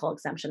medical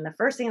exemption. The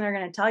first thing they're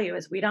going to tell you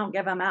is we don't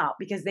give them out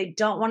because they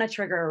don't want to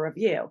trigger a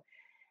review.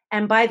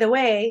 And by the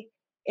way,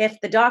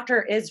 if the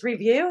doctor is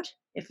reviewed,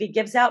 if he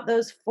gives out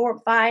those 4 or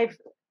 5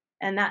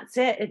 and that's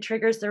it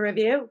triggers the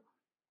review,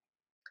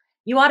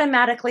 you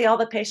automatically, all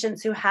the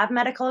patients who have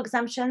medical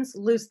exemptions,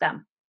 lose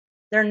them.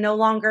 They're no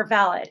longer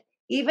valid.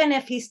 Even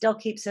if he still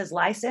keeps his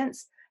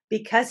license,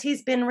 because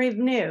he's been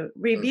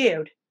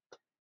reviewed,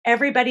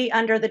 everybody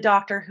under the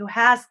doctor who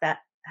has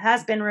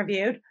been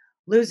reviewed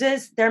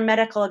loses their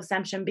medical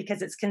exemption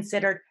because it's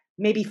considered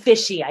maybe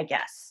fishy, I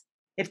guess,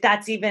 if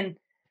that's even,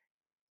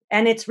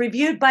 and it's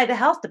reviewed by the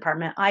health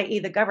department, i.e.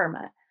 the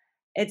government.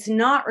 It's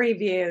not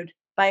reviewed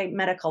by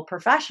medical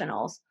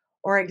professionals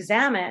or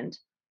examined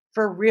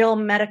for real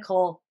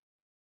medical,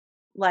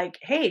 like,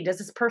 hey, does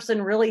this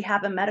person really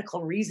have a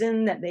medical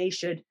reason that they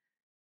should?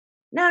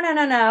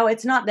 No.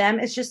 It's not them.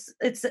 It's just,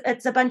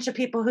 it's a bunch of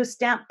people who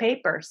stamp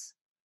papers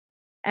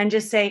and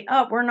just say,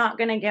 oh, we're not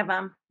going to give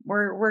them.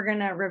 We're going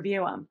to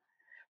review them.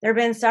 There have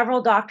been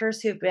several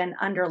doctors who've been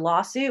under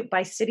lawsuit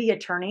by city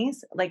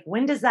attorneys. Like,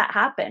 when does that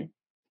happen?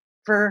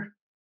 For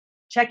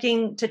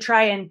checking to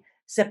try and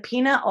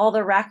subpoena all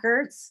the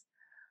records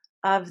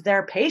of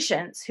their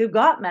patients who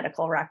got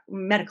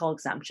medical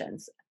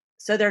exemptions.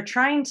 So they're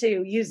trying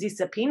to use these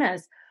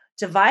subpoenas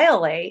to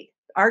violate.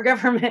 Our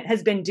government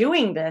has been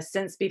doing this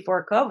since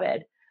before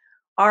COVID.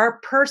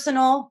 Our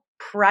personal,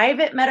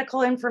 private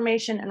medical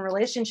information and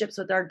relationships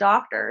with our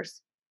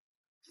doctors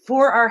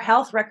for our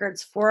health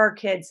records for our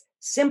kids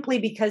simply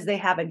because they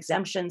have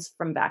exemptions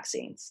from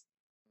vaccines.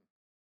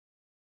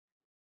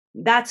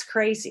 That's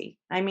crazy.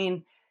 I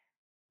mean,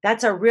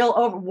 that's a real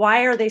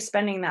why are they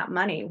spending that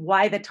money?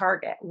 Why the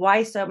target?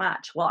 Why so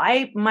much? Well,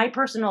 my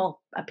personal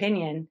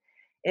opinion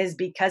is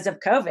because of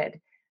COVID.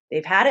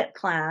 They've had it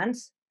planned.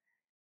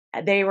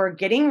 They were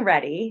getting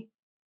ready.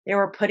 They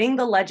were putting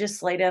the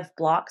legislative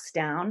blocks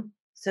down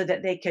so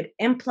that they could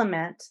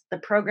implement the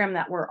program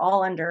that we're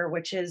all under,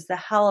 which is the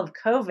hell of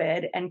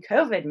COVID and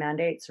COVID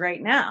mandates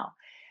right now.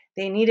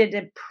 They needed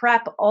to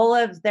prep all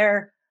of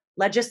their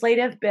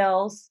legislative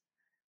bills,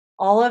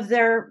 all of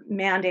their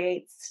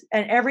mandates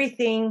and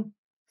everything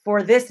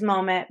for this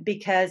moment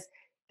because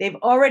they've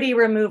already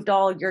removed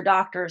all your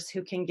doctors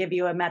who can give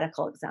you a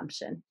medical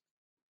exemption.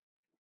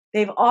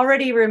 They've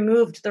already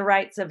removed the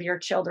rights of your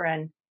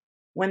children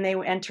when they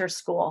enter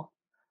school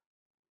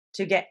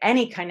to get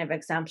any kind of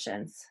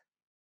exemptions.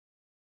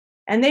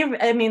 And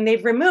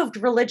they've removed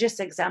religious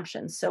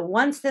exemptions. So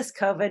once this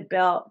COVID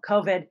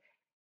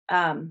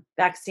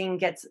vaccine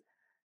gets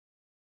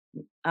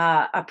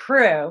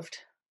approved,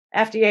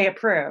 FDA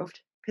approved,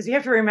 because you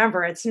have to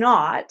remember it's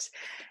not,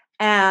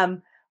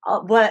 and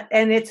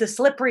it's a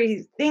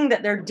slippery thing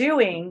that they're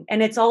doing,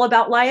 and it's all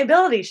about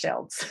liability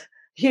shields,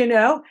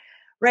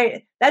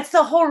 right? That's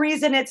the whole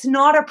reason it's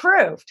not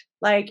approved.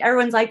 Like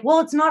everyone's like, well,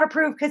 it's not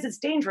approved because it's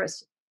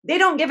dangerous. They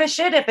don't give a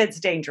shit if it's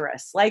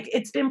dangerous. Like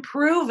it's been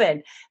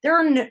proven.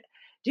 Do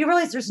you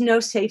realize there's no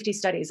safety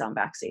studies on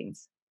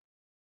vaccines?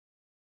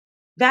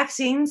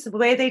 vaccines, the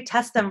way they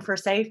test them for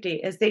safety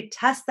is they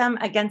test them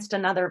against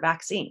another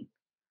vaccine.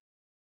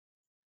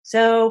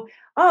 So,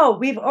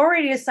 we've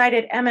already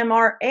decided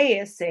MMR-A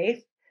is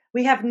safe.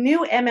 We have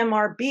new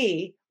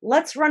MMR-B.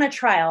 Let's run a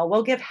trial.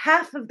 We'll give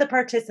half of the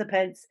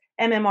participants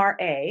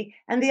MMR-A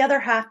and the other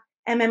half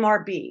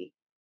MMR-B.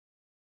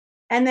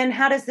 And then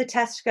how does the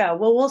test go?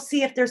 Well, we'll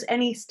see if there's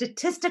any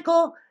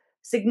statistical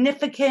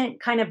significant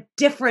kind of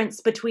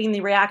difference between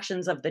the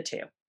reactions of the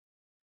two.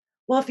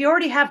 Well, if you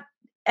already have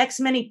X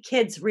many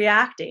kids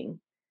reacting,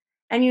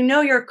 and you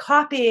know you're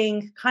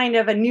copying kind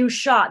of a new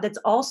shot that's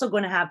also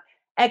going to have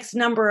X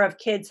number of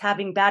kids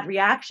having bad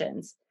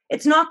reactions,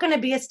 it's not going to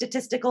be a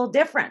statistical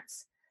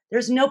difference.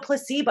 There's no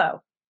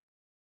placebo.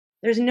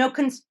 There's no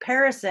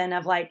comparison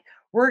of like,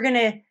 we're going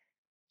to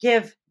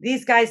give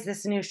these guys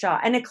this new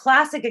shot. And a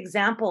classic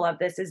example of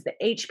this is the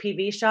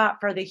HPV shot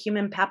for the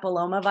human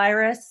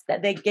papillomavirus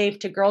that they gave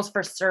to girls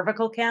for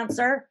cervical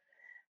cancer.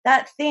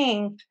 That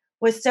thing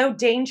was so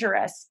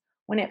dangerous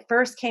when it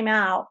first came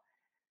out.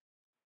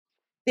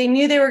 They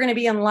knew they were going to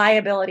be in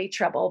liability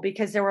trouble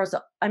because there was,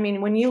 I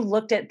mean, when you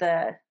looked at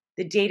the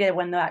data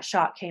when that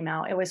shot came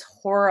out, it was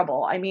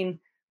horrible. I mean,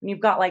 when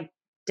you've got like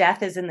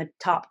death is in the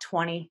top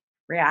 20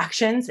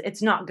 reactions,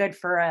 it's not good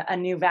for a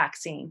new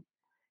vaccine.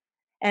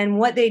 And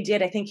what they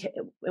did, I think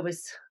it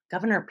was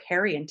Governor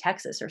Perry in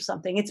Texas or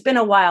something. It's been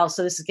a while,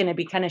 so this is going to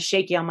be kind of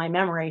shaky on my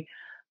memory.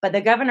 But the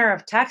governor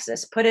of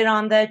Texas put it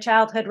on the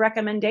childhood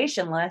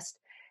recommendation list,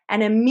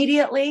 and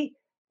immediately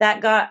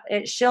that got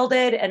it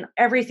shielded and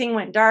everything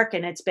went dark,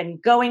 and it's been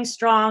going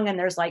strong. And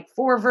there's like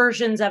 4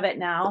 versions of it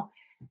now.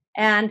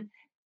 And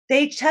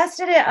they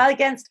tested it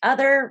against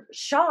other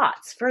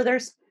shots for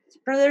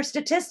their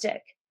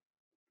statistic.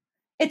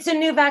 It's a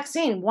new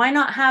vaccine. Why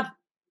not have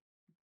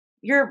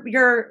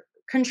your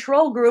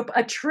control group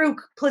a true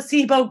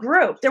placebo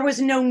group? There was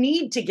no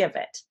need to give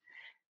it.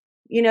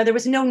 There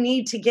was no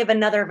need to give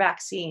another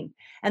vaccine.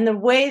 And the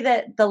way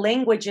that the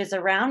language is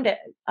around it,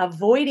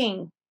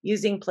 avoiding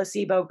using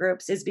placebo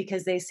groups, is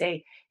because they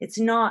say it's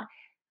about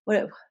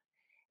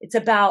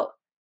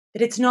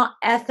that it's not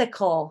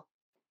ethical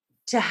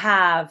to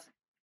have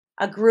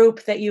a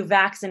group that you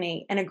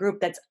vaccinate and a group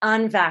that's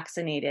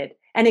unvaccinated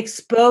and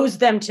expose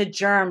them to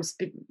germs.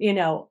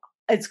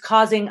 It's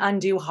causing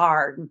undue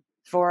harm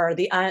for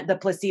the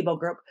placebo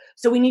group.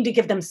 So we need to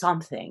give them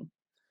something.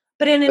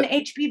 But in an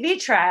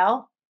HPV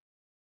trial,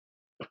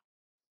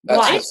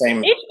 that's the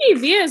same.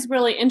 HPV is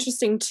really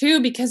interesting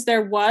too, because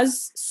there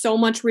was so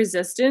much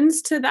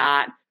resistance to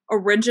that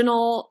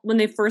original when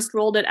they first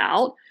rolled it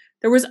out.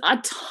 There was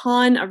a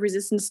ton of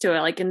resistance to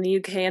it, like in the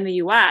UK and the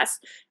US.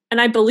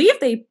 And I believe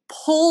they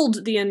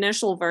pulled the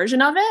initial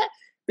version of it.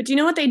 But do you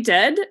know what they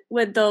did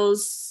with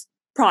those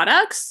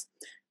products?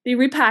 They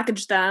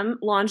repackaged them,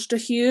 launched a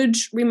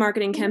huge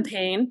remarketing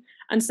campaign,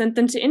 and sent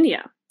them to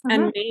India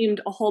and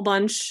named a whole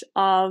bunch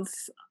of,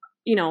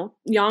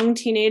 young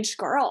teenage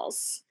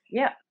girls.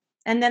 Yeah.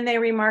 And then they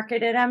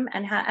remarketed them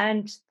and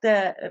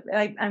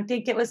I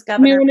think it was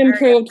Governor New and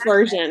Perry improved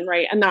version,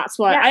 right? And that's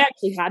what I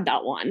actually had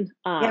that one.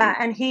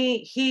 And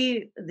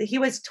he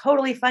was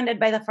totally funded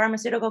by the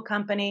pharmaceutical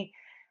company.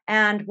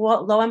 And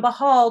lo and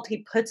behold,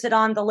 he puts it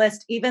on the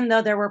list, even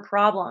though there were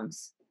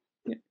problems.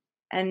 Yeah.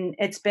 And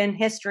it's been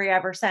history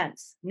ever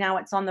since. Now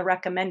it's on the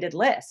recommended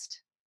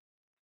list.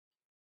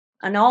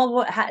 And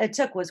all it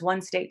took was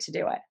one state to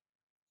do it.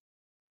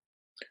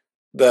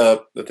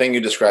 The thing you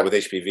described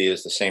with HPV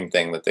is the same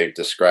thing that they've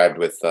described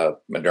with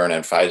Moderna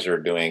and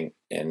Pfizer doing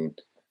in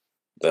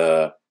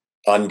the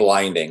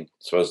unblinding.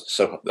 So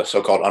the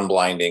so-called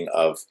unblinding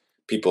of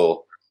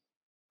people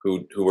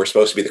who were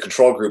supposed to be the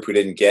control group who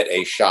didn't get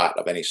a shot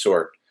of any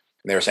sort.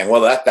 And they were saying,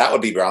 well, that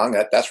would be wrong.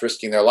 That's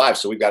risking their lives.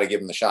 So we've got to give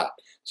them the shot.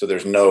 So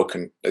there's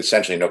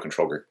essentially no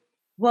control group.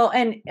 Well,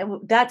 and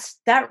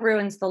that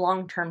ruins the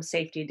long-term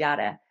safety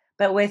data.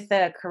 But with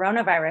the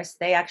coronavirus,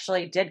 they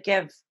actually did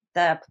give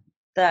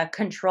the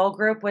control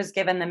group was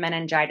given the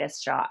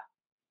meningitis shot.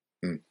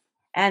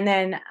 And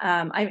then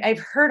I've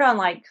heard on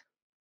like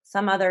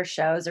some other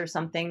shows or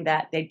something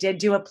that they did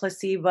do a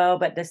placebo,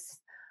 but this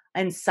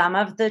in some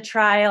of the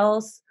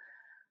trials.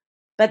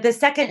 But the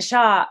second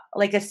shot,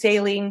 like a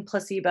saline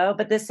placebo,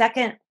 but the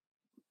second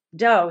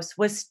dose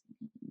was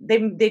they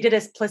did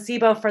a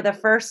placebo for the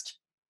first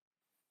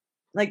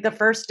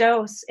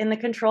dose in the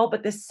control,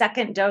 but the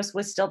second dose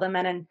was still the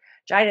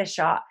meningitis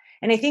shot.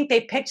 And I think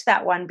they picked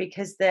that one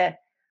because the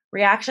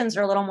reactions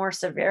are a little more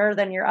severe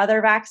than your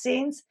other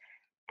vaccines.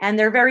 And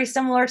they're very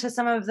similar to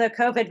some of the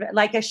COVID,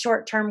 like a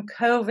short-term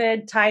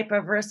COVID type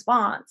of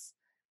response.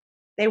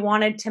 They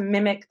wanted to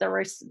mimic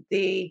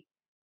the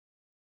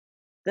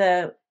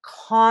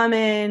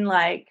common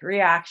like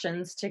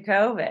reactions to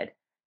COVID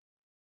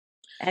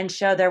and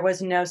show there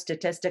was no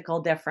statistical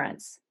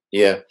difference.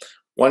 Yeah.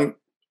 One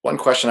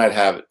question I'd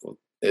have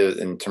is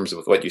in terms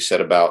of what you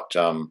said about,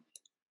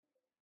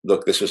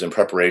 look, this was in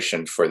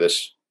preparation for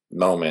this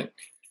moment,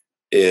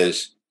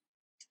 is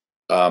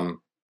that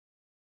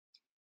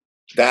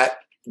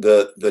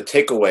the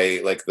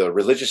takeaway, like the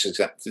religious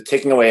the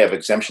taking away of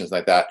exemptions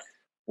like that,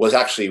 was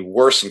actually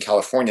worse in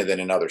California than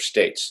in other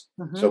states.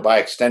 Mhm. So by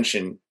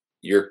extension,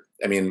 you're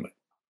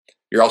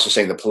also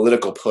saying the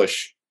political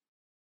push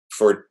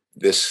for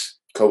this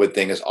COVID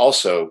thing is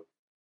also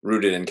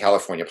rooted in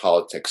California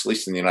politics, at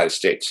least in the United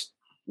States.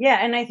 Yeah,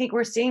 and I think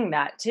we're seeing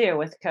that too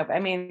with COVID. I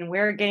mean,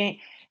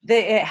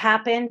 it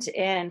happened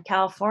in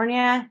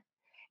California.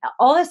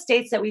 All the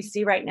states that we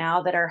see right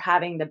now that are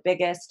having the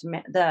biggest,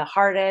 the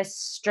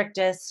hardest,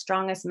 strictest,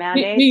 strongest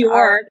mandates New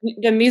are York,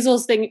 the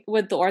measles thing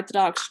with the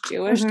Orthodox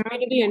Jewish Mhm.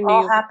 community in New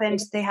all York, happened.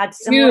 They had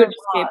similar huge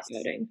laws.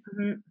 scapegoating.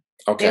 Mhm.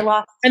 Okay. They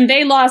lost And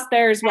they lost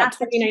theirs, what,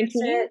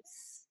 2019?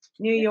 Massachusetts,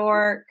 New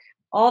York,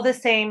 all the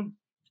same.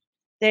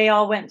 They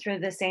all went through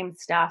the same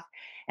stuff.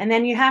 And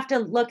then you have to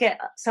look at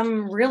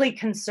some really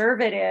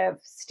conservative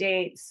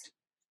states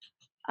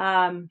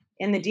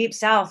in the Deep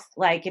South.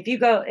 Like if you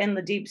go in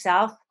the Deep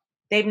South,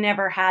 they've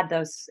never had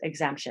those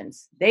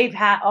exemptions. They've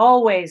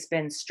always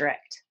been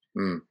strict.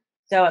 Mm.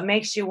 So it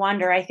makes you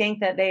wonder. I think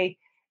that they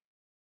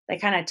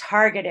kind of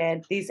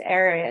targeted these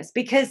areas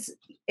because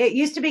it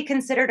used to be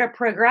considered a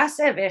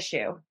progressive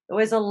issue. It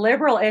was a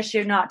liberal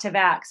issue not to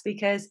vax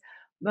because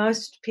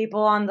most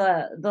people on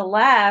the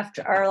left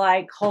are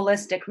like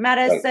holistic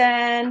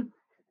medicine,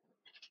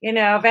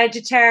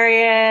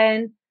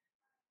 vegetarian,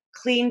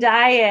 clean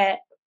diet.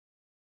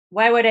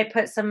 Why would I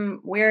put some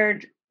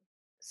weird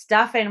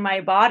stuff in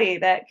my body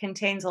that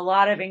contains a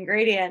lot of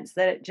ingredients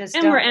that just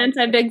And don't we're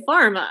anti-big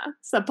pharma,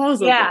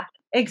 supposedly. Yeah,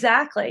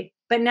 exactly.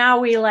 But now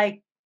we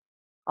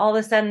all of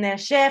a sudden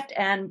this shift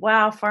and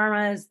wow,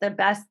 pharma is the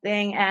best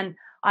thing. And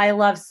I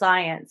love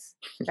science.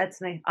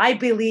 That's me. I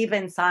believe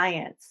in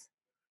science.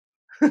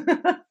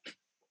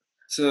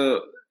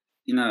 So,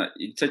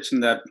 you touched on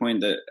that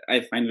point that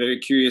I find very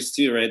curious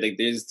too, right? Like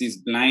there's this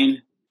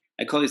blind,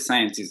 I call it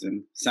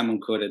scientism. Someone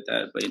quoted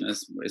that, but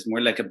it's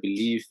more like a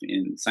belief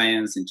in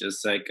science and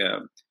just like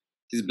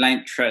this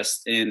blind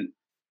trust. And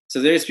so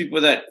there's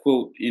people that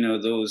quote,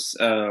 those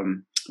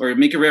or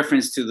make a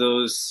reference to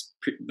those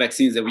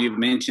vaccines that we've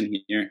mentioned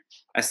here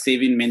as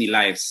saving many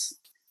lives,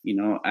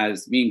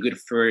 as being good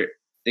for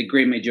the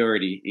great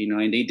majority,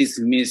 and they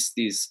dismiss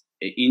these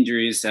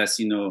injuries as,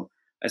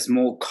 a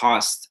small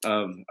cost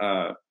of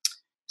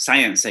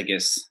science, I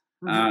guess.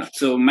 Mhm.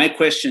 So my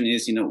question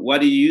is,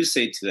 what do you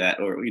say to that?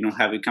 Or,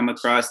 have you come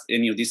across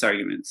any of these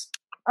arguments?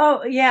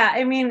 Oh, yeah.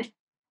 I mean,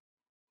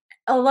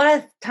 a lot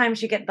of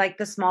times you get like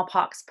the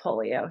smallpox,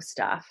 polio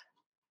stuff.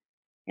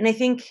 And I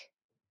think,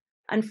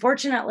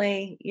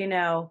 unfortunately,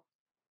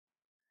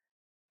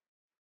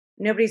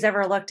 nobody's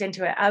ever looked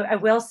into it. I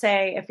will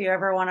say, if you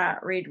ever want to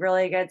read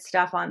really good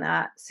stuff on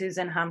that,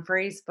 Susan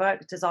Humphreys'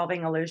 book,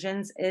 Dissolving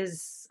Illusions,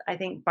 is, I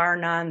think, bar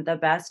none, the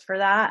best for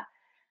that.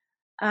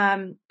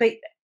 But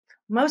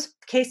most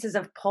cases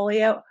of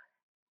polio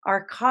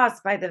are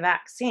caused by the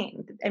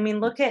vaccine. I mean,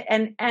 look at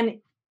and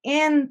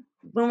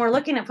when we're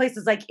looking at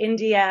places like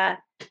India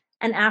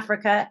and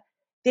Africa,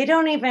 they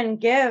don't even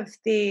give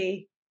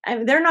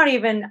they're not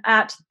even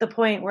at the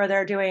point where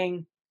they're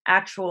doing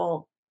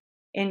actual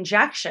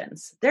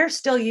injections. They're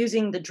still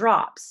using the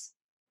drops,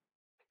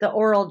 the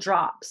oral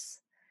drops.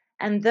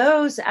 And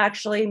those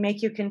actually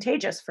make you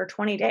contagious for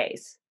 20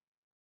 days.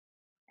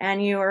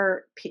 And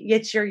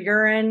it's your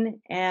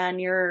urine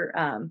and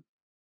your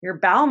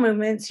bowel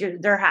movements.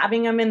 They're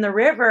having them in the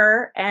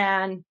river,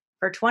 and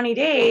for 20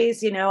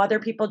 days, other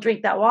people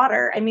drink that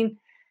water. I mean,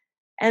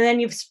 and then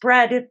you've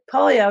spread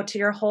polio to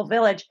your whole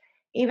village.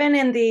 Even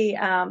in the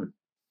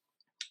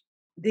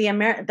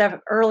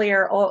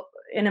earlier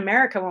in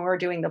America, when we were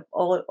doing the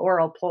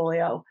oral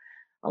polio,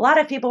 a lot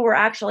of people were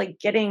actually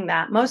getting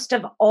that. Most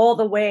of all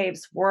the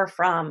waves were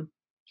from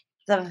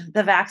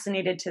the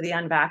vaccinated to the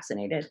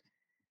unvaccinated.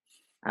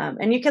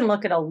 And you can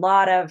look at a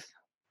lot of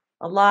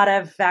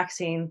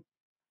vaccine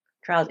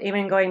trials,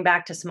 even going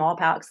back to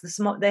smallpox.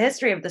 The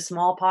history of the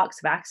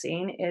smallpox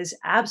vaccine is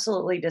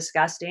absolutely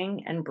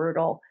disgusting and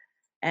brutal.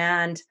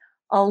 And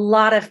a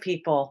lot of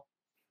people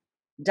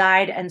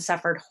died and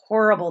suffered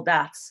horrible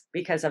deaths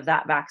because of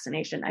that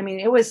vaccination. I mean,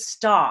 it was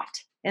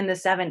stopped in the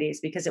 70s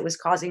because it was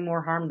causing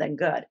more harm than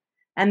good.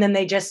 And then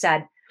they just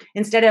said,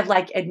 instead of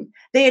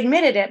they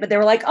admitted it, but they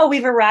were like, oh,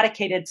 we've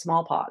eradicated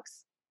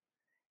smallpox.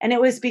 And it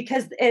was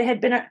because it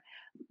had been,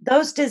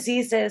 those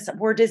diseases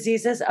were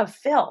diseases of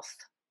filth.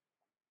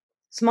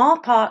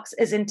 Smallpox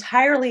is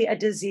entirely a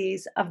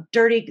disease of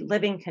dirty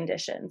living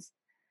conditions.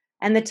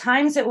 And the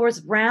times it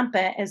was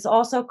rampant is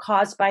also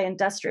caused by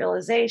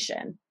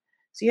industrialization.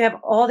 So you have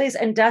all these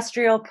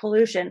industrial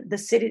pollution,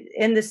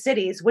 in the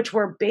cities, which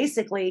were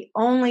basically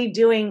only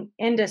doing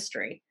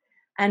industry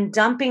and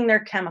dumping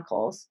their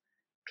chemicals.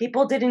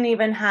 People didn't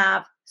even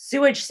have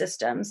sewage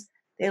systems.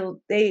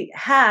 They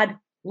had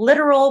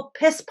literal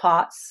piss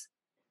pots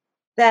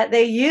that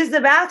they used the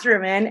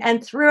bathroom in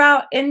and threw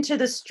out into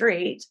the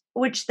street,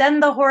 which then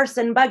the horse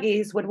and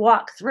buggies would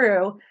walk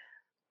through.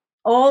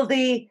 All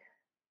the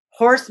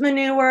horse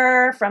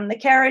manure from the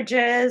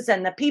carriages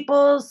and the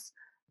people's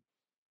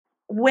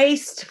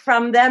waste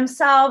from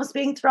themselves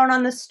being thrown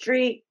on the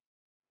street,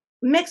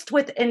 mixed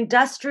with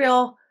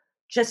industrial,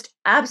 just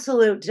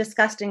absolute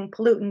disgusting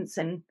pollutants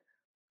and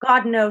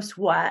God knows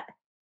what.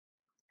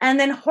 And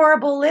then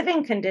horrible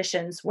living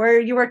conditions where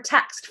you were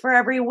taxed for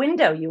every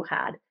window you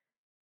had.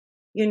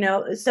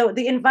 So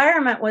the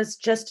environment was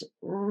just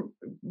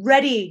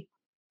ready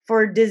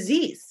for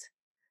disease.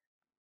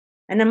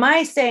 And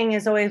my saying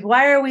is always,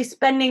 why are we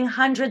spending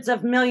hundreds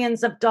of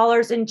millions of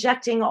dollars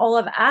injecting all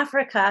of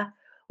Africa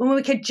when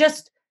we could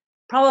just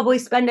probably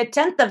spend a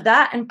tenth of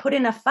that and put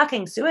in a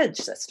fucking sewage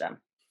system?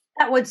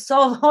 That would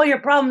solve all your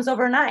problems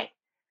overnight.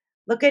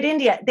 Look at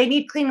India. They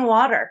need clean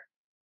water.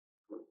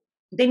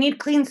 They need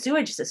clean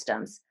sewage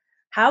systems.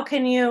 How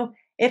can you,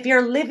 if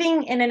you're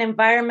living in an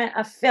environment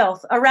of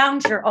filth,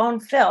 around your own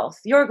filth,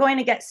 you're going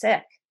to get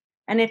sick.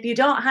 And if you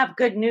don't have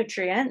good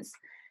nutrients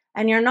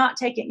and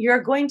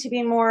you're going to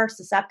be more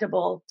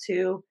susceptible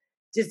to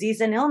disease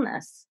and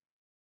illness.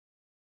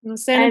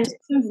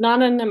 Sanitation's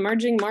not an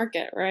emerging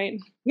market, right?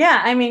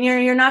 Yeah, I mean,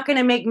 you're not going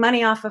to make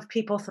money off of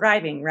people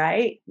thriving,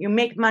 right? You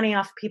make money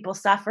off people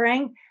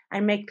suffering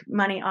and make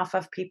money off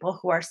of people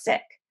who are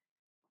sick.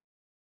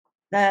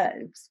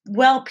 The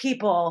well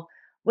people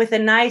with a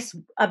nice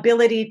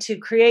ability to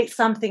create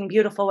something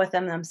beautiful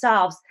within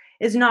themselves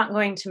is not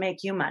going to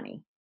make you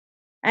money.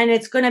 And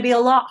it's going to be a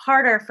lot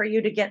harder for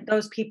you to get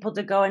those people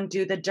to go and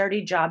do the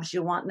dirty jobs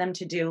you want them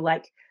to do,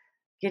 like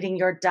getting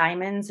your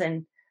diamonds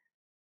and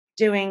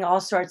doing all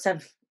sorts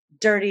of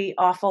dirty,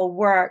 awful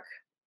work,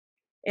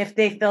 if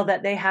they feel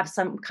that they have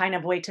some kind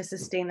of way to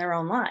sustain their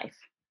own life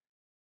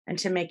and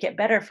to make it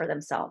better for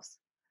themselves.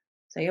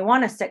 So you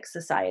want a sick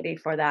society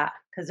for that,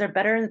 because they're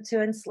better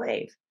to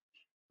enslave.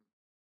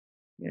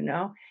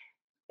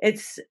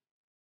 It's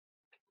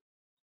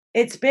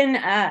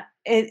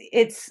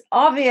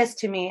obvious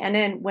to me. And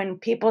then when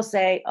people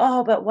say,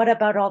 oh, but what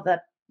about all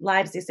the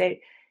lives, they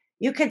say,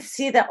 you could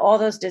see that all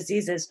those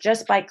diseases,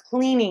 just by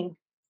cleaning,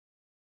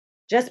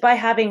 just by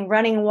having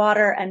running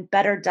water and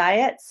better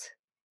diets,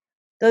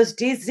 those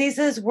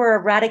diseases were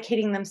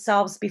eradicating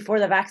themselves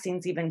before the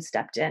vaccines even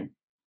stepped in.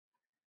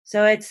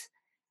 So it's,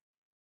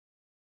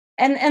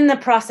 and the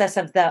process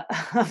of the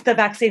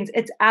vaccines,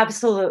 it's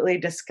absolutely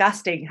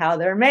disgusting how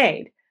they're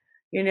made.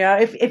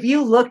 If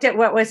you looked at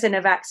what was in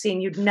a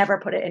vaccine, you'd never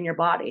put it in your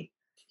body.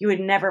 You would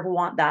never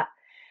want that.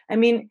 I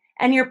mean,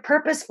 and you're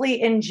purposefully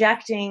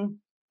injecting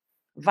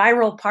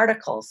viral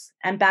particles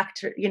and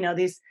bacteria,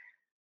 these,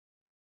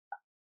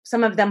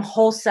 some of them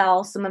whole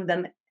cell, some of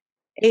them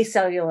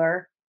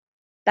acellular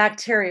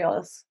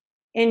bacterials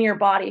in your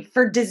body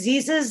for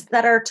diseases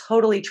that are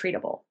totally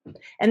treatable.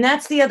 And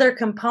that's the other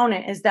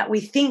component, is that we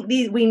think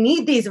we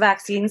need these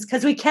vaccines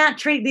because we can't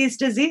treat these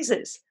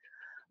diseases.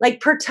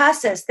 Like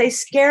pertussis, they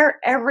scare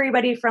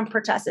everybody from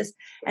pertussis.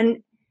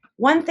 And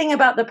one thing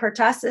about the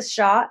pertussis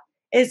shot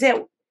is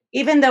that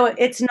even though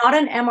it's not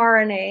an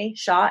mRNA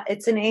shot,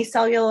 it's an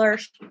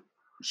acellular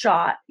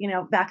shot,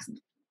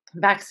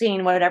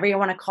 vaccine, whatever you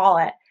want to call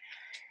it.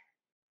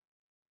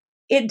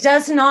 It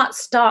does not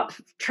stop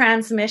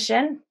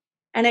transmission,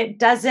 and it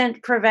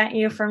doesn't prevent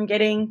you from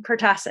getting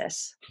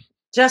pertussis,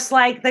 just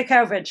like the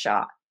COVID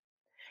shot.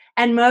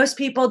 And most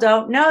people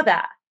don't know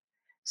that.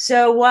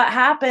 So what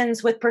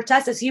happens with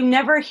pertussis, you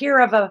never hear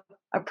of a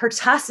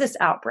pertussis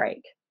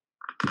outbreak.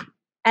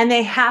 And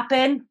they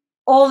happen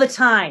all the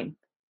time.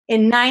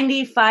 In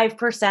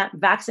 95%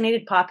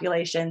 vaccinated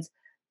populations,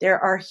 there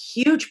are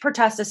huge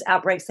pertussis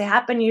outbreaks. They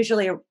happen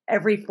usually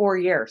every 4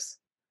 years.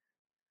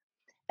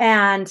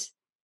 And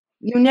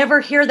you never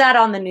hear that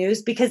on the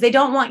news because they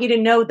don't want you to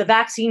know the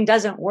vaccine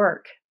doesn't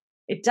work.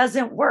 It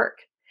doesn't work.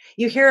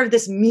 You hear of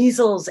this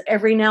measles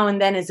every now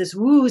and then as this,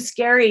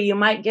 scary. You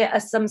might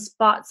get some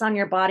spots on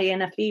your body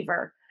and a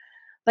fever.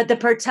 But the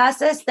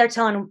pertussis, they're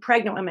telling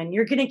pregnant women,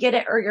 you're going to get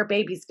it or your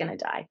baby's going to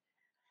die.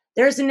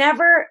 There's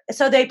never,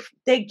 so they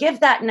give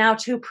that now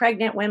to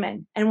pregnant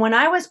women. And when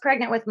I was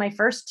pregnant with my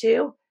first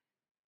two,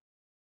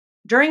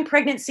 during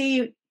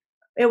pregnancy,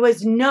 it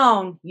was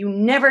known you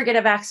never get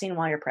a vaccine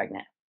while you're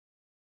pregnant.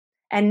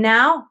 And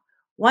now,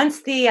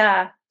 once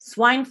the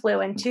swine flu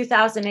in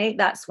 2008,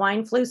 that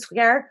swine flu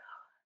scare,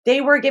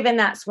 they were given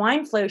that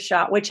swine flu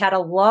shot, which had a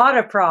lot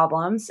of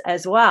problems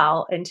as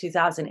well in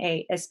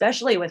 2008,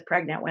 especially with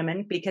pregnant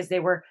women, because they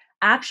were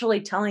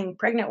actually telling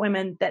pregnant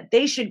women that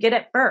they should get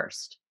it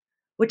first,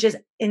 which is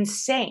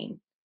insane.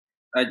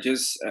 I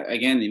just,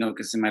 again,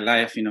 because in my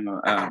life,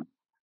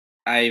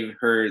 I've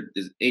heard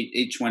this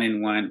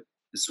H1N1,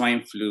 the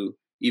swine flu,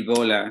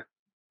 Ebola,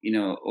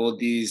 all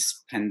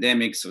these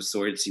pandemics of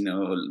sorts,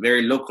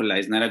 very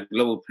localized, not a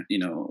global,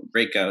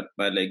 breakout.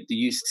 But like, do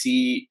you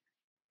see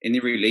any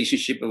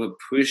relationship of a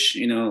push,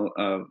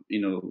 of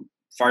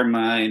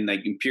pharma and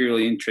like imperial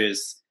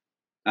interests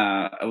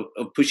of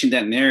pushing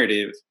that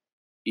narrative,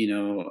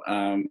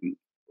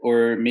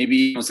 or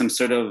maybe some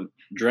sort of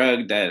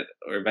drug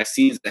or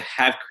vaccines that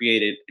have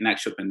created an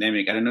actual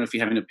pandemic? I don't know if you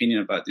have an opinion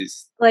about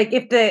this. Like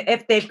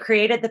if they've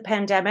created the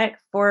pandemic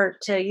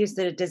to use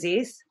the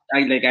disease.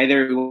 Like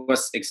either it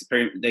was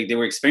they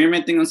were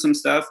experimenting on some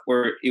stuff,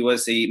 or it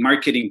was a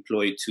marketing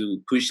ploy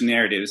to push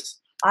narratives.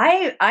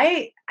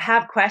 I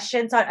have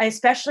questions on,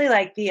 especially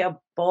like the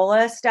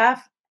Ebola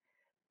stuff.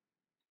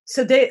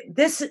 So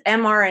this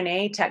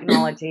mRNA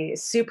technology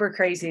is super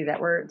crazy that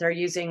they're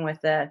using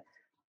with the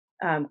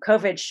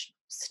COVID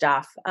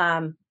stuff.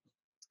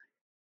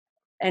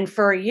 And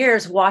for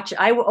years,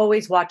 I will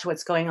always watch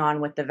what's going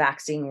on with the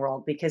vaccine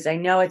world because I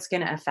know it's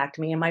going to affect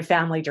me and my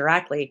family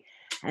directly.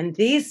 And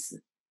these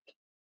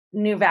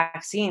new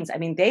vaccines, I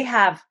mean,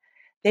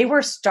 they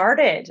were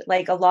started,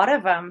 like a lot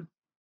of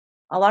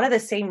the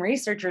same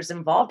researchers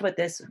involved with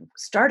this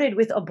started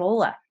with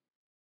Ebola.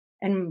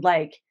 And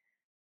like,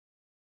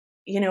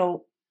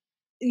 you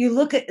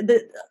look at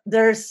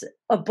there's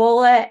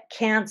Ebola,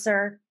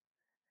 cancer,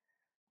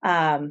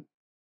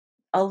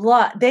 a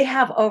lot. They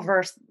have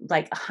over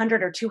like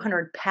 100 or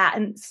 200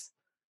 patents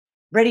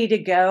ready to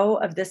go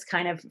of this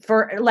kind of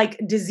for like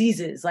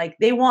diseases. Like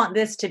they want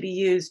this to be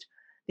used.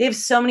 They have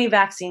so many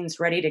vaccines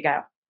ready to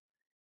go.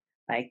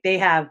 Like they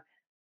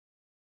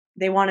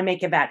want to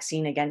make a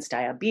vaccine against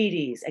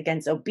diabetes,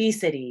 against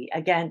obesity,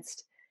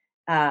 against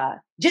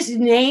just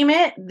name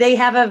it.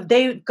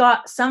 They've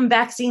got some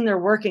vaccine they're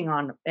working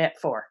on it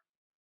for,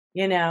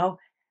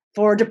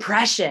 for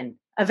depression.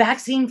 A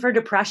vaccine for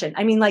depression.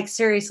 I mean, like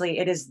seriously,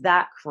 it is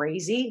that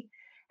crazy.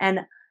 And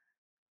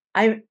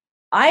I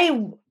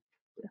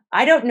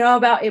don't know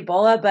about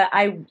Ebola, but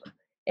I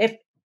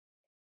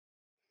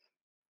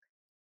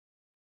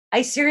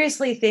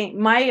seriously think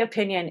my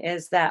opinion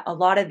is that a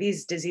lot of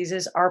these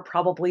diseases are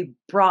probably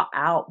brought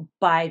out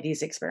by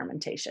these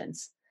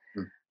experimentations.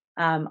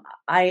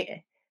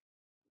 I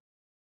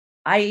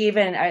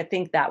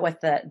think that with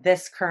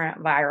this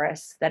current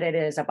virus, that it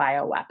is a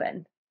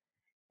bioweapon.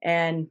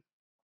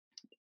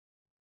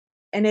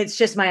 And it's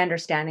just my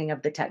understanding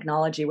of the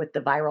technology with the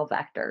viral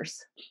vectors,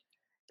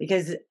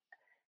 because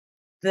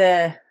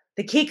the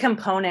key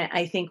component,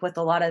 I think, with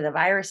a lot of the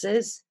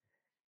viruses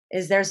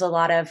is there's a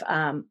lot of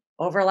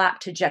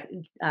overlap to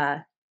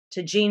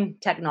gene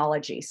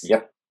technologies.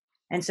 Yep.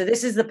 And so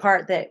this is the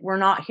part that we're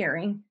not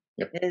hearing,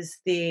 is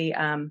the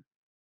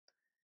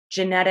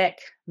genetic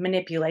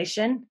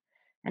manipulation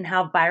and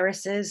how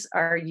viruses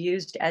are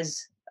used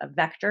as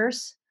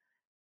vectors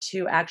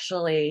to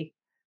actually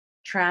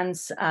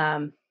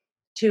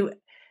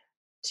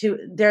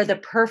they're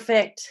the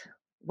perfect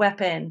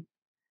weapon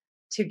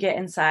to get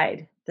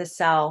inside the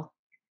cell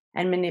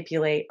and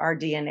manipulate our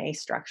DNA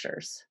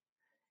structures.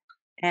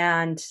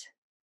 And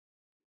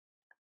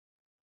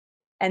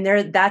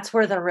that's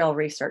where the real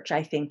research,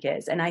 I think,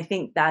 is. And I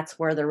think that's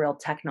where the real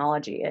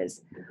technology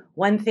is.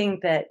 One thing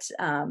that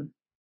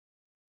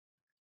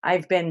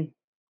I've been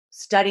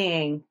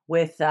studying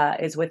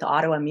is with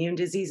autoimmune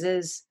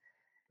diseases,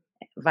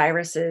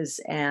 viruses,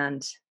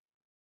 and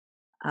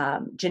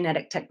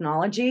genetic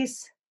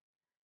technologies.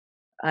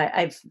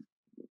 There's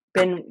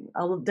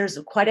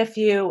quite a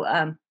few.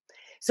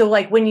 So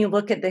like when you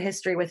look at the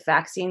history with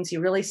vaccines,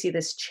 you really see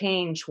this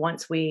change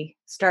once we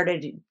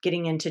started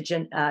getting into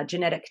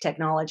genetic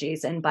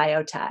technologies and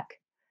biotech.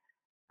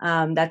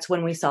 That's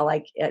when we saw,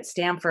 like at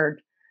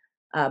Stanford,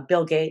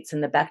 Bill Gates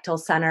and the Bechtel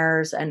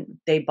centers, and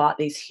they bought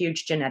these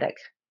huge genetic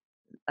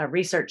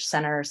research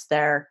centers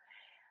there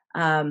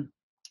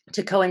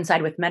to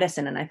coincide with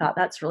medicine. And I thought,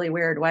 that's really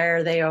weird.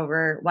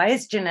 Why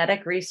is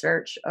genetic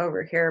research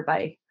over here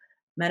by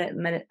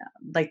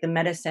like the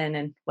medicine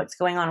and what's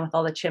going on with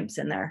all the chimps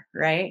in there,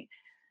 right?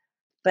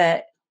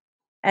 But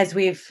as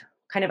we've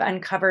kind of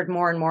uncovered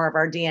more and more of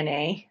our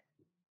DNA,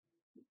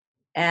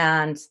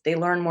 and they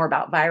learn more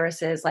about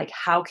viruses, like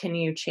how can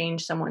you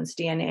change someone's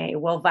DNA?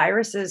 Well,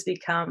 viruses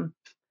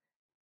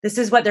this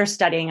is what they're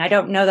studying. I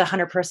don't know the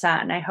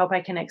 100%, and I hope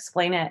I can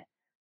explain it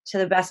to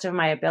the best of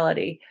my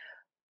ability.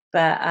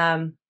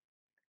 But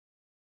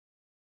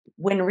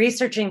when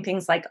researching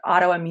things like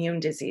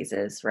autoimmune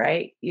diseases,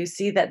 right, you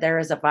see that there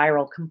is a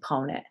viral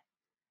component.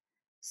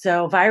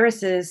 So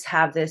viruses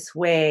have this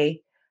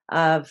way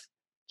of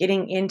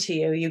getting into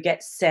you. You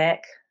get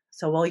sick.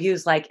 So we'll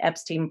use like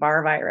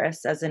Epstein-Barr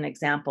virus as an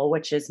example,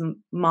 which is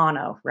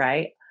mono,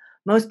 right?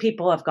 Most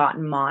people have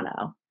gotten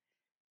mono.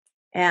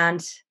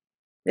 And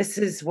this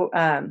is,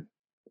 so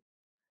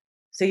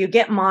you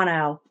get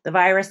mono, the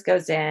virus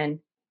goes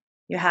in,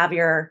 you have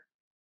your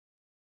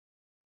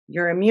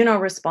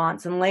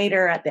immunoresponse, and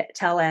later at the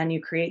tail end, you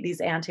create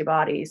these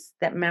antibodies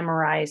that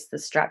memorize the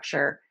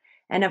structure.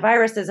 And a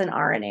virus is an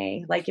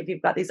RNA. Like if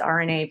you've got these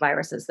RNA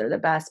viruses, they're the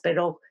best, but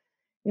it'll,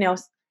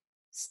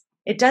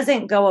 it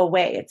doesn't go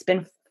away. It's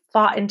been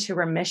fought into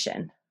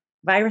remission.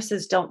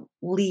 Viruses don't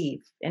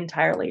leave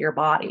entirely your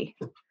body.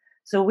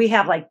 So we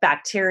have like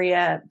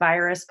bacteria,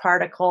 virus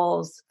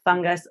particles,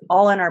 fungus,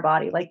 all in our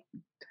body. Like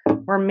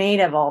we're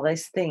made of all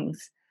these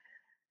things.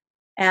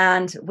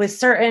 And with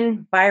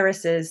certain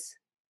viruses,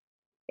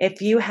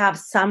 if you have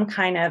some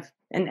kind of,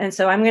 and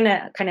so I'm going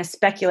to kind of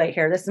speculate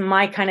here. This is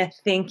my kind of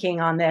thinking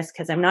on this,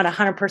 because I'm not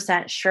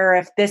 100% sure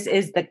if this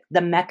is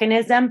the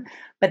mechanism,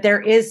 but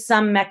there is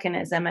some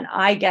mechanism. And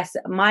I guess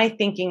my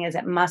thinking is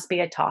it must be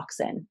a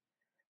toxin,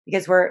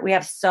 because we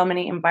have so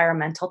many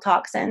environmental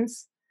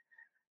toxins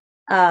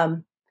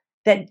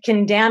that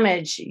can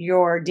damage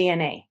your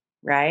DNA,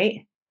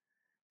 right?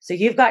 So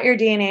you've got your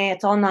DNA,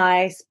 it's all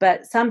nice,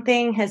 but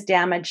something has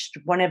damaged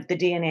one of the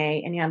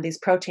DNA, and you have these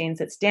proteins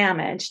that's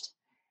damaged.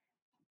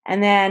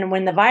 And then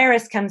when the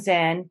virus comes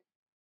in,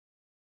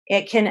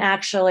 it can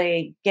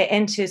actually get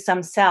into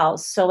some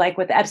cells. So like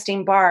with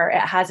Epstein-Barr, it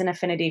has an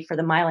affinity for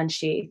the myelin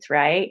sheath,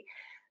 right?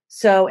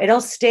 So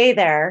it'll stay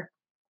there.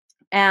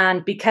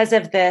 And because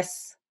of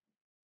this,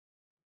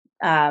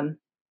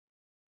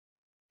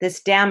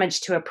 this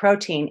damage to a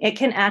protein, it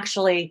can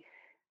actually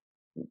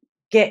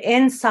get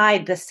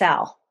inside the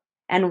cell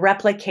and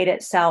replicate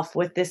itself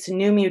with this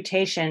new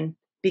mutation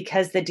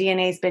because the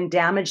DNA has been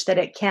damaged that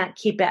it can't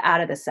keep it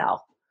out of the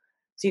cell.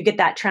 So you get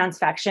that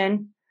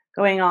transfection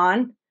going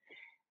on.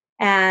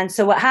 And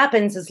so what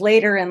happens is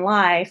later in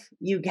life,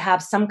 you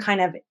have some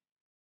kind of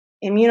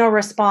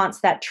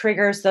immunoresponse that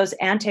triggers those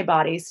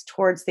antibodies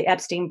towards the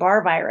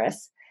Epstein-Barr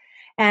virus.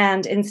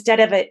 And instead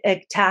of it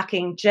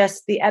attacking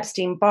just the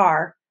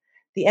Epstein-Barr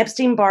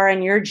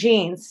and your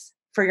genes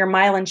for your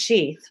myelin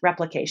sheath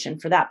replication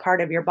for that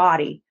part of your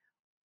body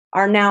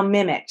are now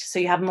mimicked. So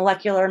you have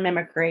molecular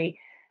mimicry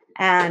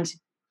and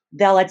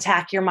they'll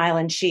attack your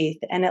myelin sheath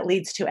and it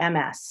leads to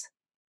MS.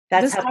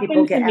 That's how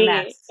people get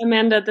MS.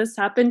 Amanda, this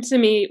happened to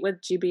me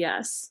with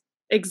GBS.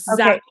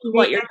 Exactly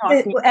what you're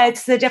talking about.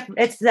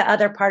 It's the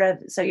other part of,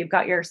 so you've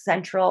got your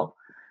central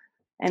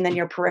and then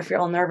your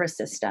peripheral nervous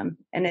system.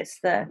 And that's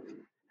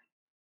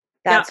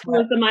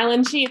what the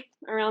myelin sheath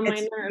around my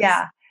nerves.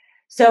 Yeah.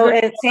 So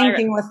it's same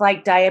thing with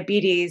like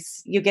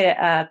diabetes. You get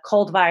a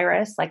cold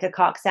virus, like a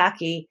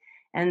Coxsackie,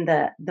 and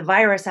the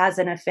virus has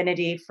an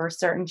affinity for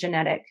certain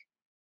genetic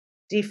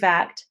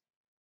defect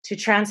to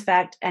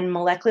transfect and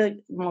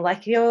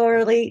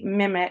molecularly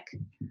mimic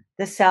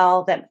the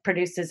cell that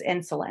produces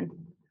insulin.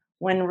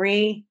 When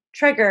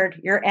re-triggered,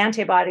 your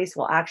antibodies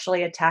will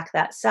actually attack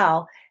that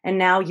cell, and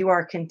now you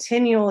are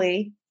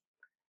continually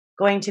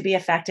going to be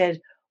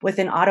affected with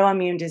an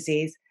autoimmune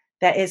disease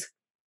that is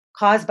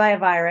caused by a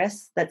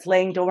virus that's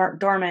laying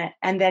dormant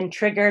and then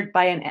triggered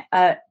by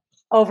an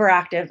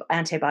overactive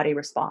antibody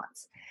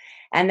response.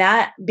 And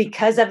that,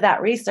 because of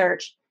that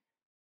research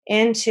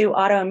into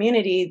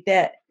autoimmunity,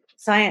 that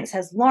science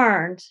has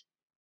learned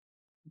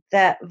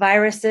that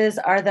viruses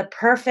are the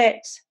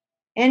perfect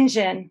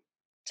engine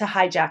to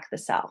hijack the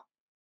cell.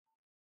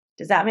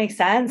 Does that make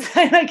sense?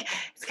 Like,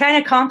 it's kind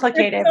of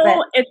complicated.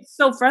 It's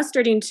so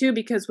frustrating too,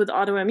 because with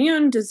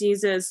autoimmune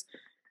diseases,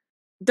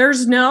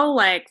 there's no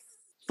like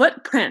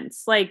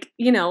footprints. Like,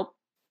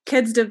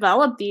 kids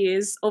develop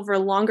these over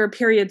longer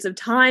periods of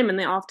time and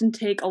they often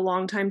take a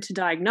long time to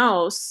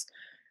diagnose.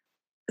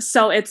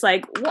 So it's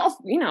like, well,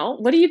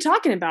 what are you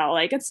talking about?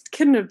 Like, it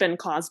couldn't have been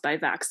caused by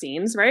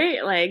vaccines,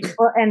 right? Like,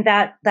 well, and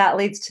that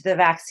leads to the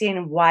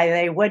vaccine, why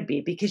they would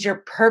be, because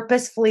you're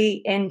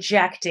purposefully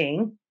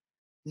injecting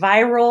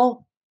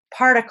viral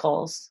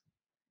particles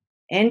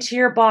into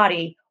your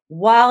body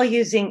while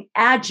using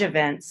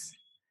adjuvants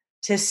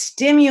to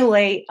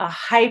stimulate a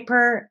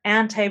hyper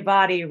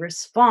antibody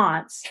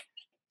response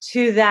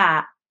to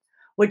that,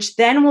 which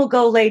then will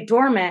go lay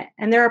dormant.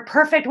 And they're a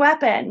perfect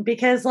weapon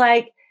because,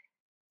 like,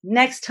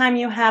 next time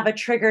you have a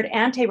triggered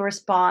antibody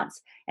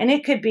response, and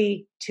it could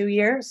be 2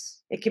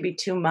 years, it could be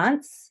 2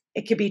 months,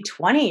 it could be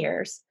 20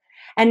 years,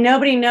 and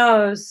nobody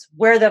knows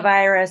where the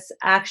virus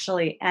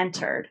actually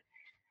entered.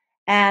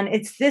 And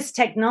it's this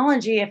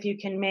technology, if you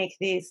can make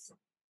these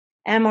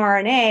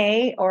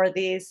mRNA or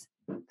these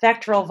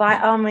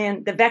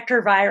the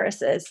vector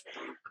viruses,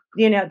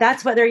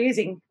 that's what they're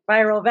using,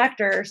 viral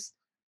vectors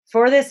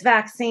for this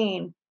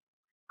vaccine.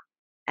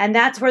 And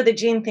that's where the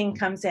gene thing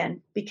comes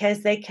in,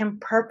 because they can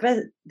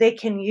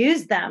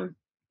use them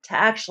to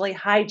actually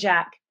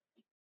hijack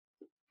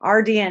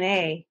our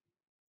DNA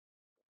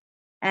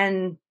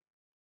and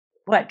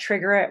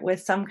trigger it with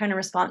some kind of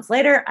response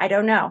later. I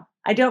don't know.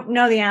 I don't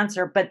know the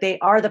answer, but they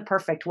are the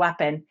perfect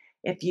weapon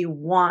if you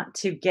want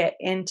to get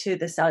into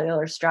the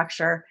cellular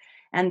structure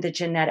and the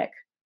genetic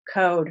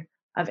code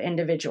of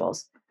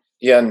individuals.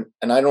 Yeah.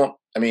 And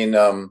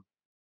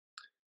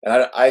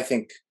I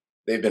think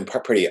they've been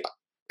pretty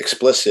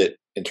explicit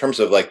in terms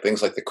of like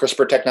things like the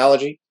CRISPR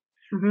technology,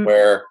 mm-hmm.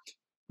 where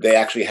they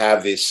actually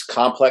have this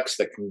complex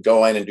that can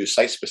go in and do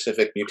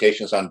site-specific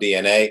mutations on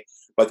DNA,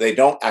 but they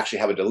don't actually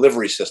have a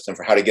delivery system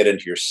for how to get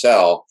into your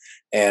cell.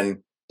 And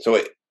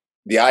so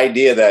the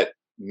idea that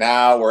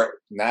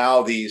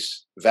now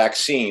these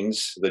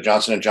vaccines, the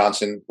Johnson &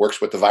 Johnson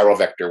works with the viral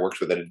vector, works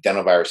with an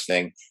adenovirus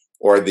thing,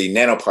 or the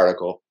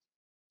nanoparticle,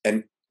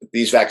 and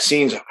these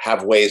vaccines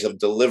have ways of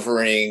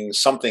delivering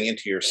something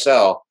into your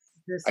cell.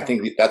 I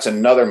think that's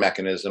another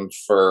mechanism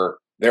for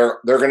they're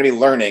going to be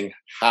learning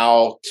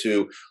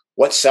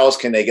what cells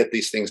can they get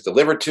these things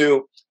delivered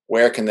to,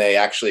 where can they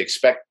actually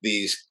expect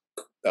these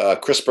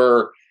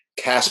CRISPR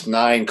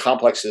Cas9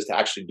 complexes to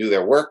actually do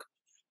their work.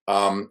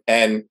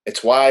 And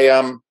it's why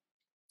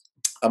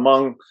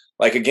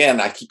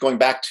I keep going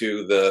back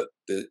to the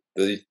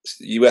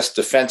U.S.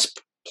 Defense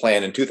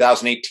Plan in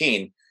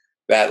 2018.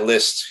 That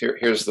list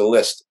here's the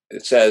list.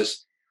 It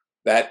says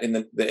that in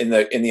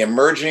the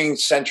emerging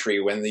century,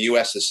 when the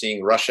U.S. is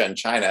seeing Russia and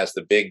China as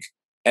the big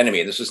enemy,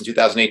 and this was in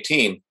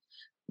 2018,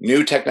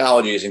 new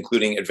technologies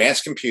including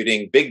advanced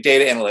computing, big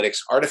data analytics,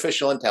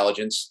 artificial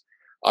intelligence,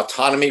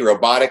 autonomy,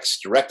 robotics,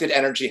 directed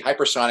energy,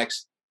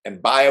 hypersonics,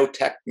 and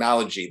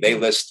biotechnology. They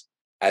list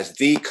as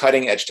the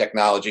cutting edge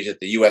technologies that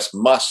the U.S.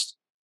 must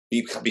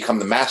become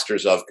the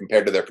masters of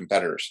compared to their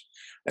competitors.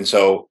 And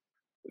so,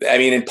 I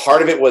mean, and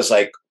part of it was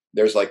like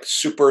there's like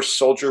super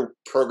soldier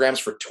programs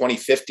for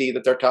 2050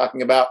 that they're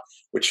talking about,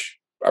 which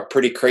are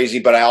pretty crazy.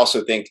 But I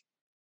also think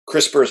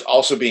CRISPR is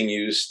also being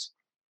used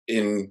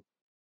in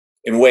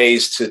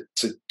ways to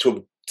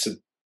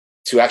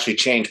actually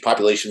change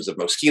populations of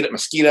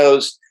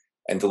mosquitoes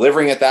and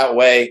delivering it that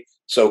way.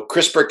 So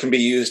CRISPR can be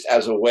used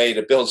as a way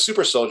to build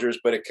super soldiers,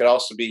 but it could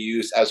also be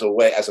used as a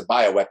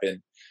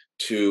bioweapon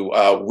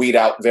to weed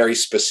out very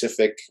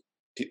specific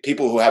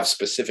people who have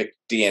specific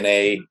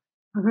DNA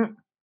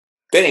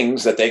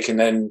things that they can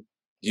then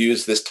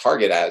use this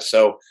target as.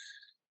 So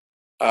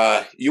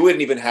you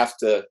wouldn't even have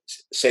to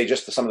say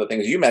just some of the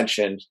things you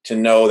mentioned to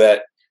know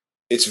that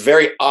it's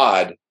very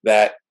odd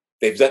that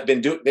they've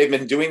been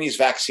doing these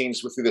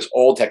vaccines through this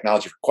old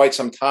technology for quite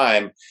some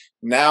time.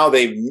 Now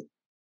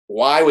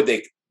why would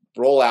they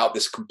roll out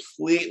this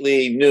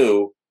completely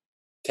new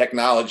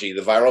technology,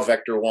 the viral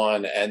vector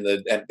one and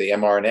the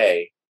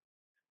mRNA?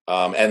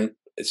 And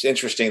it's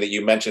interesting that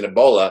you mentioned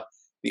Ebola.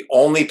 The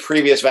only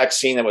previous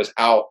vaccine that was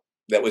out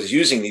that was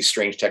using these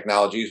strange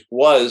technologies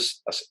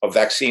was a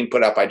vaccine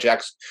put out by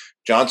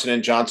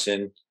Johnson &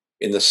 Johnson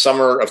in the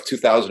summer of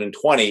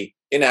 2020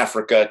 in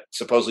Africa,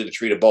 supposedly to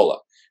treat Ebola.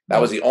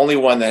 That was the only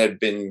one that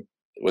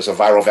was a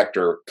viral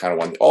vector kind of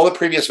one. All the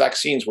previous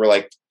vaccines were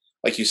like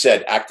you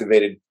said,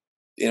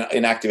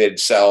 inactivated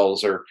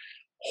cells or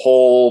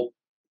whole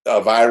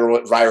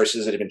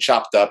viruses that have been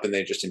chopped up and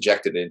they just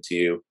injected it into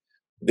you.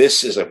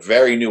 This is a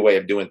very new way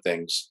of doing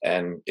things,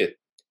 and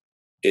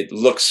it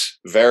looks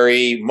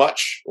very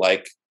much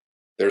like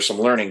there's some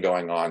learning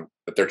going on,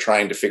 that they're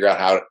trying to figure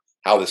out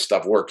how this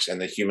stuff works,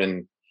 and the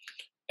human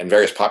and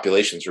various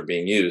populations are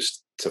being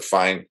used to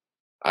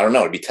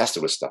be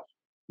tested with stuff.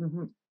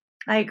 Mm-hmm.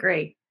 I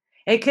agree.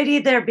 It could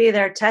either be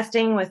they're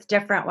testing with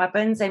different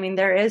weapons. I mean,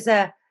 there is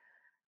a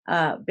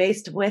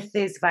based with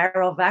these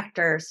viral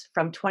vectors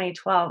from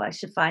 2012. I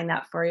should find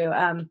that for you.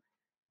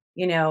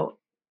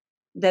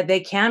 That they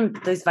can,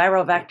 these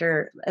viral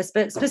vector,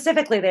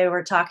 specifically they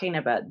were talking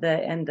about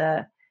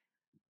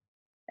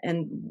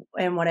and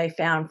what I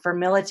found for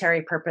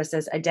military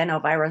purposes,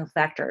 adenoviral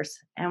vectors.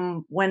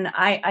 And when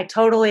I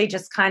totally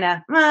just kind of,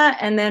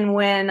 and then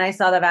when I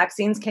saw the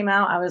vaccines came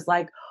out, I was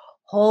like,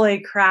 holy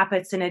crap,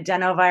 it's an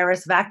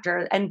adenovirus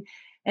vector. And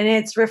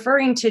it's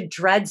referring to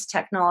DREADS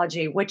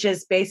technology, which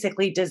is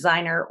basically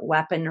designer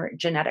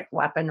genetic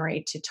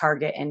weaponry to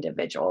target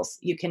individuals.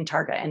 You can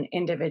target an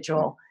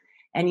individual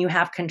and you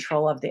have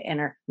control of the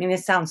inner. I mean,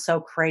 it sounds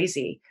so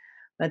crazy,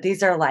 but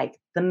these are like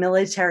the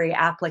military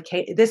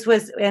application. This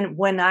was, and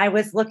when I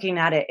was looking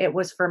at it, it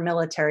was for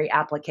military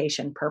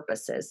application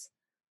purposes,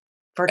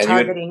 for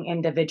targeting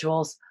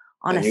individuals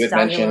on a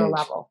cellular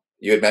level.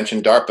 You had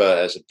mentioned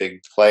DARPA as a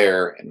big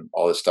player in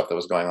all this stuff that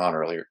was going on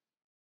earlier.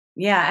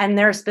 Yeah, and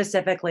they're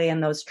specifically in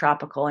those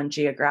tropical and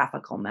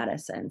geographical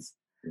medicines.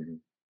 Mm-hmm.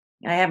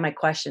 I have my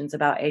questions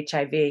about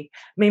HIV. I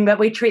mean, but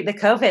we treat the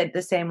COVID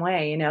the same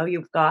way.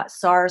 You've got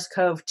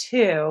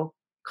SARS-CoV-2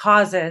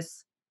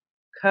 causes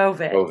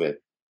COVID.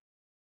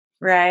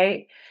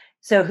 Right?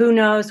 So who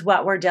knows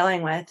what we're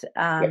dealing with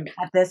at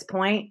this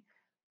point.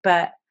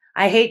 But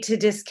I hate to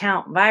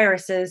discount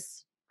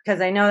viruses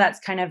because I know that's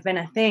kind of been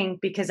a thing,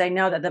 because I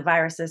know that the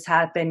viruses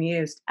have been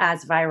used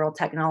as viral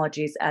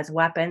technologies, as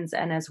weapons,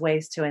 and as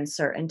ways to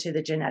insert into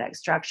the genetic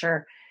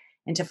structure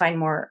and to find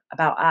more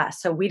about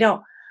us. So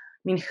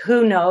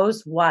who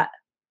knows what?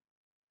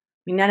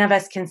 None of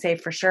us can say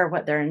for sure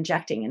what they're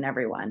injecting in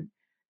everyone,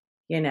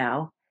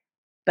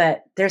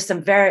 but there's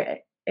some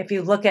if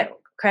you look at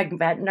Craig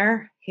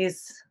Venter,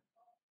 he's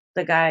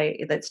the guy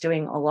that's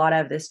doing a lot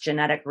of this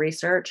genetic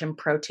research and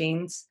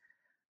proteins.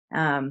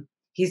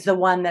 He's the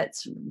one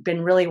that's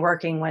been really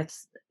working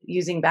with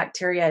using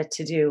bacteria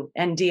to do,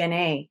 and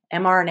DNA,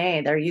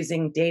 mRNA, they're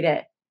using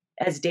data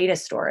as data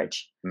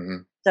storage. Mm-hmm.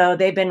 So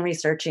they've been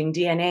researching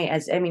DNA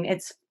it's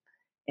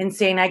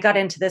insane. I got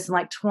into this in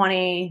like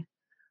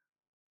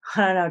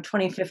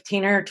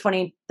 2015 or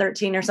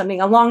 2013 or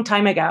something, a long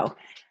time ago.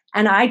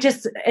 And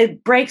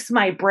it breaks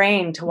my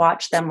brain to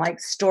watch them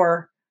like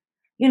store,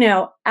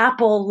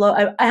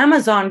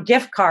 Amazon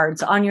gift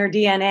cards on your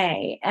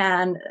DNA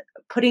and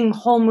putting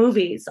whole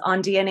movies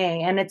on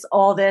DNA. And it's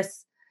all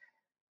this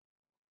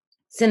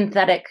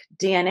synthetic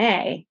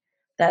DNA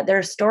that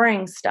they're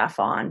storing stuff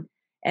on.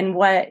 And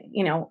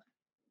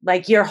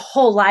like your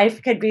whole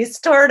life could be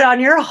stored on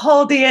your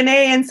whole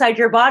DNA inside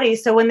your body.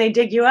 So when they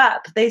dig you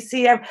up, they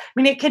see,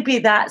 it could be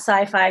that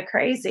sci-fi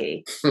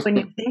crazy when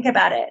you think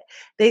about it.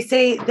 They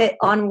say that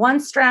on one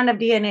strand of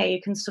DNA,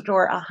 you can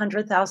store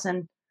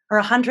 100,000 or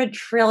 100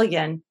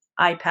 trillion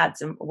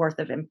iPads worth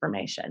of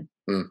information.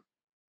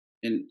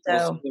 And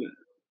also,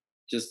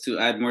 just to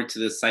add more to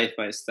the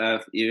sci-fi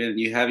stuff,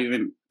 you have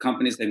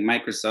companies like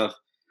Microsoft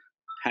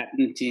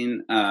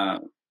patenting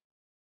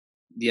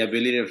the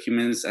ability of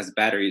humans as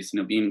batteries,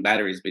 being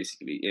batteries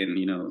basically. And,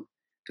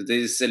 because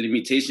there's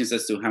limitations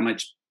as to how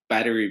much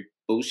battery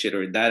bullshit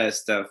or data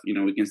stuff,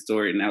 we can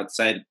store it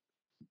outside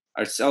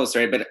ourselves,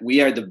 right? But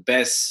we are the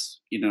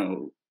best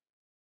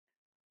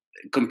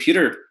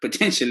computer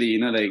potentially,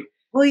 like.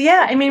 Well,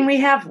 yeah. I mean,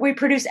 we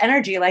produce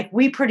energy, like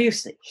we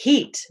produce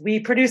heat. We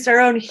produce our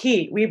own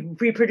heat. We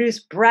produce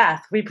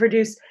breath. We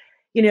produce,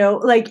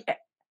 like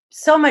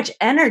so much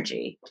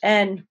energy.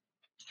 And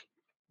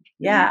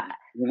yeah,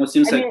 It almost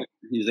seems I like mean,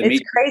 he's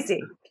it's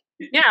crazy.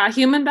 Yeah,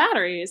 human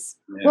batteries.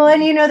 Yeah. Well,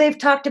 and they've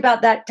talked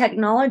about that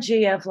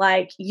technology of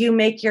like you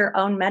make your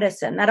own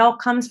medicine. That all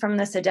comes from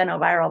this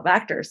adenoviral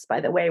vectors, by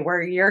the way,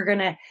 where you're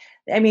gonna.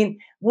 I mean,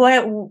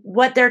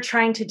 what they're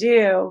trying to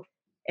do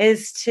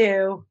is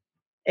to,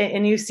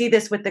 and you see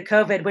this with the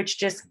COVID, which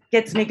just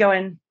gets me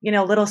going.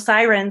 Little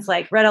sirens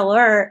like red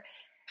alert.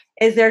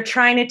 Is they're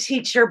trying to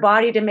teach your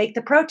body to make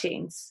the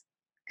proteins,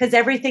 because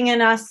everything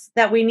in us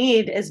that we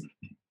need is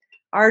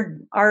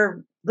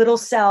our little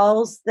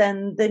cells,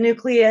 then the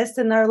nucleus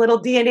and our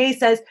little DNA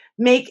says,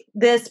 make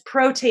this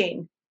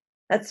protein.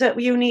 That's what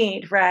you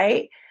need,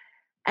 right?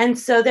 And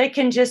so they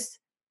can just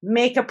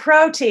make a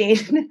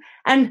protein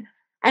and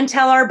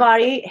tell our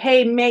body,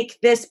 hey, make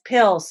this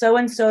pill. So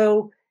and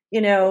so,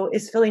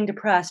 is feeling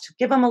depressed.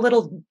 Give them a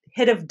little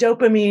hit of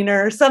dopamine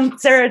or some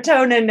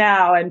serotonin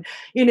now. And,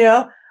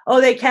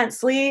 oh, they can't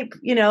sleep,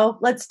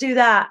 let's do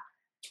that.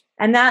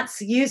 And that's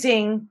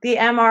using the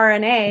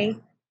mRNA.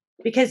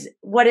 Because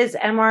what does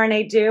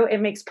mRNA do? It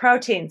makes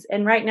proteins.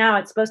 And right now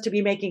it's supposed to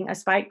be making a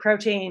spike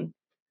protein,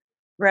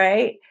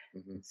 right?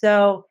 Mm-hmm.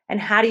 So,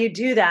 and how do you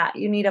do that?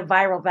 You need a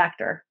viral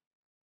vector.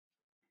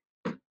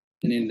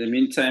 And in the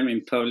meantime,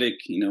 in public,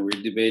 we're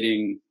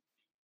debating,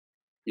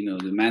 the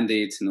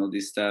mandates and all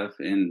this stuff.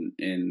 And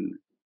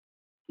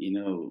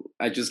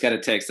I just got a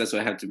text. That's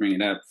why I have to bring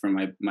it up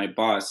from my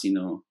boss.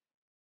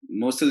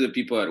 Most of the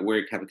people at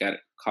work have got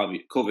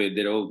COVID.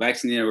 They're all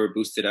vaccinated or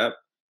boosted up.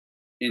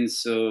 And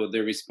so the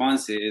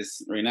response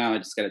is, right now, I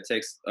just got a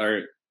text,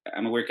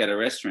 I'm at work at a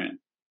restaurant.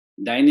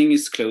 Dining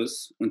is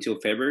closed until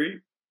February.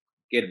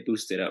 Get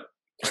boosted up.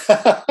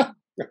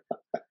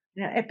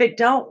 If it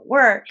don't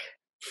work,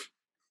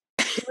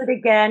 do it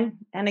again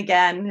and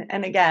again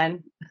and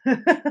again.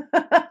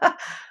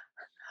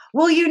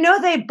 Well,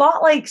 they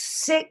bought like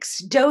 6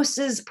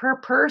 doses per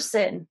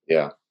person.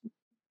 Yeah.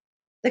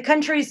 The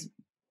country's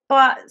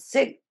bought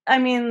 6. I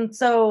mean,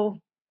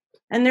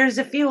 and there's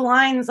a few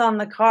lines on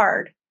the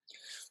card.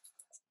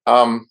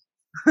 I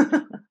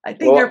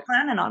think they're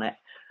planning on it.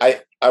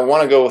 I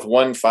want to go with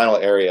one final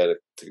area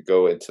to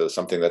go into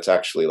something that's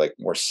actually like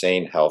more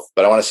sane health,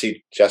 but I want to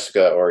see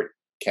Jessica or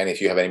Kenny, if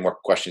you have any more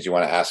questions you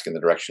want to ask in the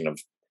direction of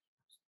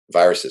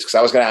viruses. Because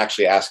I was going to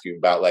actually ask you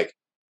about like,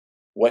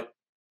 what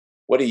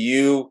do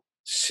you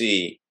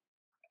see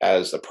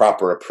as a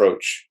proper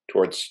approach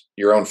towards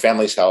your own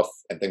family's health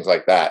and things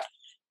like that?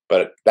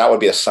 But that would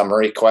be a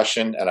summary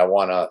question. And I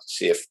want to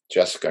see if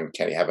Jessica and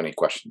Kenny have any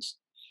questions.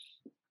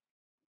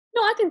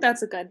 No, I think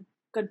that's a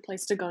good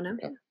place to go now.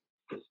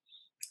 Okay.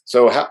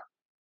 So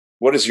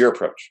what is your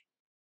approach?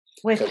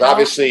 Because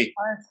obviously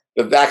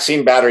the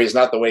vaccine battery is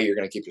not the way you're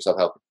going to keep yourself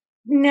healthy.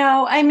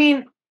 No, I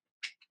mean,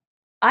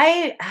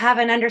 I have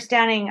an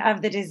understanding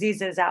of the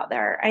diseases out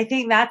there. I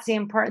think that's the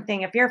important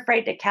thing. If you're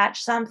afraid to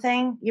catch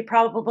something, you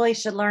probably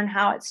should learn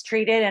how it's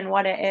treated and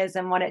what it is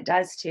and what it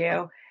does to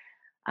you.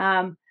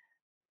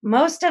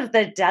 Most of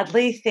the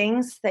deadly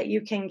things that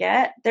you can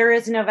get, there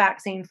is no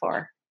vaccine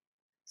for.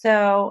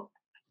 So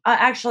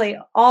actually,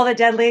 all the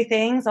deadly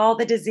things, all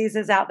the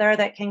diseases out there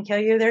that can kill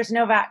you, there's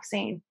no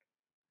vaccine.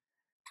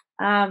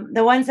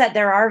 The ones that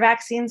there are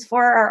vaccines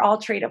for are all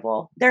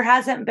treatable. There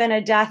hasn't been a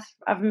death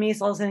of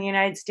measles in the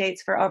United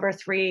States for over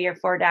 3 or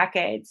 4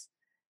 decades.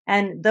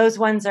 And those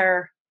ones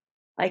are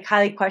like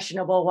highly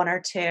questionable, 1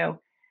 or 2.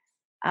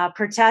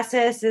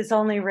 Pertussis is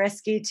only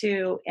risky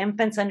to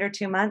infants under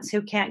 2 months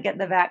who can't get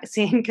the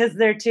vaccine because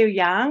they're too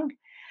young.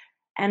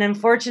 And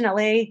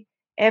unfortunately,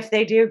 if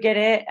they do get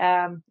it,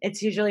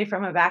 it's usually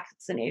from a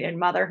vaccinated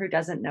mother who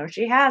doesn't know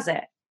she has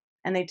it.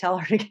 And they tell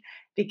her to,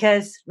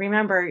 because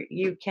remember,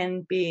 you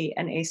can be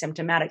an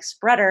asymptomatic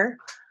spreader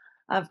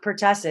of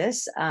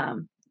pertussis.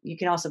 You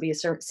can also be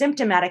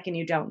symptomatic and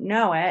you don't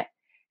know it.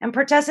 And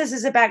pertussis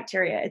is a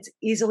bacteria. It's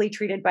easily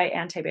treated by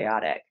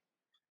antibiotic.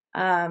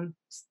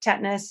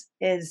 Tetanus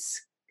is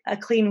a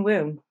clean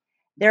wound.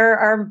 There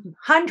are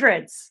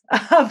hundreds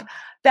of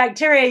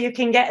bacteria you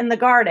can get in the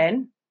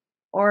garden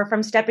or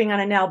from stepping on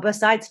a nail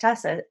besides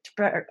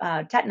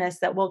tetanus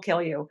that will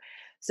kill you.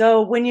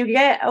 So when you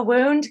get a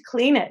wound,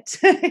 clean it,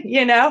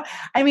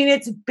 I mean,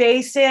 it's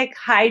basic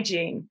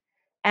hygiene.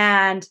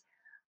 And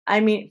I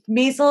mean,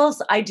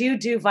 measles, I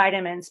do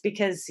vitamins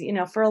because,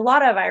 for a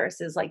lot of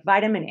viruses, like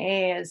vitamin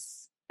A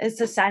is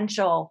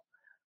essential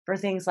for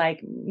things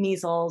like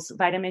measles,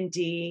 vitamin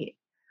D.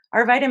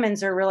 Our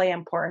vitamins are really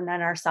important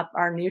and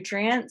our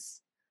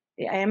nutrients.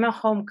 I am a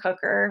home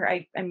cooker.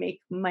 I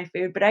make my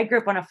food, but I grew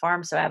up on a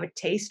farm, so I have a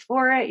taste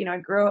for it. I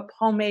grew up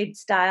homemade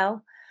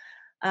style.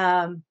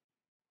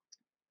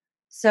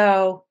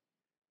 So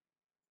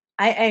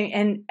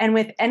And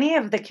with any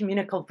of the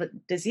communicable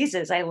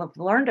diseases, I've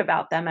learned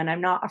about them and I'm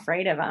not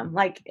afraid of them.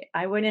 Like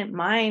I wouldn't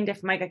mind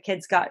if my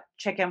kids got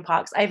chicken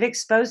pox. I've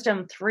exposed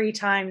them 3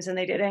 times and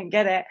they didn't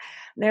get it.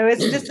 And it was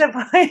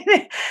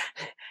disappointing,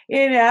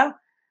 you know.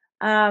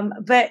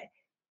 But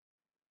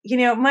you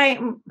know, my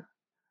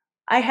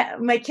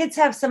kids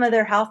have some of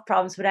their health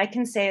problems, but I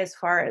can say as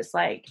far as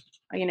like,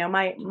 you know,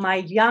 my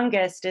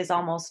youngest is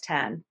almost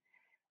 10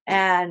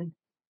 and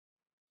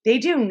they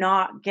do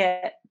not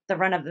get the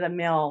run of the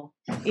mill,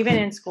 even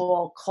in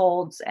school,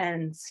 colds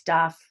and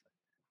stuff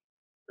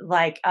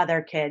like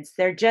other kids.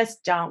 They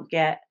just don't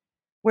get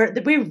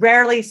we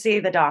rarely see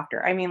the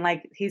doctor. I mean,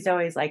 like he's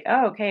always like,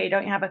 oh, okay,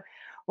 don't you have a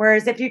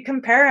whereas if you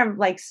compare him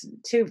like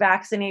to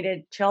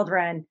vaccinated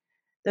children,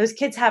 those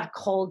kids have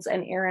colds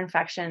and ear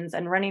infections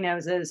and runny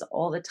noses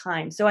all the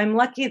time. So I'm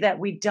lucky that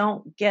we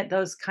don't get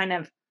those kind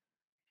of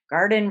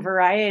garden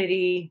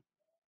variety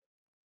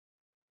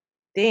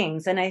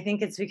things. And I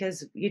think it's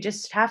because you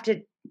just have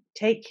to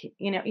take,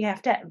 you know, you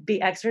have to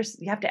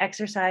you have to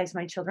exercise.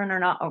 My children are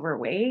not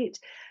overweight.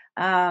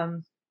 They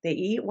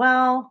eat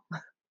well.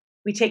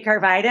 We take our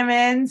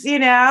vitamins, you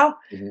know.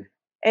 Mhm.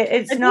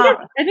 It's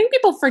not. I think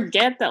people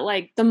forget that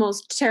like the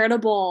most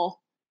charitable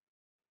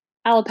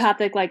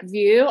allopathic like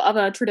view of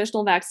a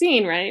traditional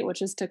vaccine, right,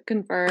 which is to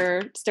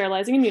confer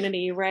sterilizing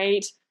immunity,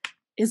 right,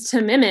 is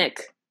to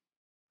mimic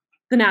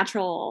the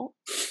natural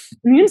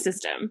immune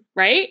system,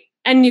 right?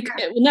 And it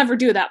will never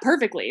do that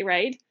perfectly,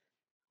 right?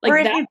 Like or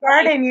if you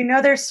garden, you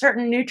know there's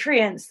certain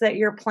nutrients that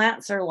your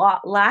plants are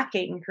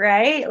lacking,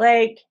 right?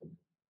 Like,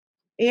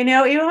 you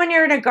know, even when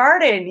you're in a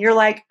garden, you're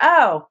like,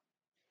 oh,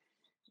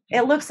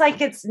 it looks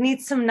like it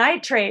needs some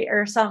nitrate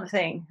or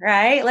something,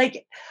 right?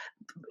 Like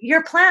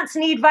your plants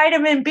need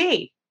vitamin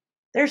B.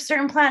 There's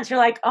certain plants you're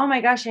like, oh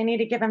my gosh, I need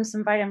to give them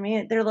some vitamin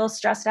B. They're a little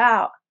stressed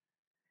out,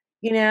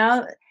 you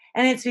know?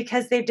 And it's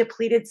because they've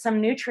depleted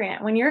some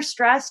nutrient. When you're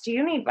stressed,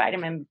 you need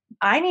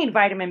I need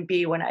vitamin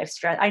B when I'm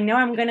stressed. I know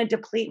I'm going to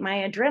deplete my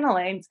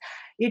adrenalines.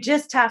 You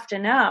just have to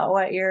know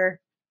what you're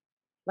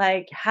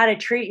like, how to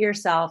treat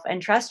yourself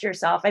and trust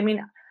yourself. I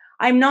mean,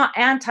 I'm not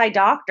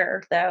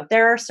anti-doctor though.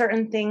 There are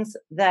certain things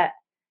that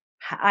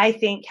I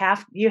think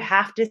you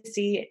have to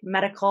see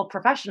medical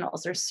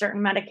professionals. There's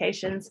certain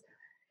medications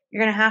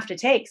you're going to have to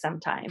take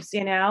sometimes,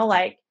 you know,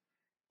 like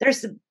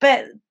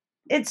but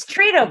it's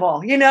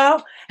treatable, you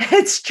know,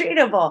 it's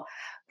treatable.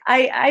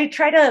 I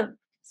try to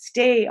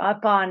stay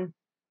up on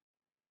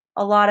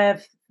a lot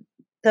of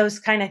those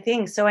kind of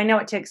things. So I know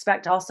what to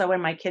expect also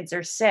when my kids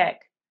are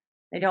sick.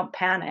 They don't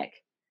panic.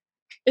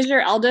 Is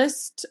your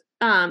eldest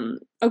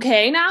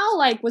okay now?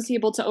 Like, was he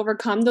able to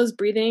overcome those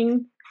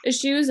breathing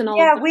issues and all?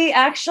 Yeah, we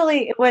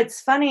actually, what's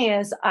funny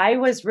is I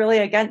was really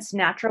against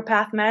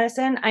naturopath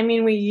medicine. I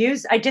mean,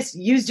 I just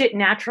used it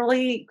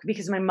naturally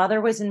because my mother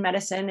was in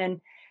medicine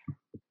and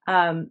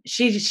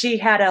she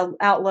had a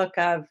outlook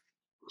of,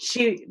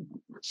 she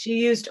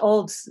used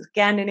old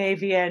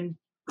Scandinavian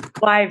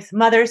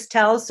mother's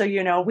tales. So,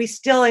 you know, we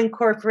still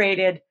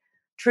incorporated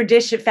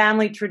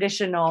family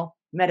traditional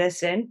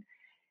medicine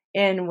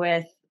in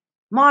with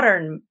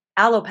modern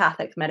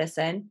allopathic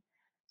medicine.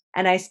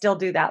 And I still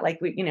do that. Like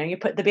you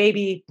put the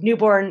baby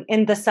newborn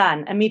in the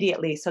sun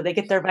immediately so they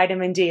get their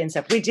vitamin D and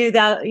stuff. We do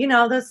that, you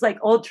know, those like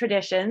old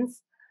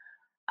traditions.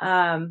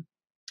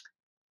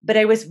 But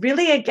I was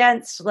really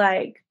against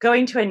like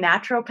going to a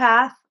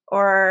naturopath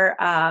or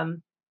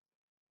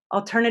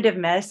alternative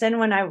medicine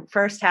when I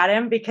first had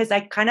him because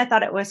I kind of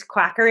thought it was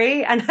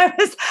quackery. And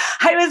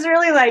I was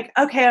really like,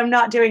 okay, I'm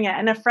not doing it.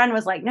 And a friend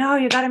was like, no,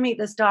 you got to meet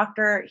this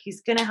doctor.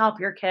 He's going to help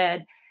your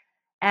kid.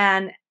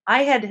 And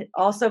I had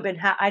also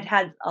I'd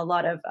had a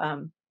lot of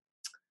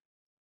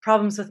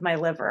problems with my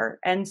liver.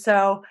 And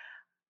so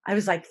I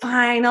was like,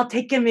 fine, I'll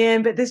take him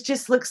in, but this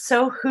just looks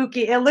so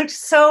hokey. It looked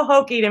so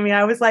hokey to me.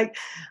 I was like,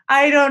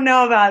 I don't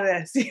know about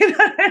this. You know,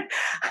 I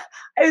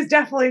was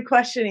definitely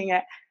questioning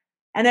it.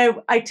 And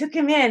I took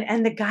him in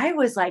and the guy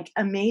was like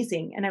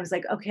amazing. And I was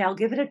like, okay, I'll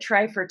give it a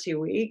try for 2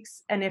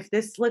 weeks. And if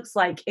this looks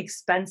like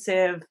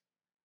expensive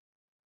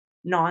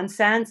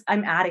nonsense,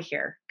 I'm out of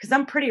here. Cause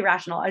I'm pretty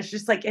rational. I was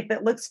just like, if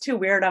it looks too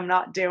weird, I'm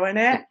not doing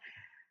it.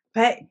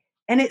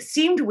 And it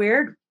seemed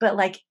weird, but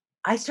like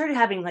I started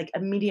having like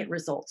immediate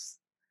results.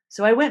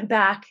 So I went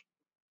back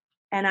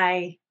and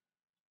I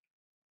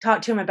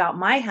talked to him about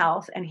my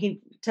health and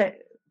he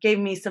gave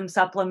me some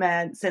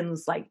supplements and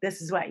was like,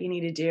 this is what you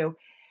need to do.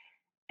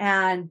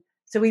 And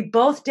so we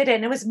both did it.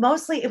 And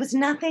it was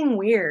nothing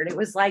weird. It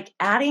was like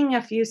adding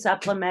a few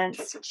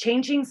supplements,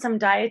 changing some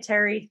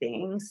dietary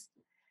things.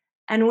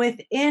 And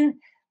within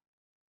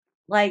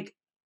like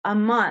a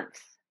month,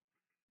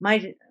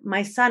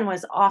 my son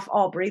was off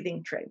all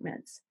breathing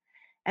treatments.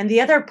 And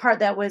the other part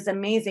that was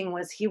amazing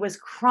was he was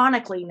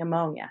chronically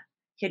pneumonia.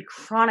 He had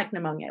chronic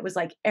pneumonia. It was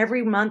like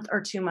every month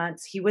or 2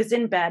 months, he was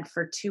in bed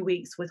for 2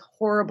 weeks with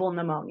horrible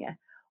pneumonia,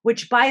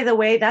 which, by the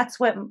way, that's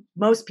what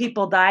most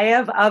people die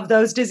of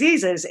those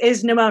diseases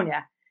is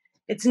pneumonia.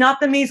 It's not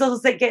the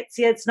measles that gets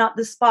you. It's not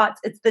the spots.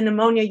 It's the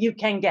pneumonia you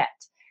can get.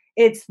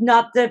 It's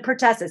not the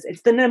pertussis.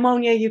 It's the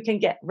pneumonia you can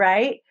get,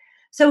 right?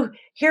 So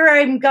here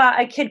I'm got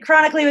a kid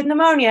chronically with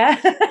pneumonia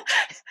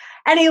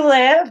and he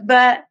lived,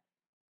 but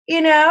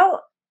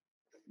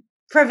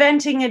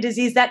preventing a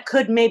disease that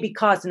could maybe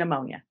cause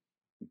pneumonia.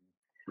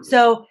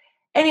 So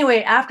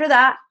anyway, after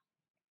that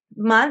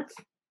month,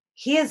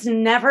 he has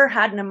never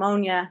had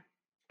pneumonia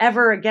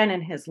ever again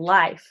in his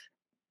life.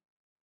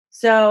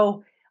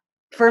 So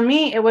for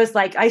me, it was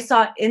like I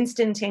saw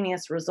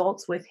instantaneous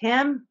results with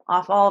him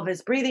off all of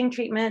his breathing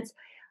treatments.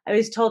 I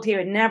was told he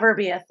would never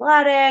be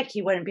athletic.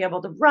 He wouldn't be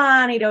able to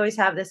run. He'd always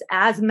have this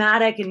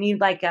asthmatic and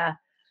need like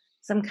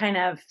some kind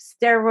of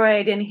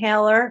steroid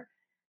inhaler.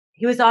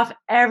 He was off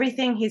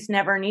everything. He's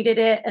never needed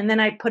it. And then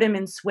I put him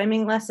in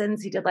swimming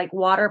lessons. He did like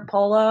water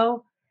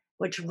polo,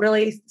 which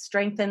really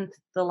strengthened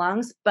the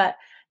lungs. But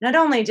not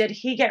only did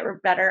he get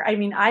better, I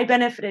mean, I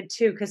benefited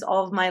too, because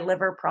all of my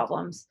liver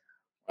problems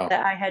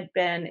that I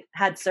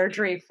had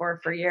surgery for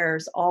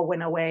years all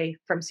went away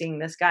from seeing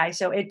this guy.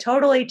 So it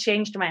totally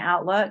changed my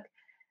outlook.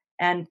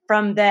 And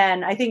from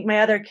then, I think my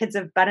other kids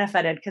have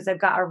benefited because I've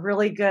got a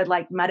really good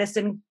like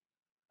medicine,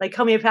 like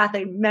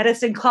homeopathic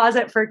medicine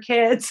closet for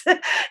kids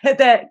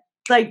that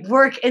like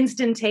work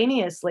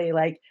instantaneously.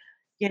 Like,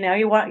 you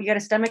got a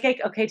stomach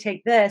ache. Okay,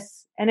 take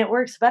this. And it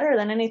works better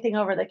than anything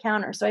over the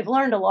counter. So I've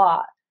learned a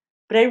lot,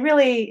 but it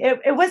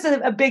was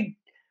a big,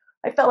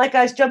 I felt like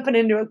I was jumping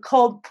into a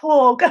cold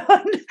pool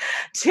going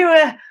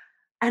to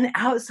an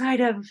outside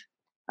of,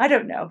 I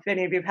don't know if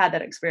any of you have had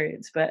that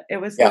experience, but it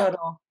was a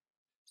little.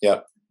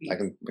 Yeah.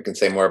 We can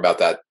say more about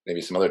that maybe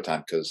some other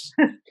time, because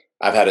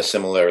I've had a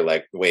similar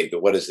like, wait,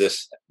 what is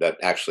this that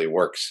actually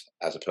works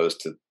as opposed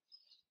to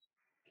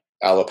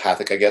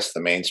allopathic, I guess, the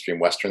mainstream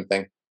Western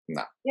thing?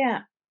 No.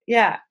 Yeah.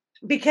 Yeah.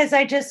 Because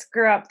I just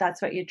grew up,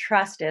 that's what you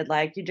trusted.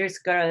 Like you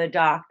just go to the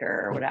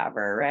doctor or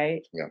whatever,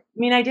 right? Yeah. I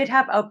mean, I did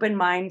have open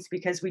minds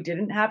because we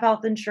didn't have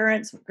health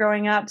insurance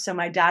growing up. So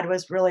my dad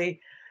was really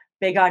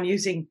big on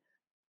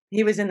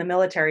he was in the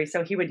military,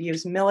 so he would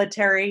use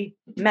military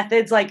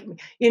methods like,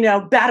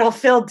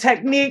 battlefield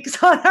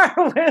techniques on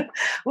our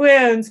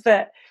wounds.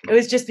 But it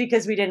was just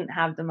because we didn't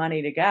have the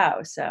money to go.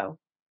 So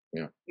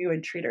we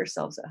would treat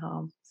ourselves at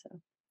home.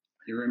 So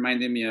it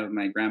reminded me of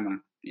my grandma.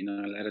 A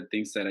lot of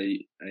things that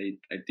I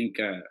think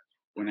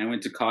when I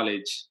went to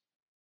college,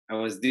 I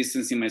was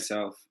distancing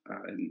myself.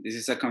 And this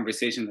is a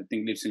conversation I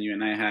think Lipson, you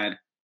and I had,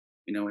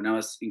 when I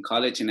was in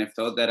college, and I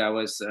felt that I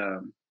was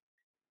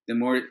the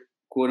more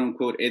quote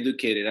unquote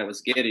educated I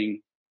was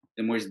getting,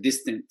 the more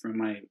distant from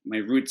my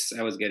roots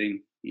I was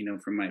getting,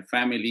 from my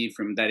family,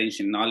 from that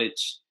ancient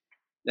knowledge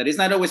that is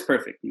not always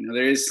perfect.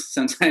 There is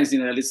sometimes,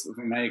 at least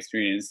from my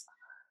experience,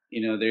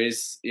 there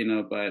is,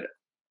 but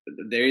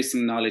there is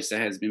some knowledge that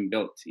has been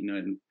built,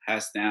 and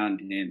passed down,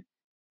 and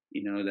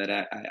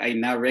that I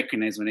now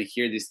recognize when I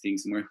hear these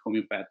things, more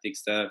homeopathic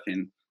stuff,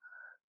 and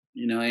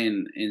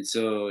and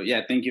so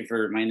thank you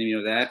for reminding me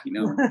of that.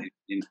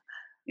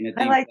 And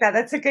I like that.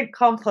 That's a good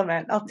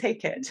compliment. I'll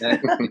take it.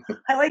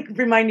 I like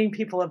reminding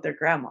people of their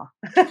grandma.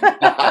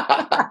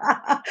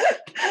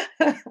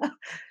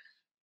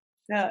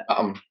 Yeah.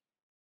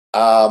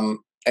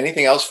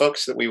 Anything else,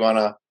 folks, that we want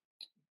to?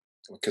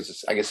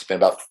 Because I guess it's been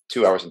about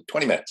 2 hours and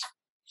 20 minutes.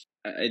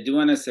 I do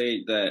want to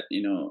say that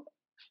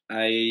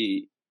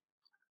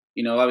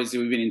obviously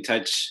we've been in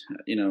touch,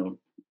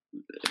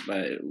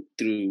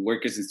 through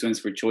Workers and Students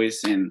for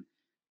Choice, and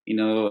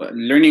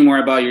learning more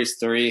about your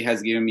story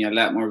has given me a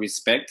lot more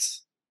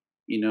respect,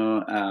 and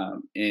a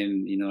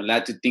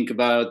lot to think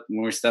about,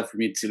 more stuff for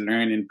me to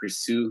learn and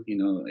pursue,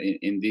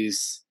 in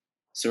this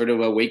sort of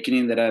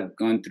awakening that I've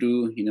gone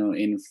through,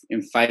 in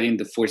fighting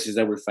the forces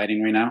that we're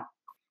fighting right now.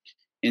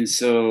 And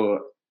so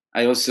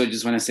I also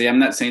just want to say, I'm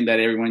not saying that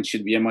everyone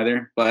should be a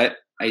mother, but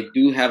I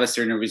do have a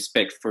certain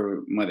respect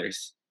for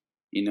mothers,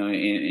 and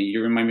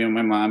you remind me of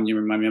my mom, you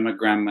remind me of my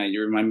grandma,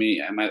 you remind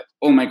me of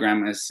all my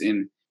grandmas,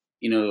 and,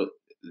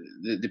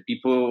 the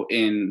people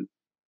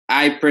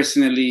I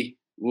personally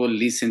will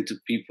listen to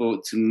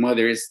to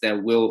mothers that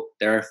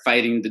are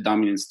fighting the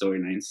dominant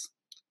storylines.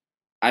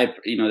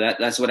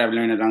 That's what I've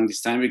learned along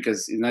this time,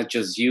 because it's not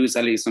just you, it's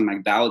Alison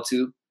McDowell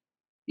too,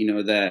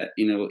 that,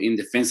 in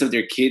defense of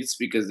their kids,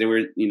 because they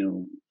were,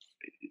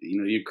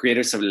 you're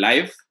creators of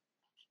life,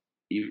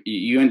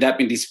 you end up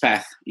in this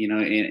path,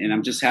 and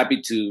I'm just happy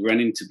to run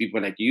into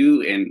people like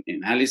you and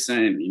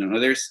Alison and,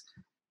 others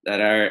that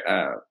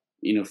are,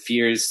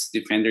 fierce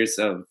defenders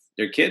of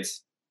their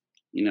kids,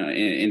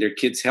 and their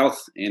kids'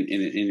 health in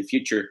the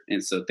future.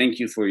 And so thank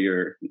you for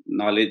your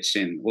knowledge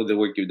and all the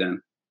work you've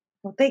done.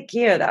 Well, thank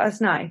you. That was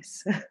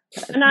nice.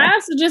 And I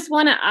also just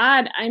want to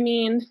add,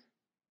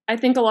 I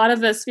think a lot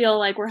of us feel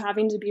like we're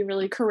having to be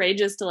really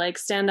courageous to like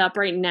stand up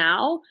right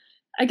now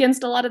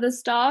against a lot of this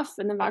stuff,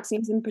 and the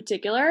vaccines in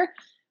particular.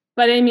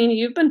 But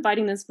you've been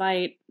fighting this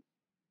fight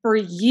for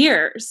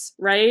years,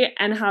 right?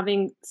 And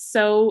having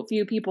so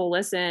few people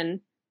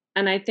listen.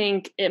 And I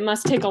think it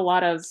must take a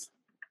lot of,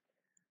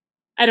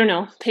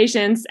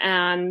 patience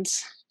and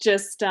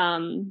just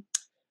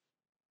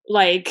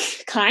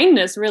like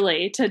kindness,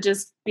 really, to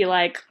just be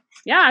like,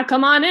 yeah,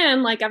 come on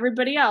in, like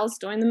everybody else,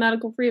 join the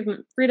medical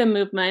freedom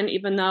movement,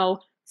 even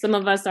though some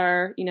of us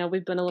are,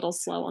 we've been a little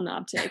slow on the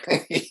uptake.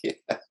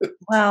 Yeah.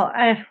 Well,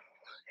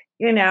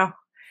 you know,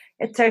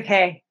 it's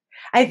okay.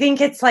 I think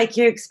it's like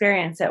you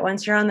experience it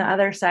once you're on the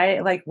other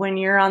side, like when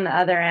you're on the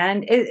other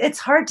end, it's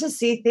hard to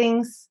see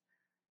things.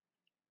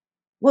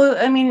 Well,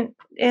 I mean,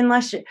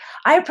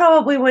 I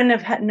probably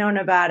wouldn't have known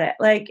about it.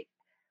 Like,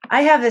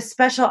 I have this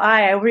special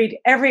eye. I read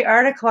every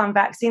article on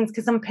vaccines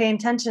because I'm paying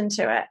attention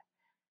to it.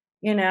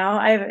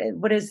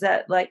 What is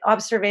that, like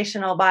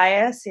observational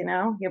bias?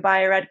 You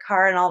buy a red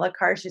car and all the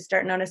cars, you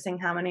start noticing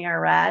how many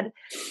are red.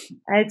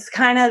 And it's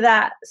kind of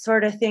that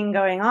sort of thing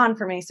going on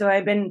for me. So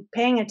I've been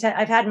paying attention.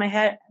 I've had my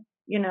head,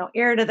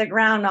 ear to the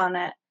ground on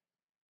it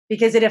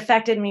because it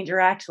affected me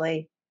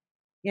directly,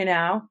 you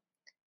know?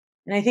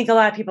 And I think a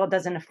lot of people, it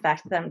doesn't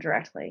affect them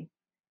directly.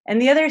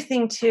 And the other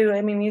thing too,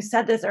 I mean, you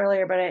said this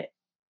earlier, but it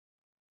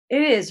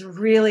is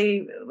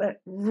really,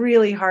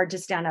 really hard to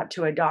stand up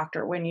to a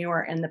doctor when you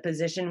are in the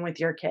position with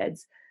your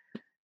kids.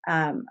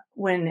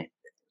 When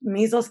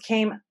measles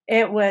came,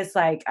 it was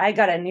like I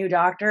got a new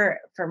doctor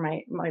for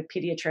my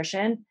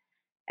pediatrician,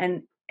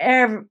 and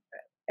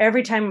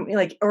every time,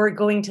 like, or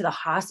going to the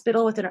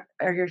hospital with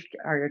are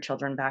your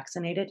children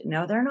vaccinated?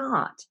 No, they're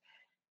not.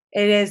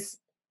 It is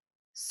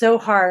so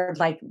hard,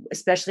 like,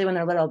 especially when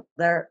they're little.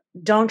 They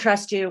don't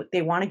trust you.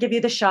 They want to give you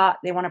the shot.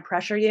 They want to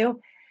pressure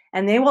you,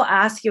 and they will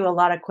ask you a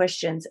lot of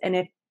questions. And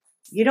if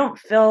you don't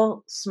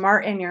feel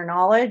smart in your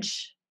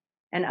knowledge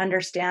and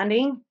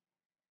understanding,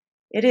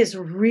 it is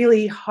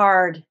really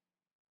hard.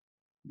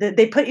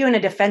 They put you in a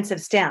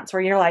defensive stance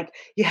where you're like,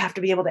 you have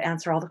to be able to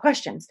answer all the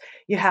questions.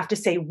 You have to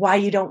say why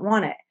you don't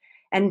want it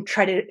and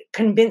try to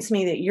convince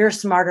me that you're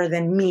smarter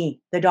than me,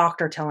 the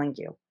doctor telling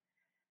you.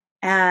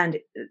 And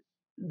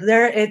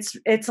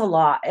it's a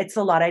lot. It's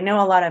a lot. I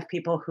know a lot of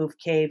people who've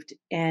caved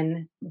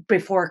in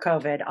before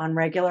COVID on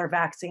regular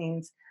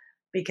vaccines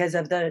because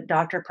of the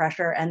doctor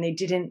pressure, and they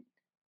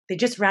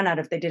just ran out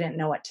of, they didn't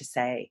know what to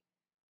say.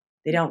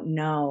 They don't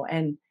know.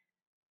 And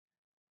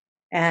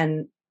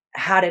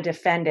how to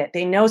defend it.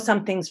 They know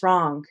something's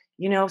wrong.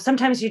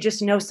 Sometimes you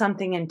just know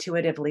something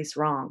intuitively is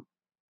wrong.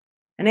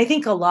 And I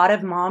think a lot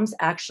of moms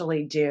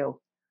actually do.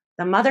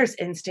 The mother's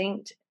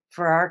instinct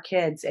for our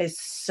kids is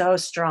so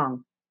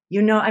strong.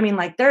 I mean,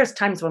 like, there's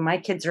times when my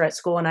kids are at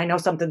school and I know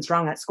something's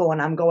wrong at school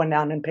and I'm going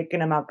down and picking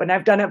them up, and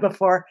I've done it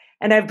before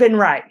and I've been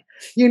right.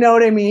 You know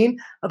what I mean?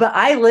 But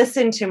I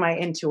listen to my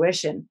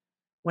intuition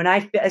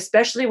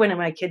especially when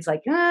my kid's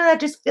like, that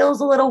just feels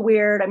a little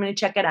weird, I'm going to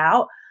check it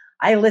out.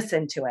 I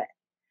listen to it.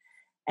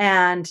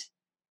 And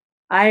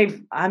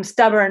I'm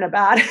stubborn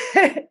about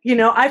it.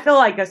 I feel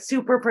like a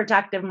super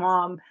protective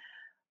mom.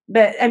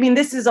 But I mean,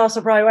 this is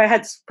also probably why I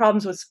had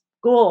problems with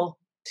school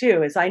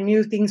too, is I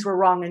knew things were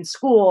wrong in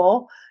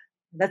school.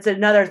 That's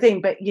another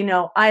thing. But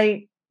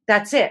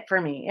that's it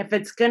for me.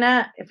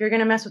 If you're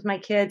gonna mess with my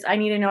kids, I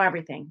need to know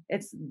everything.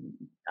 It's,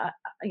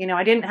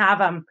 I didn't have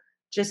them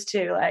just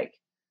to, like,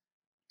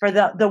 for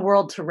the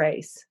world to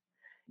race.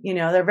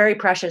 They're very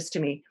precious to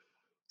me.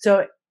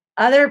 So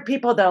other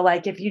people, though,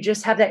 like, if you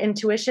just have that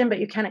intuition, but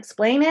you can't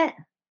explain it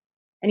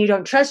and you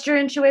don't trust your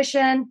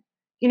intuition,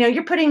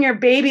 you're putting your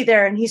baby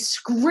there and he's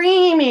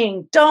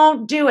screaming,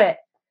 don't do it.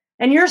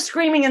 And you're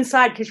screaming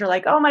inside because you're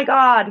like, oh my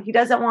God, he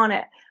doesn't want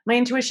it. My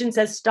intuition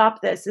says,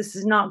 stop this. This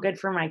is not good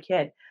for my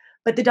kid.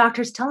 But the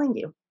doctor's telling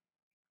you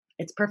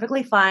it's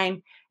perfectly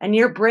fine. And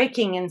you're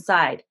breaking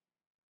inside.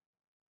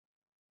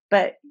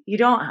 But you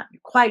don't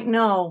quite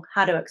know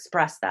how to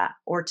express that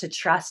or to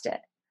trust it.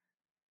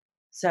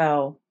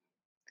 So,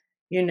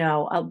 you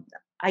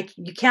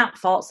can't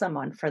fault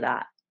someone for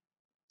that.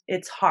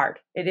 It's hard.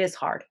 It is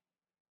hard.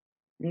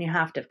 And you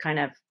have to kind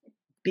of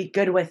be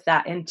good with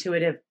that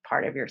intuitive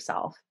part of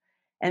yourself.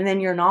 And then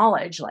your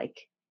knowledge, like,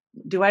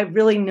 do I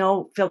really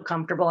feel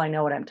comfortable? I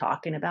know what I'm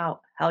talking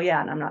about. Hell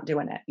yeah. And I'm not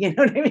doing it. You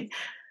know what I mean?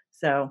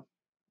 So,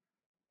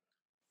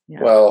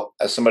 yeah. Well,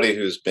 as somebody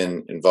who's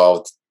been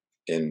involved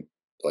in,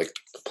 like,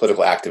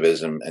 political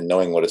activism and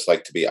knowing what it's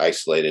like to be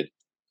isolated,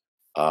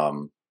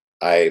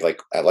 I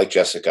like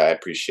Jessica. I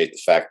appreciate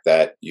the fact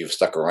that you've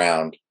stuck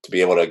around to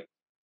be able to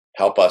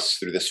help us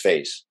through this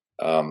phase.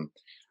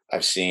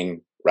 I've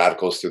seen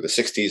radicals through the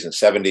 60s and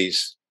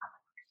 70s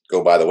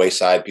go by the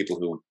wayside, people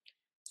who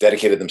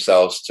dedicated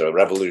themselves to a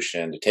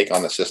revolution, to take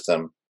on the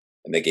system,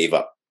 and they gave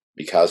up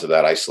because of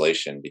that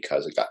isolation,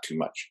 because it got too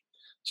much.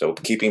 So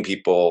keeping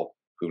people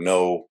who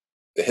know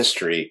the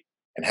history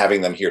and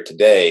having them here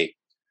today,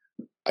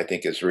 I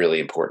think, is really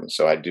important.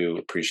 So I do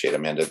appreciate,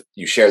 Amanda,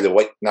 you share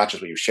not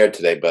just what you shared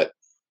today, but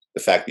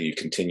the fact that you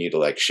continue to,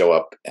 like, show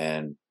up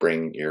and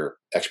bring your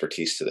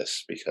expertise to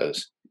this,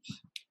 because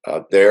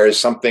there is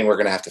something we're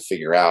going to have to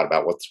figure out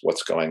about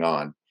what's going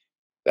on.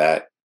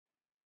 That,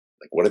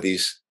 like, what are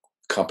these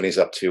companies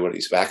up to? What are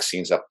these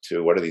vaccines up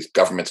to? What are these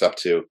governments up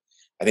to?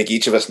 I think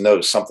each of us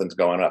knows something's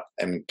going up,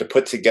 and to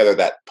put together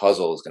that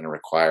puzzle is going to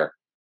require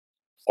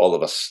all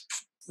of us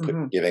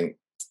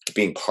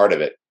being part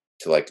of it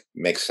to, like,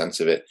 make sense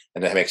of it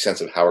and to make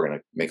sense of how we're going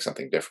to make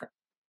something different.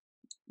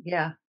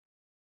 Yeah.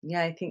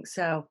 Yeah, I think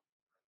so.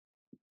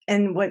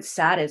 And what's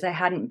sad is I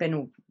hadn't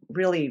been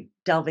really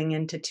delving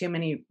into too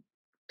many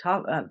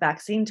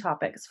vaccine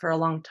topics for a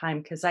long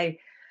time because I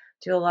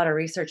do a lot of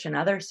research and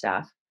other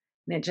stuff,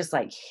 and it just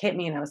like hit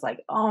me, and I was like,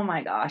 oh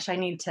my gosh, I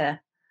need to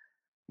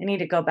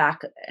go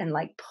back and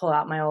like pull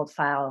out my old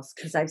files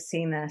because I've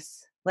seen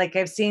this. Like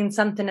I've seen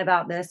something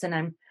about this, and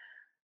I'm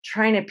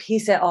trying to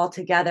piece it all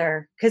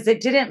together because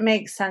it didn't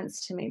make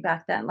sense to me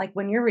back then. Like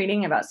when you're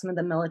reading about some of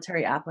the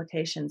military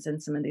applications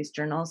in some of these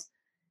journals,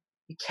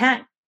 you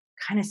can't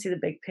kind of see the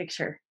big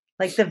picture.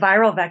 Like the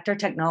viral vector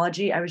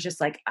technology, I was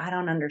just like, I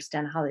don't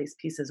understand how these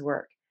pieces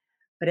work.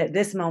 But at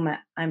this moment,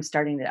 I'm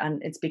starting to,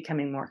 it's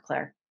becoming more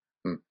clear.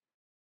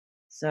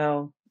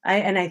 So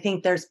I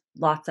think there's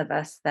lots of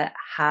us that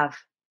have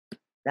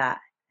that.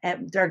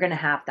 And they're going to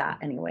have that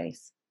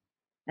anyways.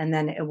 And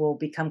then it will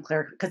become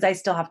clear because I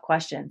still have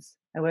questions.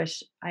 I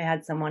wish I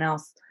had someone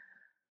else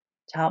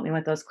to help me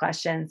with those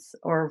questions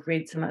or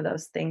read some of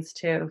those things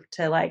too,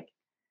 to like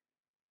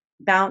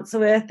bounce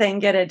with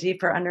and get a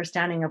deeper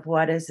understanding of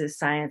what does this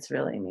science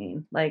really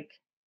mean? Like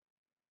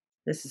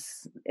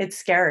it's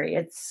scary.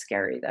 It's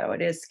scary though.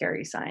 It is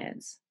scary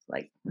science.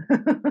 Like,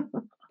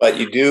 but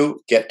you do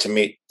get to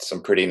meet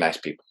some pretty nice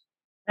people.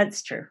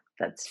 That's true.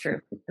 That's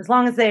true. As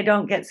long as they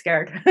don't get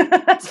scared.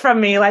 That's from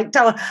me. Like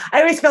I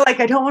always feel like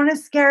I don't want to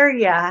scare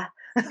you.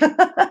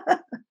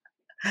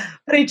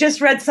 But I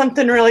just read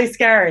something really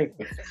scary.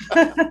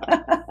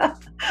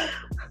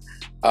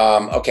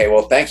 Okay,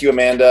 well, thank you,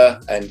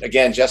 Amanda. And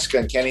again, Jessica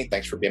and Kenny,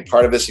 thanks for being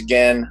part of this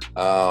again.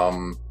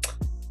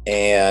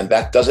 And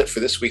that does it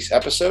for this week's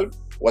episode.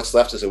 What's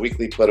Left is a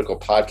weekly political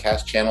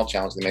podcast channel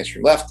challenging the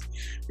mainstream left.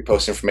 We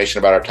post information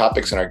about our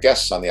topics and our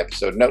guests on the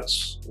episode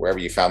notes, wherever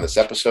you found this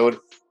episode,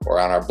 or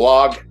on our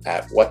blog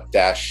at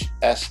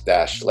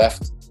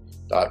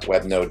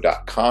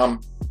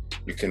what-s-left.webnode.com.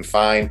 You can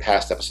find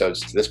past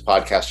episodes to this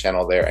podcast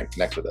channel there and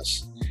connect with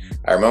us.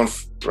 I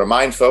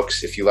remind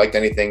folks, if you liked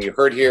anything you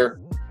heard here,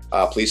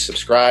 please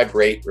subscribe,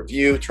 rate,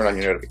 review, turn on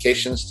your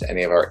notifications to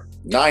any of our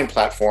 9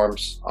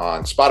 platforms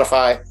on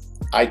Spotify,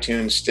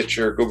 iTunes,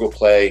 Stitcher, Google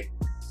Play,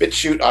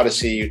 BitChute,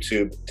 Odyssey,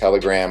 YouTube,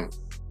 Telegram,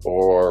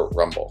 or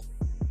Rumble.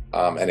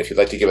 And if you'd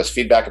like to give us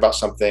feedback about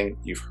something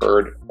you've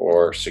heard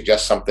or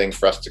suggest something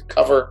for us to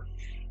cover,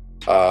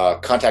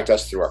 contact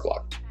us through our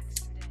blog.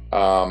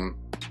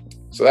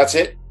 So that's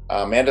it.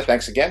 Amanda,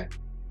 thanks again.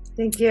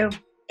 Thank you.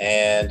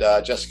 And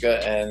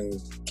Jessica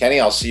and Kenny,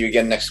 I'll see you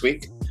again next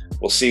week.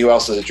 We'll see who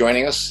else is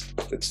joining us.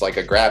 It's like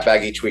a grab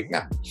bag each week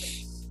now.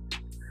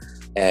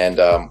 And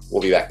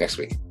we'll be back next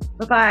week.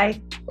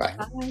 Bye-bye. Bye.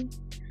 Bye.